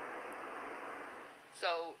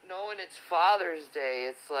 So, knowing it's Father's Day,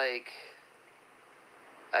 it's like,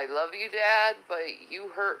 I love you, Dad, but you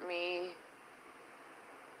hurt me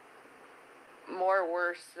more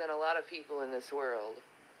worse than a lot of people in this world.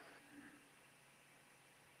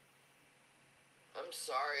 I'm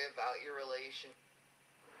sorry about your relation.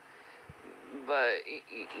 But,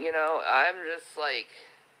 you know, I'm just like,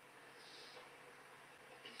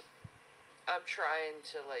 I'm trying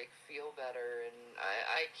to, like, feel better, and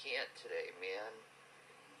I can't today, man.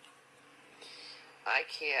 I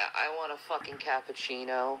can't. I want a fucking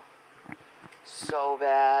cappuccino so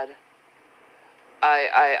bad.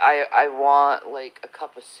 I want, like, a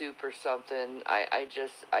cup of soup or something. I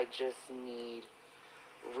just need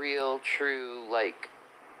real, true, like,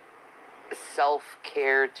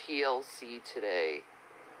 self-care TLC today.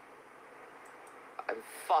 I'm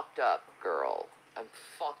fucked up, girl. I'm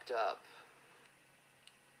fucked up.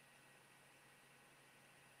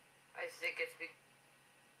 I think it's in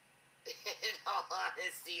all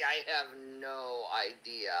honesty, I have no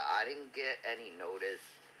idea. I didn't get any notice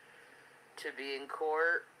to be in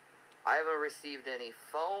court. I haven't received any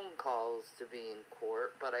phone calls to be in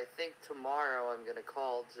court, but I think tomorrow I'm gonna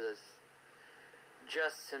call just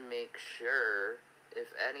to make sure.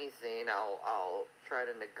 If anything, I'll try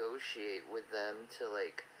to negotiate with them to,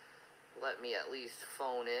 like, let me at least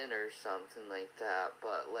phone in or something like that.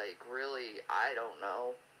 But, like, really, I don't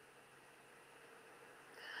know.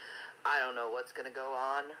 I don't know what's gonna go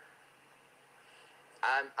on.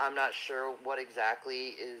 I'm not sure what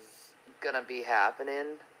exactly is gonna be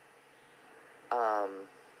happening. I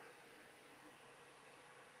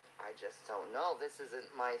just don't know. This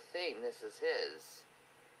isn't my thing. This is his.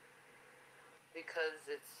 Because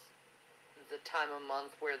it's the time of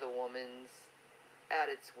month where the woman's at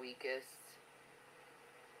its weakest.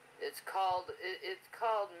 It's called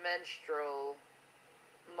menstrual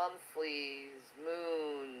monthly's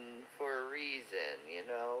moon for a reason, you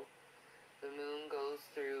know? The moon goes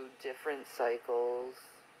through different cycles,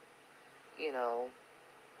 you know.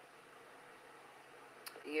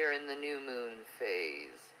 You're in the new moon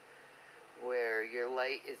phase, where your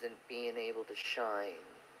light isn't being able to shine.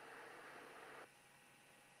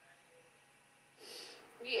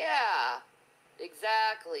 Yeah,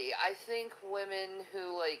 exactly. I think women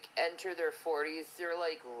who, like, enter their 40s, they're,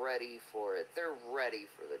 like, ready for it. They're ready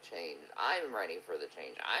for the change. I'm ready for the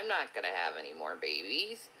change. I'm not gonna have any more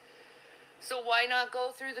babies. So why not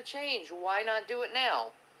go through the change? Why not do it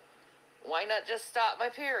now? Why not just stop my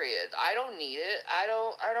period? I don't need it. I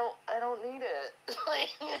don't need it.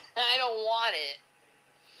 Like, I don't want it.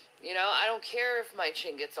 You know, I don't care if my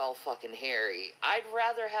chin gets all fucking hairy. I'd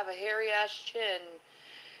rather have a hairy-ass chin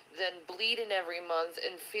than bleeding every month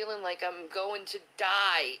and feeling like I'm going to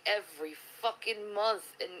die every fucking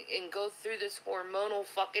month and go through this hormonal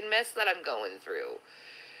fucking mess that I'm going through.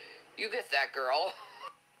 You get that, girl.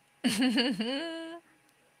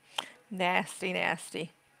 Nasty,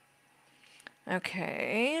 nasty.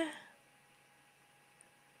 Okay.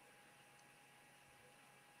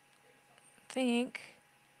 Think.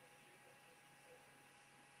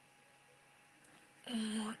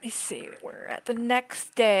 Let me see. We're at the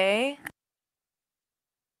next day.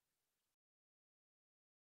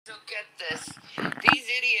 So get this. These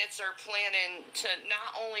idiots are planning to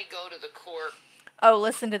not only go to the court. Oh,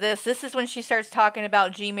 listen to this. This is when she starts talking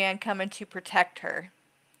about G-Man coming to protect her.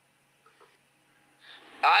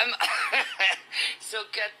 So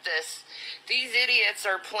get this. These idiots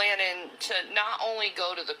are planning to not only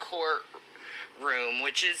go to the court room,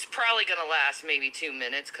 which is probably going to last maybe 2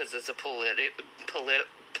 minutes because it's a preliminary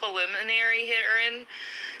hearing.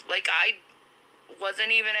 Like, I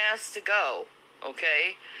wasn't even asked to go,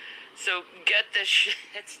 okay? So get this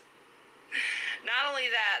shit. Not only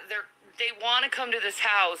that, they want to come to this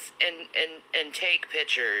house and take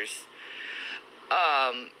pictures.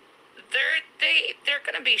 They're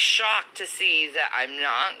gonna be shocked to see that I'm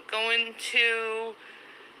not going to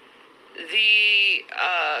the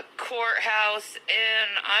courthouse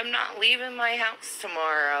and I'm not leaving my house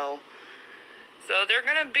tomorrow. So they're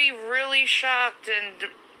gonna be really shocked and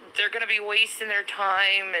they're gonna be wasting their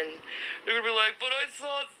time and they're gonna be like, but I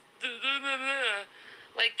thought,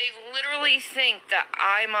 like, they literally think that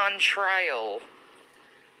I'm on trial.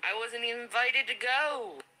 I wasn't invited to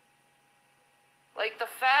go. Like, the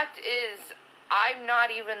fact is, I'm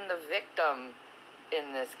not even the victim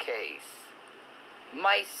in this case.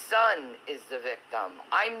 My son is the victim.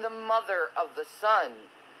 I'm the mother of the son.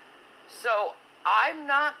 So, I'm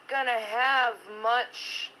not gonna have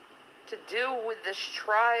much to do with this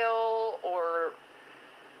trial or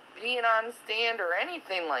being on stand or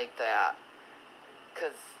anything like that.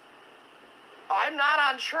 'Cause I'm not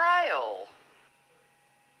on trial.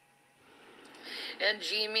 And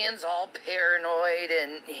G-Man's all paranoid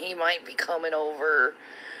and he might be coming over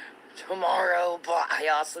tomorrow, but I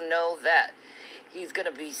also know that he's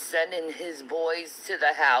gonna be sending his boys to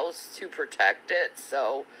the house to protect it,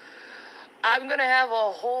 so I'm gonna have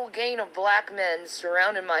a whole gang of black men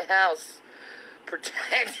surrounding my house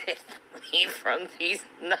protecting me from these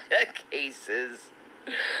nutcases.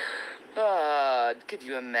 Could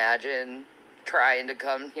you imagine trying to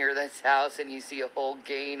come near this house and you see a whole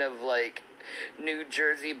gang of, like, New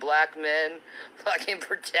Jersey black men fucking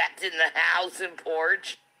protecting the house and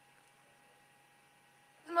porch?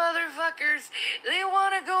 Motherfuckers, they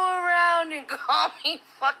want to go around and call me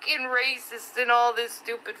fucking racist and all this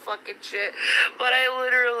stupid fucking shit, but I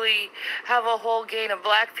literally have a whole gang of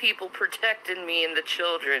black people protecting me and the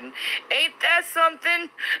children. Ain't that something?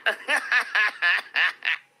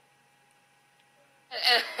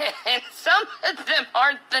 And some of them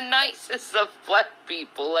aren't the nicest of black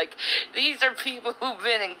people. Like, these are people who've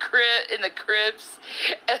been in the Crips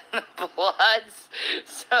and the Bloods.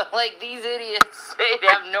 So, like, these idiots, they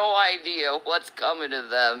have no idea what's coming to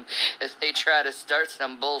them as they try to start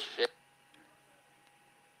some bullshit.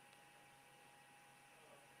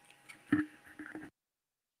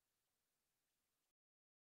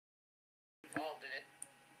 Involved in it.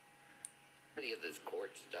 Any of this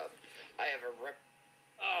court stuff. I have a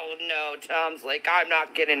Oh, no, Tom's like, I'm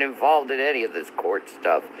not getting involved in any of this court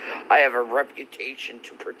stuff. I have a reputation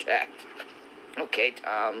to protect. Okay,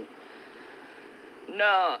 Tom.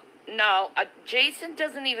 No, Jason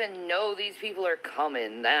doesn't even know these people are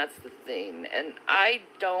coming. That's the thing. And I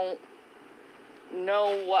don't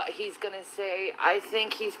know what he's gonna say. I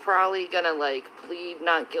think he's probably gonna, like, plead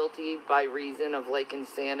not guilty by reason of, like,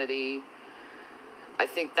 insanity. I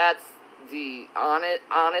think that's the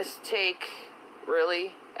honest take,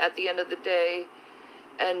 really, at the end of the day.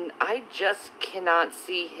 And I just cannot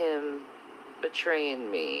see him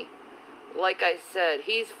betraying me. Like I said,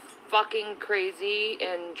 he's fucking crazy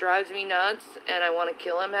and drives me nuts, and I want to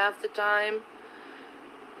kill him half the time.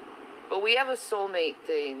 But we have a soulmate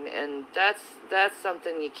thing, and that's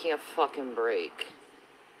something you can't fucking break.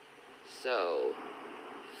 So,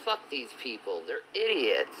 fuck these people. They're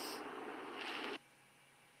idiots.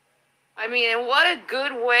 I mean, and what a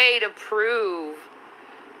good way to prove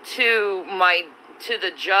to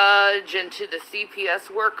the judge and to the CPS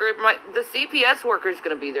worker. The CPS worker is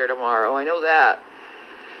going to be there tomorrow. I know that.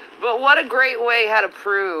 But what a great way how to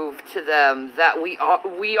prove to them that we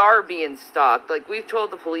are being stalked. Like, we've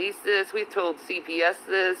told the police this, we've told CPS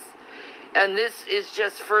this, and this is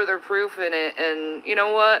just further proof in it. And you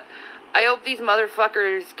know what? I hope these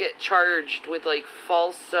motherfuckers get charged with, like,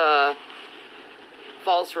 false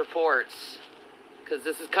reports. Because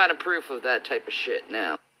this is kind of proof of that type of shit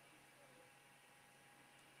now.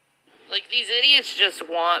 Like, these idiots just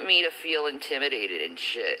want me to feel intimidated and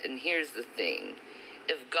shit. And here's the thing.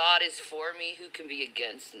 If God is for me, who can be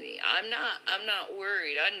against me? I'm not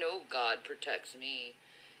worried. I know God protects me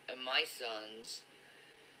and my sons,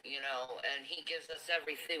 you know, and he gives us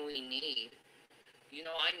everything we need. You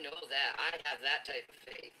know, I know that. I have that type of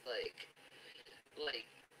faith.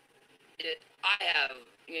 I have,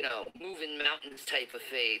 you know, moving mountains type of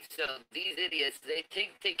faith. So these idiots, they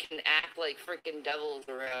think they can act like freaking devils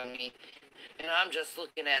around me. And I'm just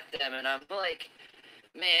looking at them and I'm like,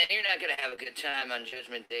 man, you're not going to have a good time on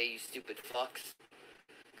Judgment Day, you stupid fucks.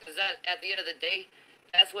 Because at the end of the day,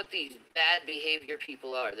 that's what these bad behavior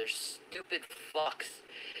people are. They're stupid fucks.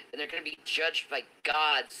 And they're going to be judged by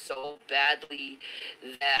God so badly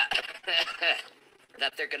that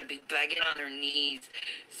that they're going to be begging on their knees,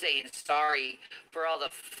 saying sorry for all the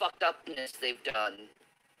fucked upness they've done.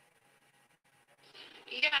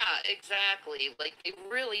 Yeah, exactly. Like, they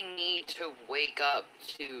really need to wake up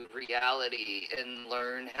to reality and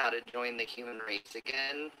learn how to join the human race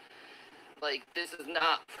again. Like, this is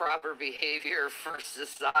not proper behavior for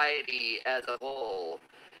society as a whole.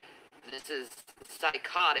 This is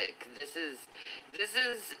psychotic. This is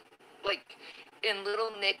like, in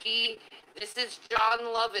Little Nicky, this is John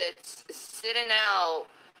Lovitz sitting out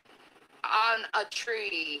on a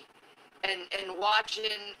tree and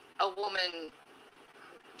watching a woman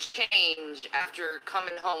change after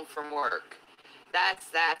coming home from work. That's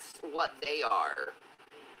what they are.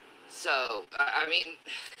 So, I mean,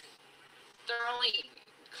 they're only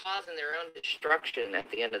causing their own destruction at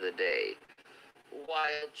the end of the day, while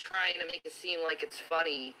trying to make it seem like it's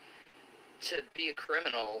funny to be a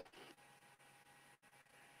criminal.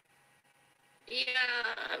 Yeah,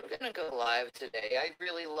 I'm gonna go live today. I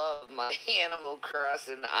really love my Animal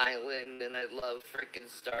Crossing Island, and I love frickin'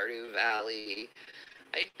 Stardew Valley.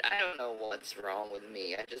 I don't know what's wrong with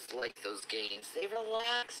me. I just like those games. They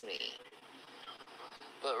relax me.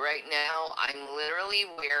 But right now, I'm literally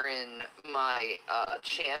wearing my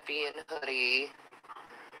Champion hoodie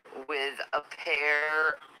with a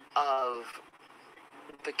pair of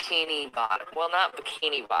bikini bottom. Well, not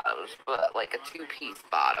bikini bottoms, but like a two-piece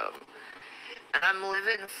bottom. And I'm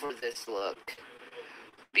living for this look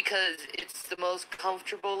because it's the most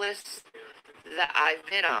comfortablest that I've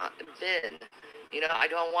been. You know, I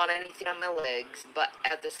don't want anything on my legs, but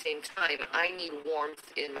at the same time, I need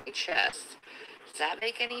warmth in my chest. Does that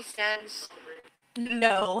make any sense?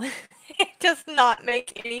 No, it does not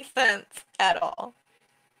make any sense at all.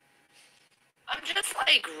 I'm just,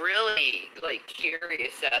 like, really, like,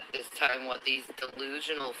 curious at this time what these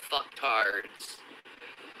delusional fucktards,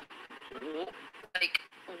 like,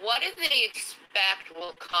 what do they expect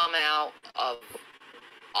will come out of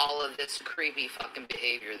all of this creepy fucking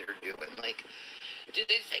behavior they're doing? Like, do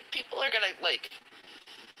they think people are gonna, like,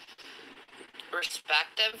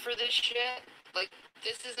 respect them for this shit? Like,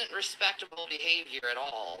 this isn't respectable behavior at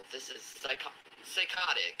all. This is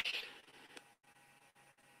psychotic.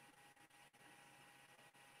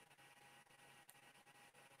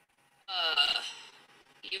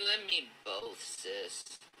 You and me both,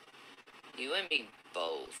 sis. You and me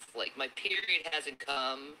both. Like, my period hasn't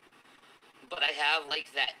come, but I have,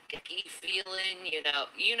 like, that icky feeling,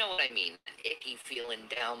 you know what I mean, that icky feeling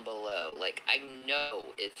down below. Like, I know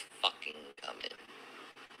it's fucking coming.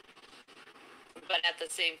 But at the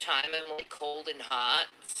same time, I'm, like, cold and hot,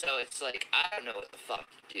 so it's like, I don't know what the fuck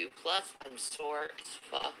to do. Plus, I'm sore as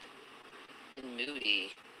fuck and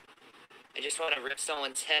moody. I just want to rip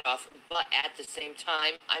someone's head off, but at the same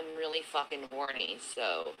time, I'm really fucking horny,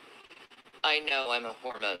 so I know I'm a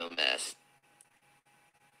hormonal mess.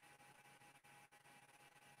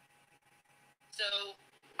 So,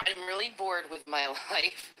 I'm really bored with my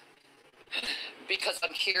life because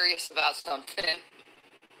I'm curious about something.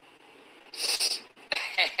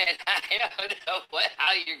 And I don't know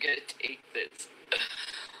how you're gonna take this.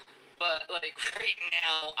 But, like, right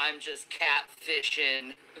now, I'm just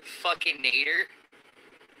catfishing fucking Nader.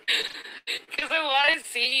 Because I want to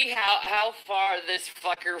see how far this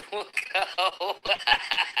fucker will go.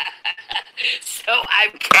 So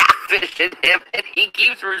I'm catfishing him, and he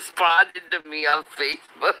keeps responding to me on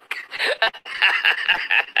Facebook.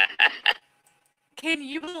 Can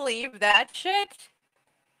you believe that shit?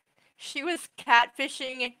 She was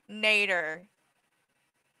catfishing Nader.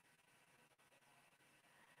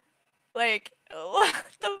 Like, what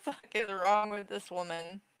the fuck is wrong with this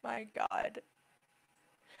woman? My god.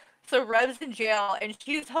 So Rev's in jail, and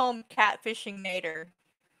she's home catfishing Nader.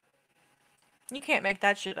 You can't make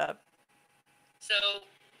that shit up. So,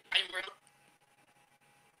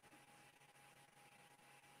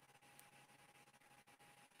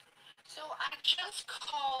 I just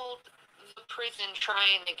called the prison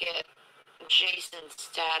trying to get Jason's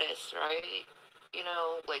status, right? You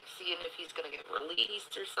know, like seeing if he's gonna get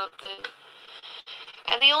released or something.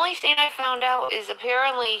 And the only thing I found out is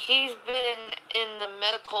apparently he's been in the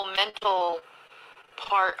mental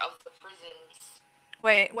part of the prisons.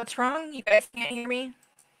 Wait, what's wrong? You guys can't hear me?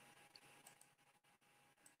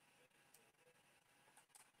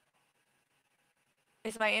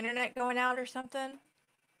 Is my internet going out or something?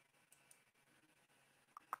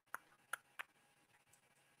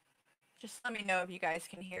 Just let me know if you guys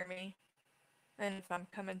can hear me. And if I'm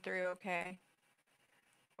coming through okay.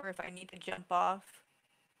 Or if I need to jump off.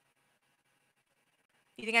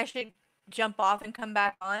 You think I should jump off and come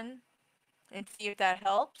back on? And see if that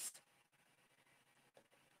helps?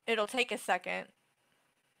 It'll take a second.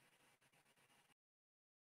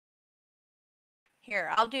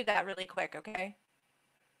 Here, I'll do that really quick, okay?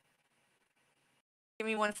 Give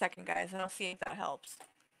me 1 second, guys, and I'll see if that helps.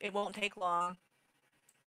 It won't take long.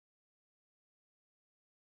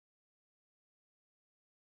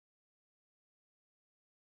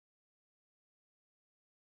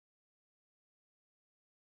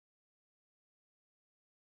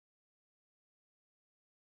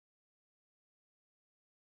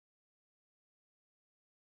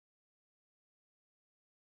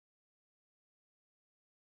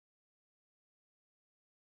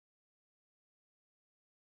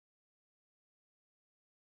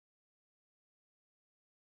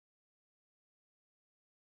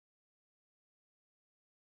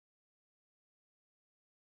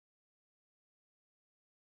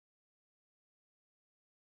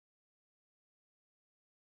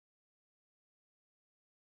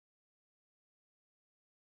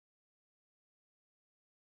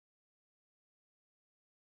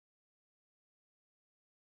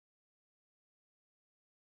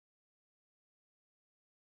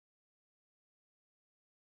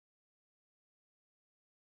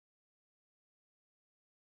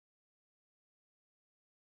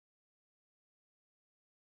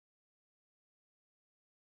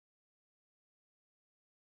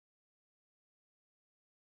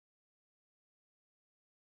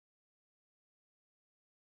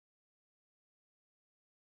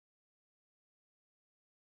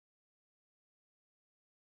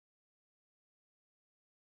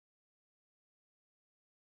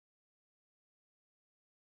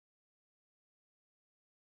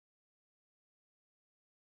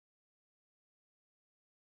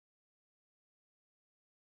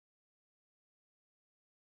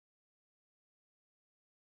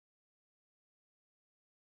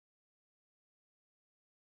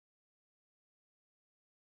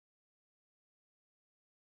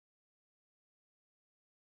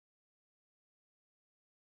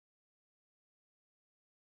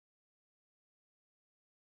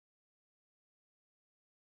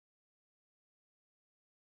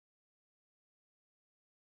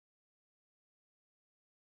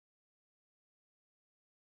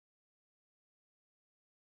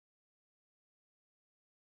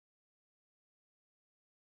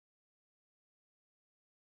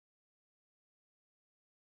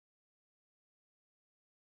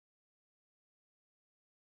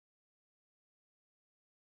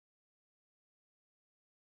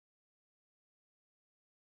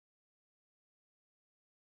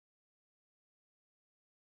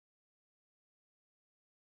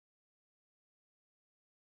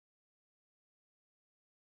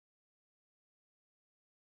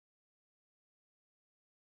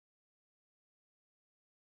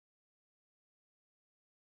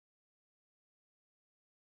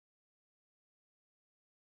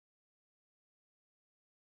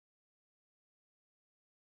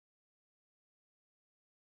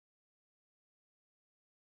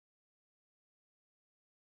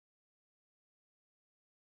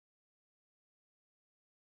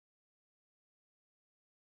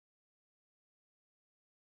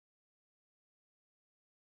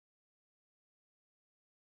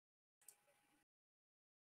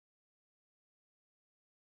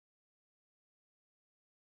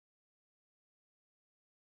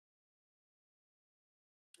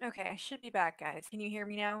 Okay, I should be back, guys. Can you hear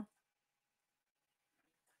me now?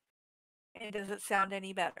 And does it sound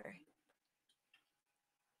any better?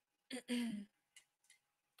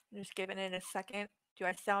 Just giving it a second. Do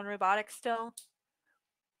I sound robotic still?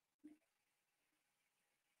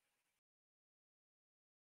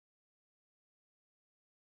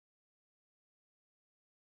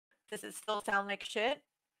 Does it still sound like shit?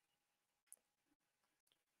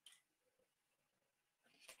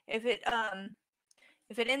 If it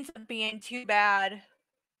ends up being too bad,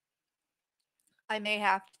 I may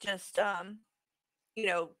have to just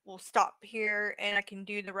we'll stop here and I can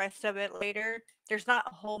do the rest of it later. There's not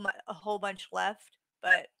a whole bunch left,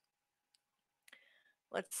 but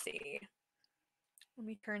let's see. Let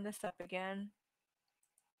me turn this up again.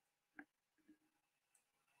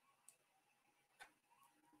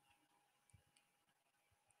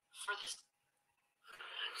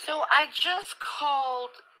 So I just called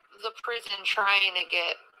the prison trying to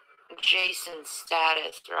get Jason's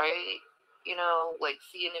status, right? You know, like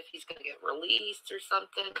seeing if he's going to get released or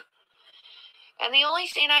something. And the only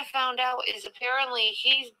thing I found out is apparently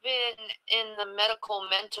he's been in the medical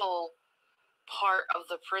mental part of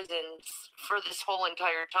the prisons for this whole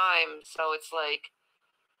entire time. So it's like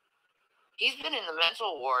he's been in the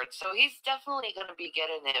mental ward. So he's definitely going to be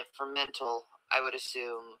getting it for mental, I would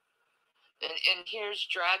assume. And here's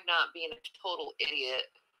Dragnot being a total idiot,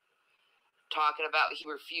 talking about he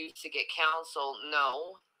refused to get counsel.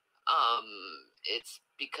 No, it's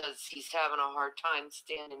because he's having a hard time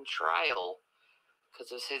standing trial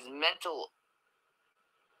because of his mental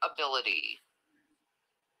ability.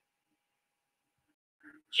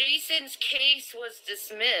 Jason's case was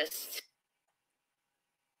dismissed.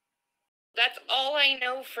 That's all I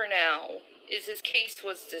know for now, is his case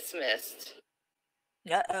was dismissed.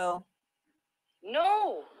 Uh-oh.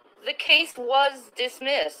 No, the case was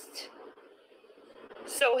dismissed.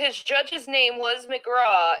 So his judge's name was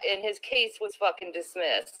McGraw, and his case was fucking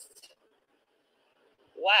dismissed.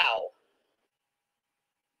 Wow.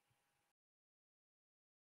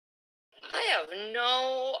 I have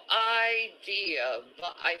no idea,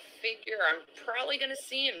 but I figure I'm probably going to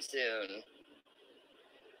see him soon.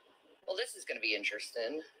 Well, this is going to be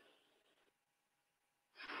interesting.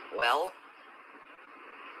 Well,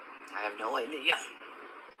 I have no idea.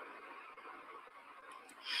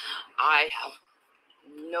 I have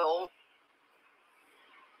no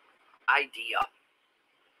idea.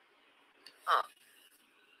 Huh.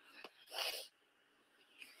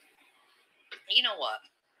 You know what?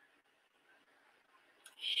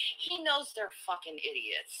 He knows they're fucking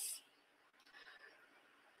idiots.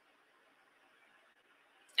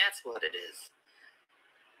 That's what it is.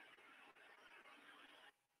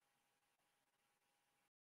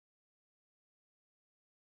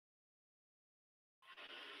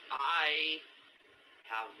 I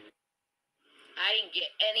didn't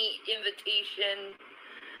get any invitation.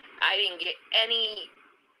 I didn't get any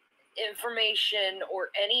information or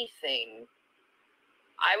anything.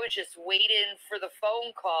 I was just waiting for the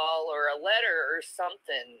phone call or a letter or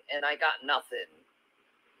something, and I got nothing.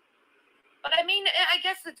 But I mean, I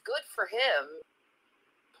guess it's good for him.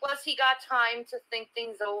 Plus, he got time to think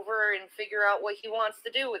things over and figure out what he wants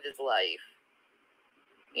to do with his life.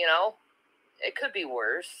 You know, it could be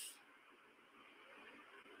worse.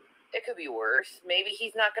 It could be worse. Maybe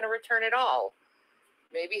he's not going to return at all.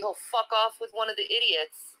 Maybe he'll fuck off with one of the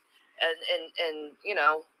idiots. And you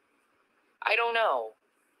know, I don't know.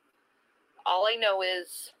 All I know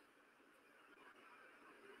is,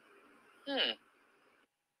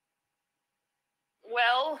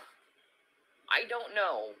 well, I don't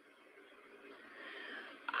know.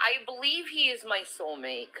 I believe he is my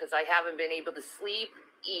soulmate because I haven't been able to sleep,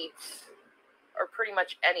 eat, or pretty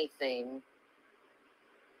much anything.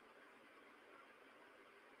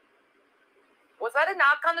 Was that a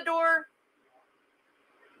knock on the door?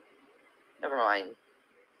 Never mind.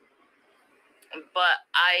 But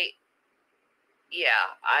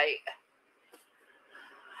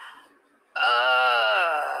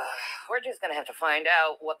we're just gonna have to find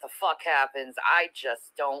out what the fuck happens. I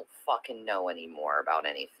just don't fucking know anymore about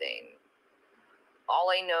anything. All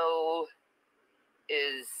I know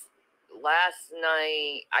is last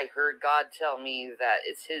night I heard God tell me that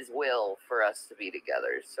it's his will for us to be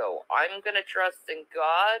together. So I'm gonna trust in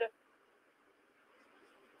God.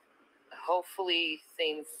 Hopefully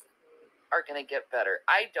things are gonna get better.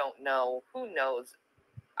 I don't know. Who knows?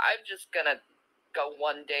 I'm just gonna go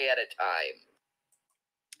one day at a time.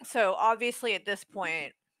 So obviously at this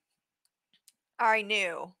point, I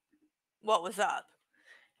knew what was up.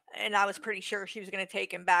 And I was pretty sure she was going to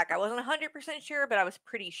take him back. I wasn't 100% sure, but I was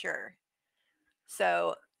pretty sure.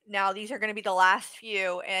 So now these are going to be the last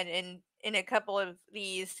few, and in a couple of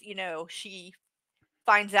these, you know, she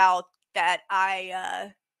finds out that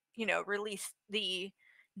I you know, released the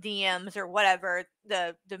DMs or whatever,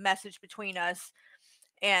 the message between us,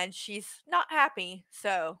 and she's not happy.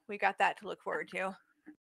 So we got that to look forward to.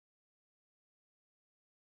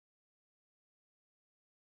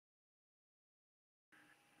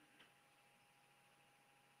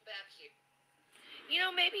 Back here. You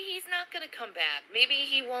know, maybe he's not gonna come back. Maybe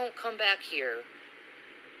he won't come back here.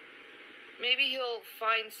 Maybe he'll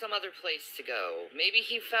find some other place to go. Maybe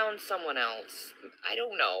he found someone else. I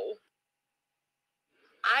don't know.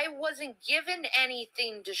 I wasn't given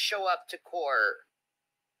anything to show up to court.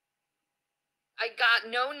 I got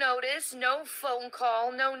no notice, no phone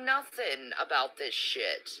call, no nothing about this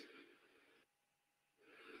shit.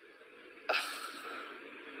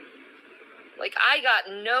 Like, I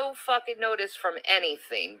got no fucking notice from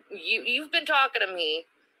anything. You've been talking to me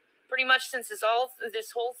pretty much since this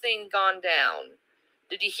whole thing gone down.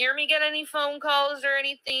 Did you hear me get any phone calls or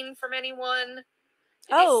anything from anyone?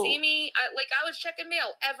 Did you see me? I was checking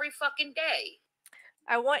mail every fucking day.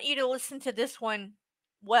 I want you to listen to this one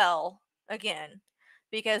well again,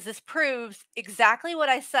 because this proves exactly what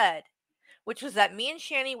I said, which was that me and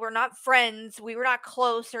Shanny were not friends. We were not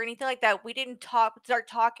close or anything like that. We didn't start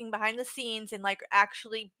talking behind the scenes and like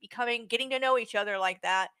actually getting to know each other like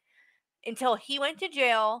that until he went to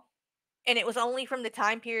jail. And it was only from the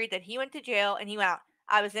time period that he went to jail and he went out.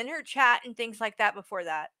 I was in her chat and things like that before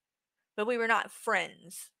that, but we were not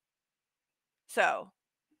friends. So,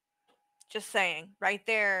 just saying, right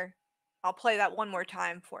there, I'll play that one more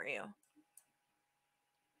time for you.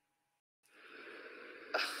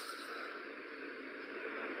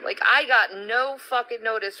 Like, I got no fucking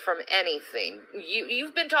notice from anything.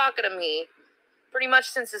 You've been talking to me pretty much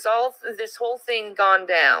since this whole thing gone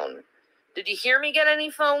down. Did you hear me get any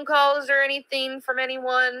phone calls or anything from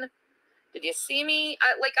anyone? Did you see me?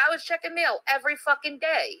 I was checking mail every fucking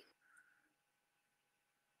day.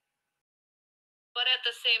 But at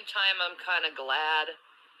the same time, I'm kind of glad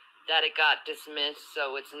that it got dismissed,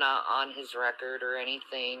 so it's not on his record or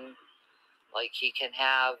anything. Like, he can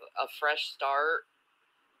have a fresh start.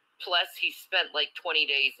 Plus, he spent like 20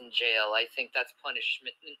 days in jail. I think that's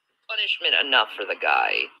punishment enough for the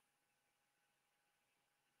guy.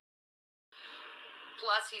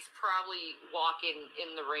 Plus, he's probably walking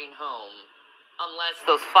in the rain home. Unless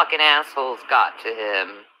those fucking assholes got to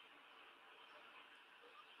him.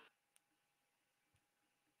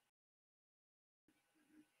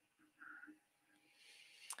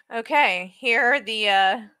 Okay, here are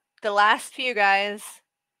the last few guys.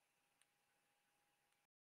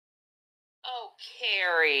 Oh,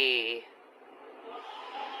 Carrie.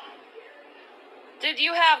 Did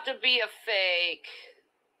you have to be a fake?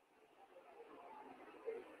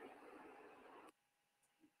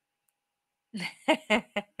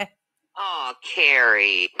 Oh,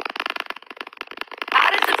 Carrie. How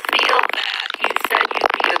does it feel that you said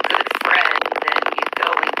you'd be a good friend and you'd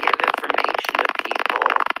go and give information to people?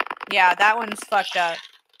 Yeah, that one's fucked up.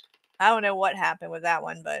 I don't know what happened with that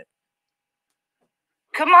one, but...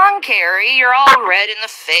 Come on, Carrie. You're all red in the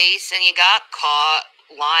face and you got caught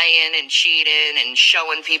lying and cheating and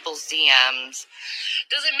showing people's DMs.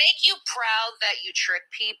 Does it make you proud that you trick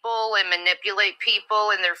people and manipulate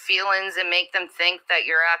people and their feelings and make them think that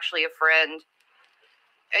you're actually a friend?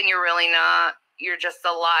 And you're really not. You're just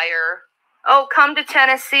a liar. Oh, come to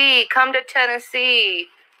Tennessee. Come to Tennessee.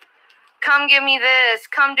 Come give me this.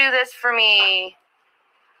 Come do this for me.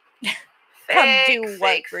 Come do what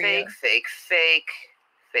fake, for fake, you? fake, fake,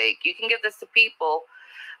 fake. You can give this to people,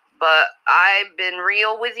 but I've been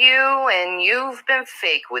real with you and you've been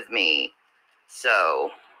fake with me.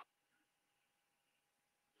 So,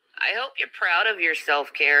 I hope you're proud of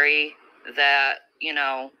yourself, Carrie, that, you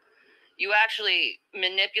know, you actually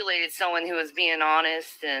manipulated someone who was being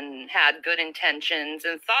honest and had good intentions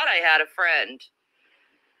and thought I had a friend.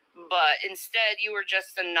 But instead, you were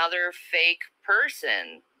just another fake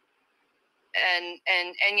person.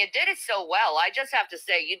 And you did it so well. I just have to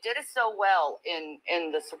say, you did it so well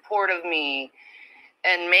in the support of me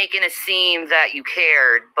and making it seem that you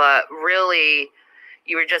cared, but really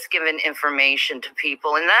you were just giving information to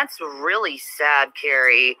people. And that's really sad,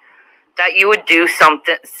 Carrie, that you would do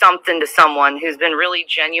something to someone who's been really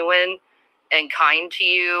genuine and kind to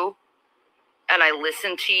you, and I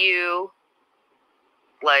listen to you.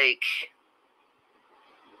 Like,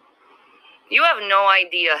 you have no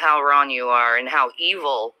idea how wrong you are and how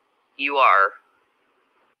evil you are.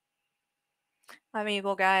 I'm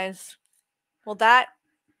evil, guys. Well, that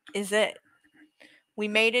is it. We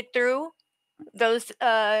made it through those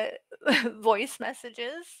voice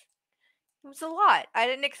messages. It was a lot. I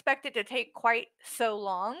didn't expect it to take quite so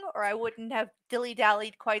long, or I wouldn't have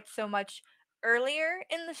dilly-dallied quite so much earlier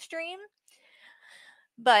in the stream.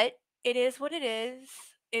 But it is what it is.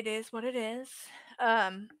 It is what it is.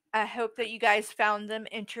 I hope that you guys found them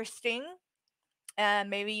interesting.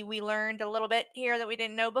 Maybe we learned a little bit here that we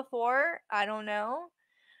didn't know before. I don't know.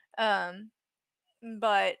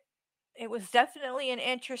 But it was definitely an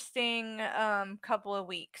interesting couple of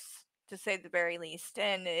weeks, to say the very least,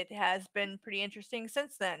 and it has been pretty interesting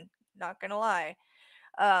since then. Not gonna lie.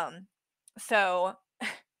 So,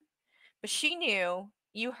 but she knew.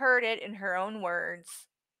 You heard it in her own words.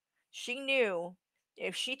 She knew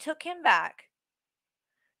if she took him back,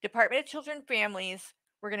 Department of Children and Families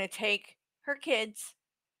were gonna take her kids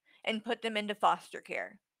and put them into foster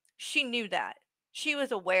care. She knew that. She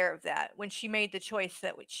was aware of that when she made the choice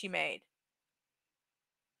that she made.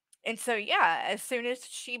 And so, yeah, as soon as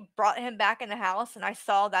she brought him back in the house and I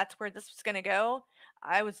saw that's where this was going to go,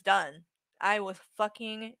 I was done. I was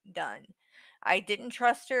fucking done. I didn't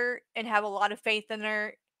trust her and have a lot of faith in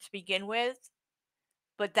her to begin with,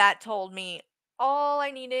 but that told me all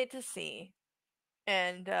I needed to see.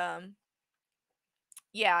 And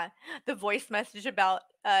yeah, the voice message about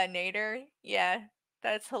Nader, yeah,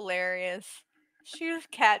 that's hilarious. She was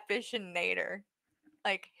catfishing Nader.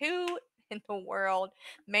 Like, who in the world,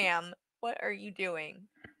 ma'am, what are you doing?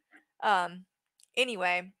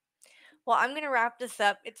 Anyway, well, I'm gonna wrap this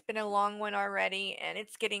up. It's been a long one already, and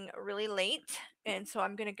it's getting really late, and so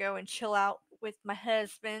I'm gonna go and chill out with my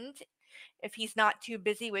husband if he's not too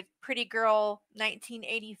busy with Pretty Girl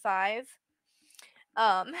 1985.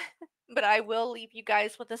 Um, but I will leave you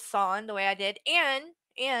guys with a song the way I did, and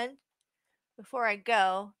before I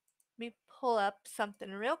go, let me pull up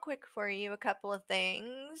something real quick for you. A couple of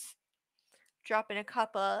things. Dropping a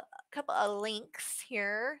couple of links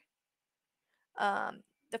here.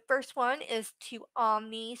 The first one is to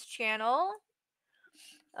Omni's channel.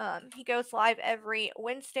 He goes live every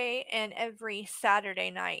Wednesday and every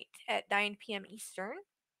Saturday night at 9 p.m. Eastern,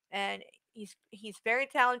 and he's very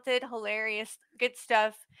talented, hilarious, good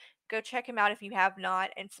stuff. Go check him out if you have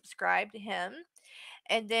not, and subscribe to him.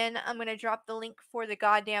 And then I'm gonna drop the link for the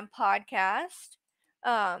goddamn podcast.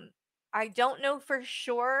 I don't know for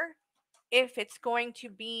sure if it's going to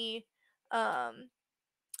be um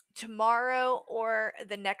tomorrow or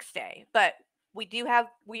the next day, but we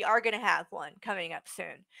are going to have one coming up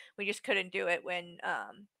soon. We just couldn't do it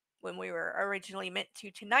when we were originally meant to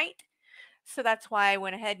tonight. So that's why I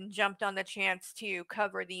went ahead and jumped on the chance to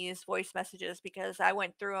cover these voice messages, because I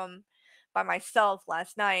went through them by myself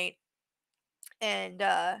last night, and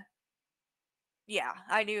yeah,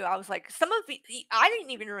 I knew. I was like, some of I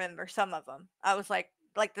didn't even remember some of them. I was like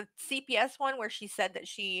the CPS one where she said that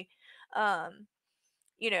she um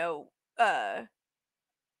you know, uh,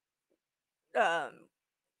 um,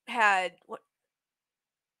 had what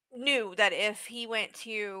knew that if he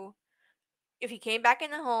came back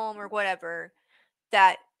in the home or whatever,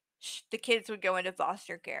 that the kids would go into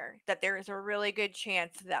foster care. That there is a really good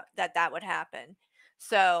chance that would happen.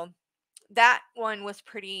 So that one was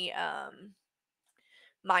pretty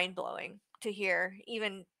mind blowing to hear.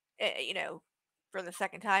 Even for the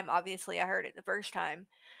second time. Obviously, I heard it the first time,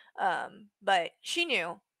 but she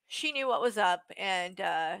knew what was up, and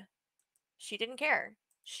she didn't care.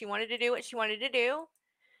 She wanted to do what she wanted to do.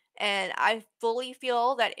 And I fully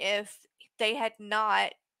feel that if they had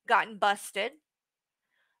not gotten busted,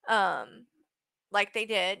 um, like they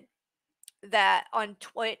did, that on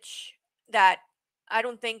Twitch, that I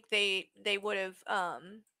don't think they would have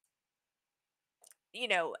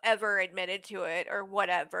ever admitted to it or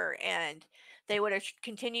whatever, and they would have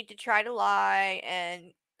continued to try to lie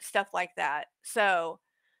and stuff like that. So,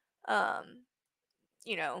 um,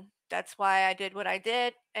 that's why I did what I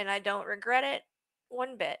did, and I don't regret it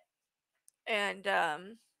one bit. And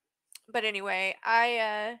but anyway,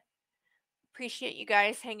 I appreciate you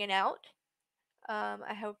guys hanging out.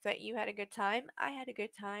 I hope that you had a good time. I had a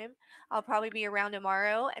good time. I'll probably be around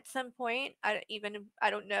tomorrow at some point. I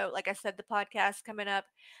don't know. Like I said, the podcast coming up.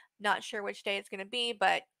 Not sure which day it's going to be,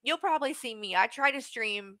 but you'll probably see me. I try to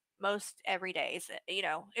stream most every day. So,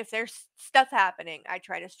 if there's stuff happening, I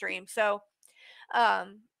try to stream. So, I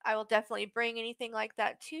will definitely bring anything like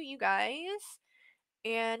that to you guys.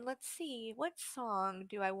 And let's see, what song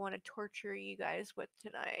do I want to torture you guys with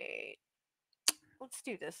tonight? Let's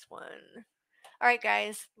do this one. All right,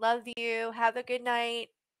 guys. Love you. Have a good night.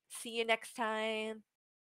 See you next time.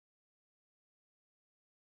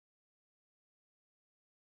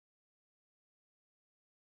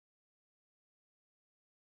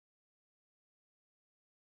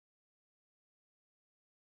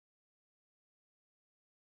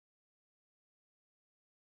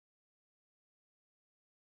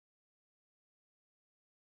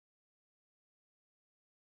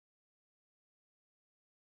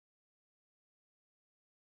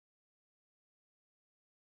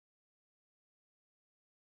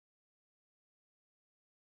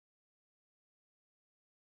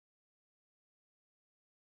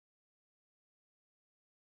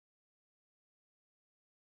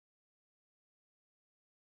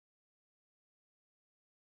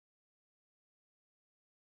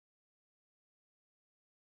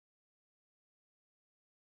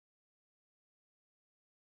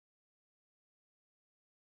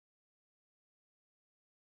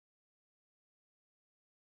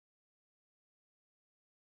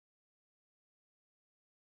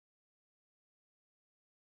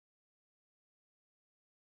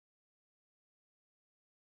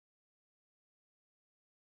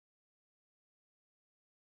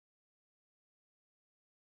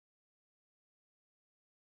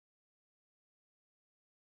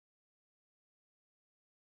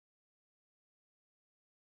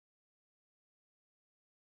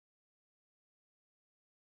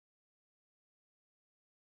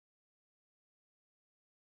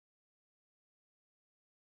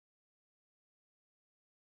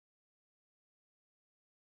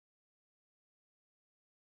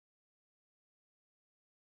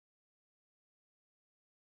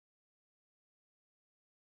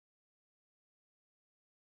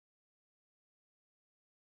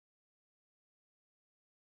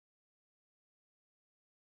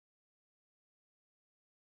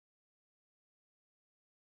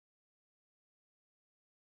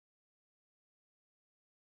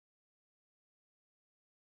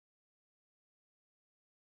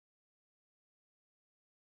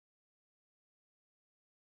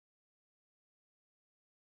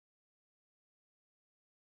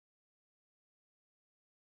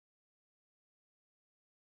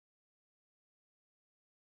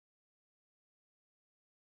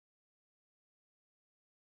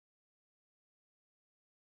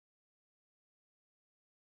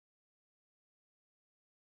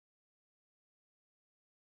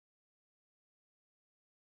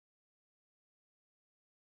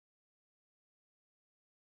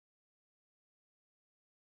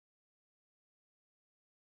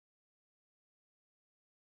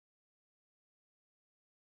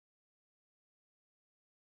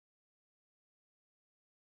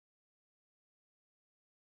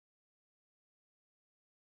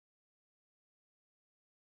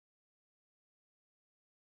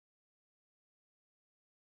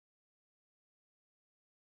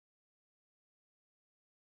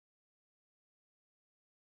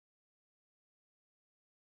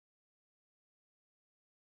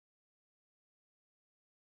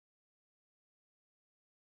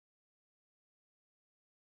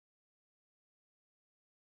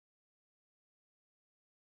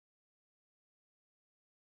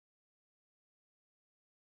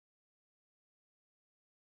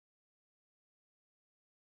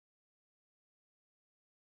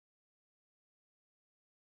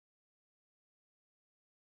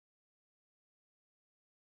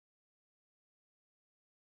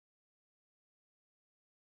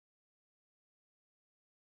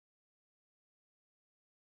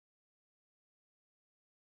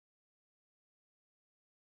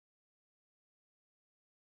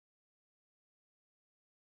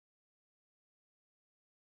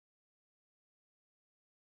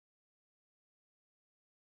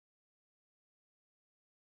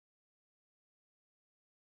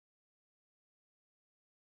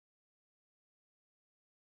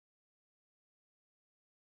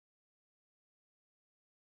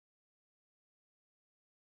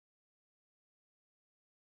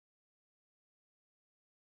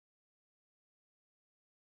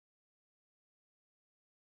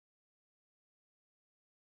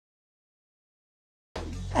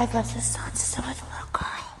 I got this on so much little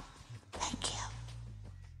car.